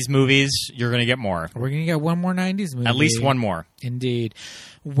 90s movies, you're going to get more. we're going to get one more 90s movie. At least one more. Indeed.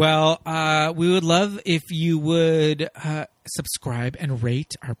 Well, we would love if you would subscribe and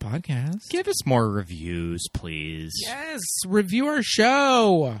rate our podcast. Give us more reviews, please. Yes, review our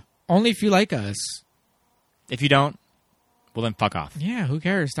show. Only if you like us. If you don't, well then fuck off. Yeah, who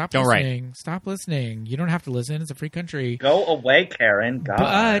cares? Stop Don't write. listening. Stop listening. You don't have to listen. It's a free country. Go away, Karen. God.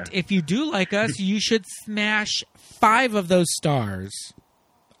 But if you do like us, you should smash 5 of those stars.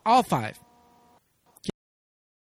 All 5.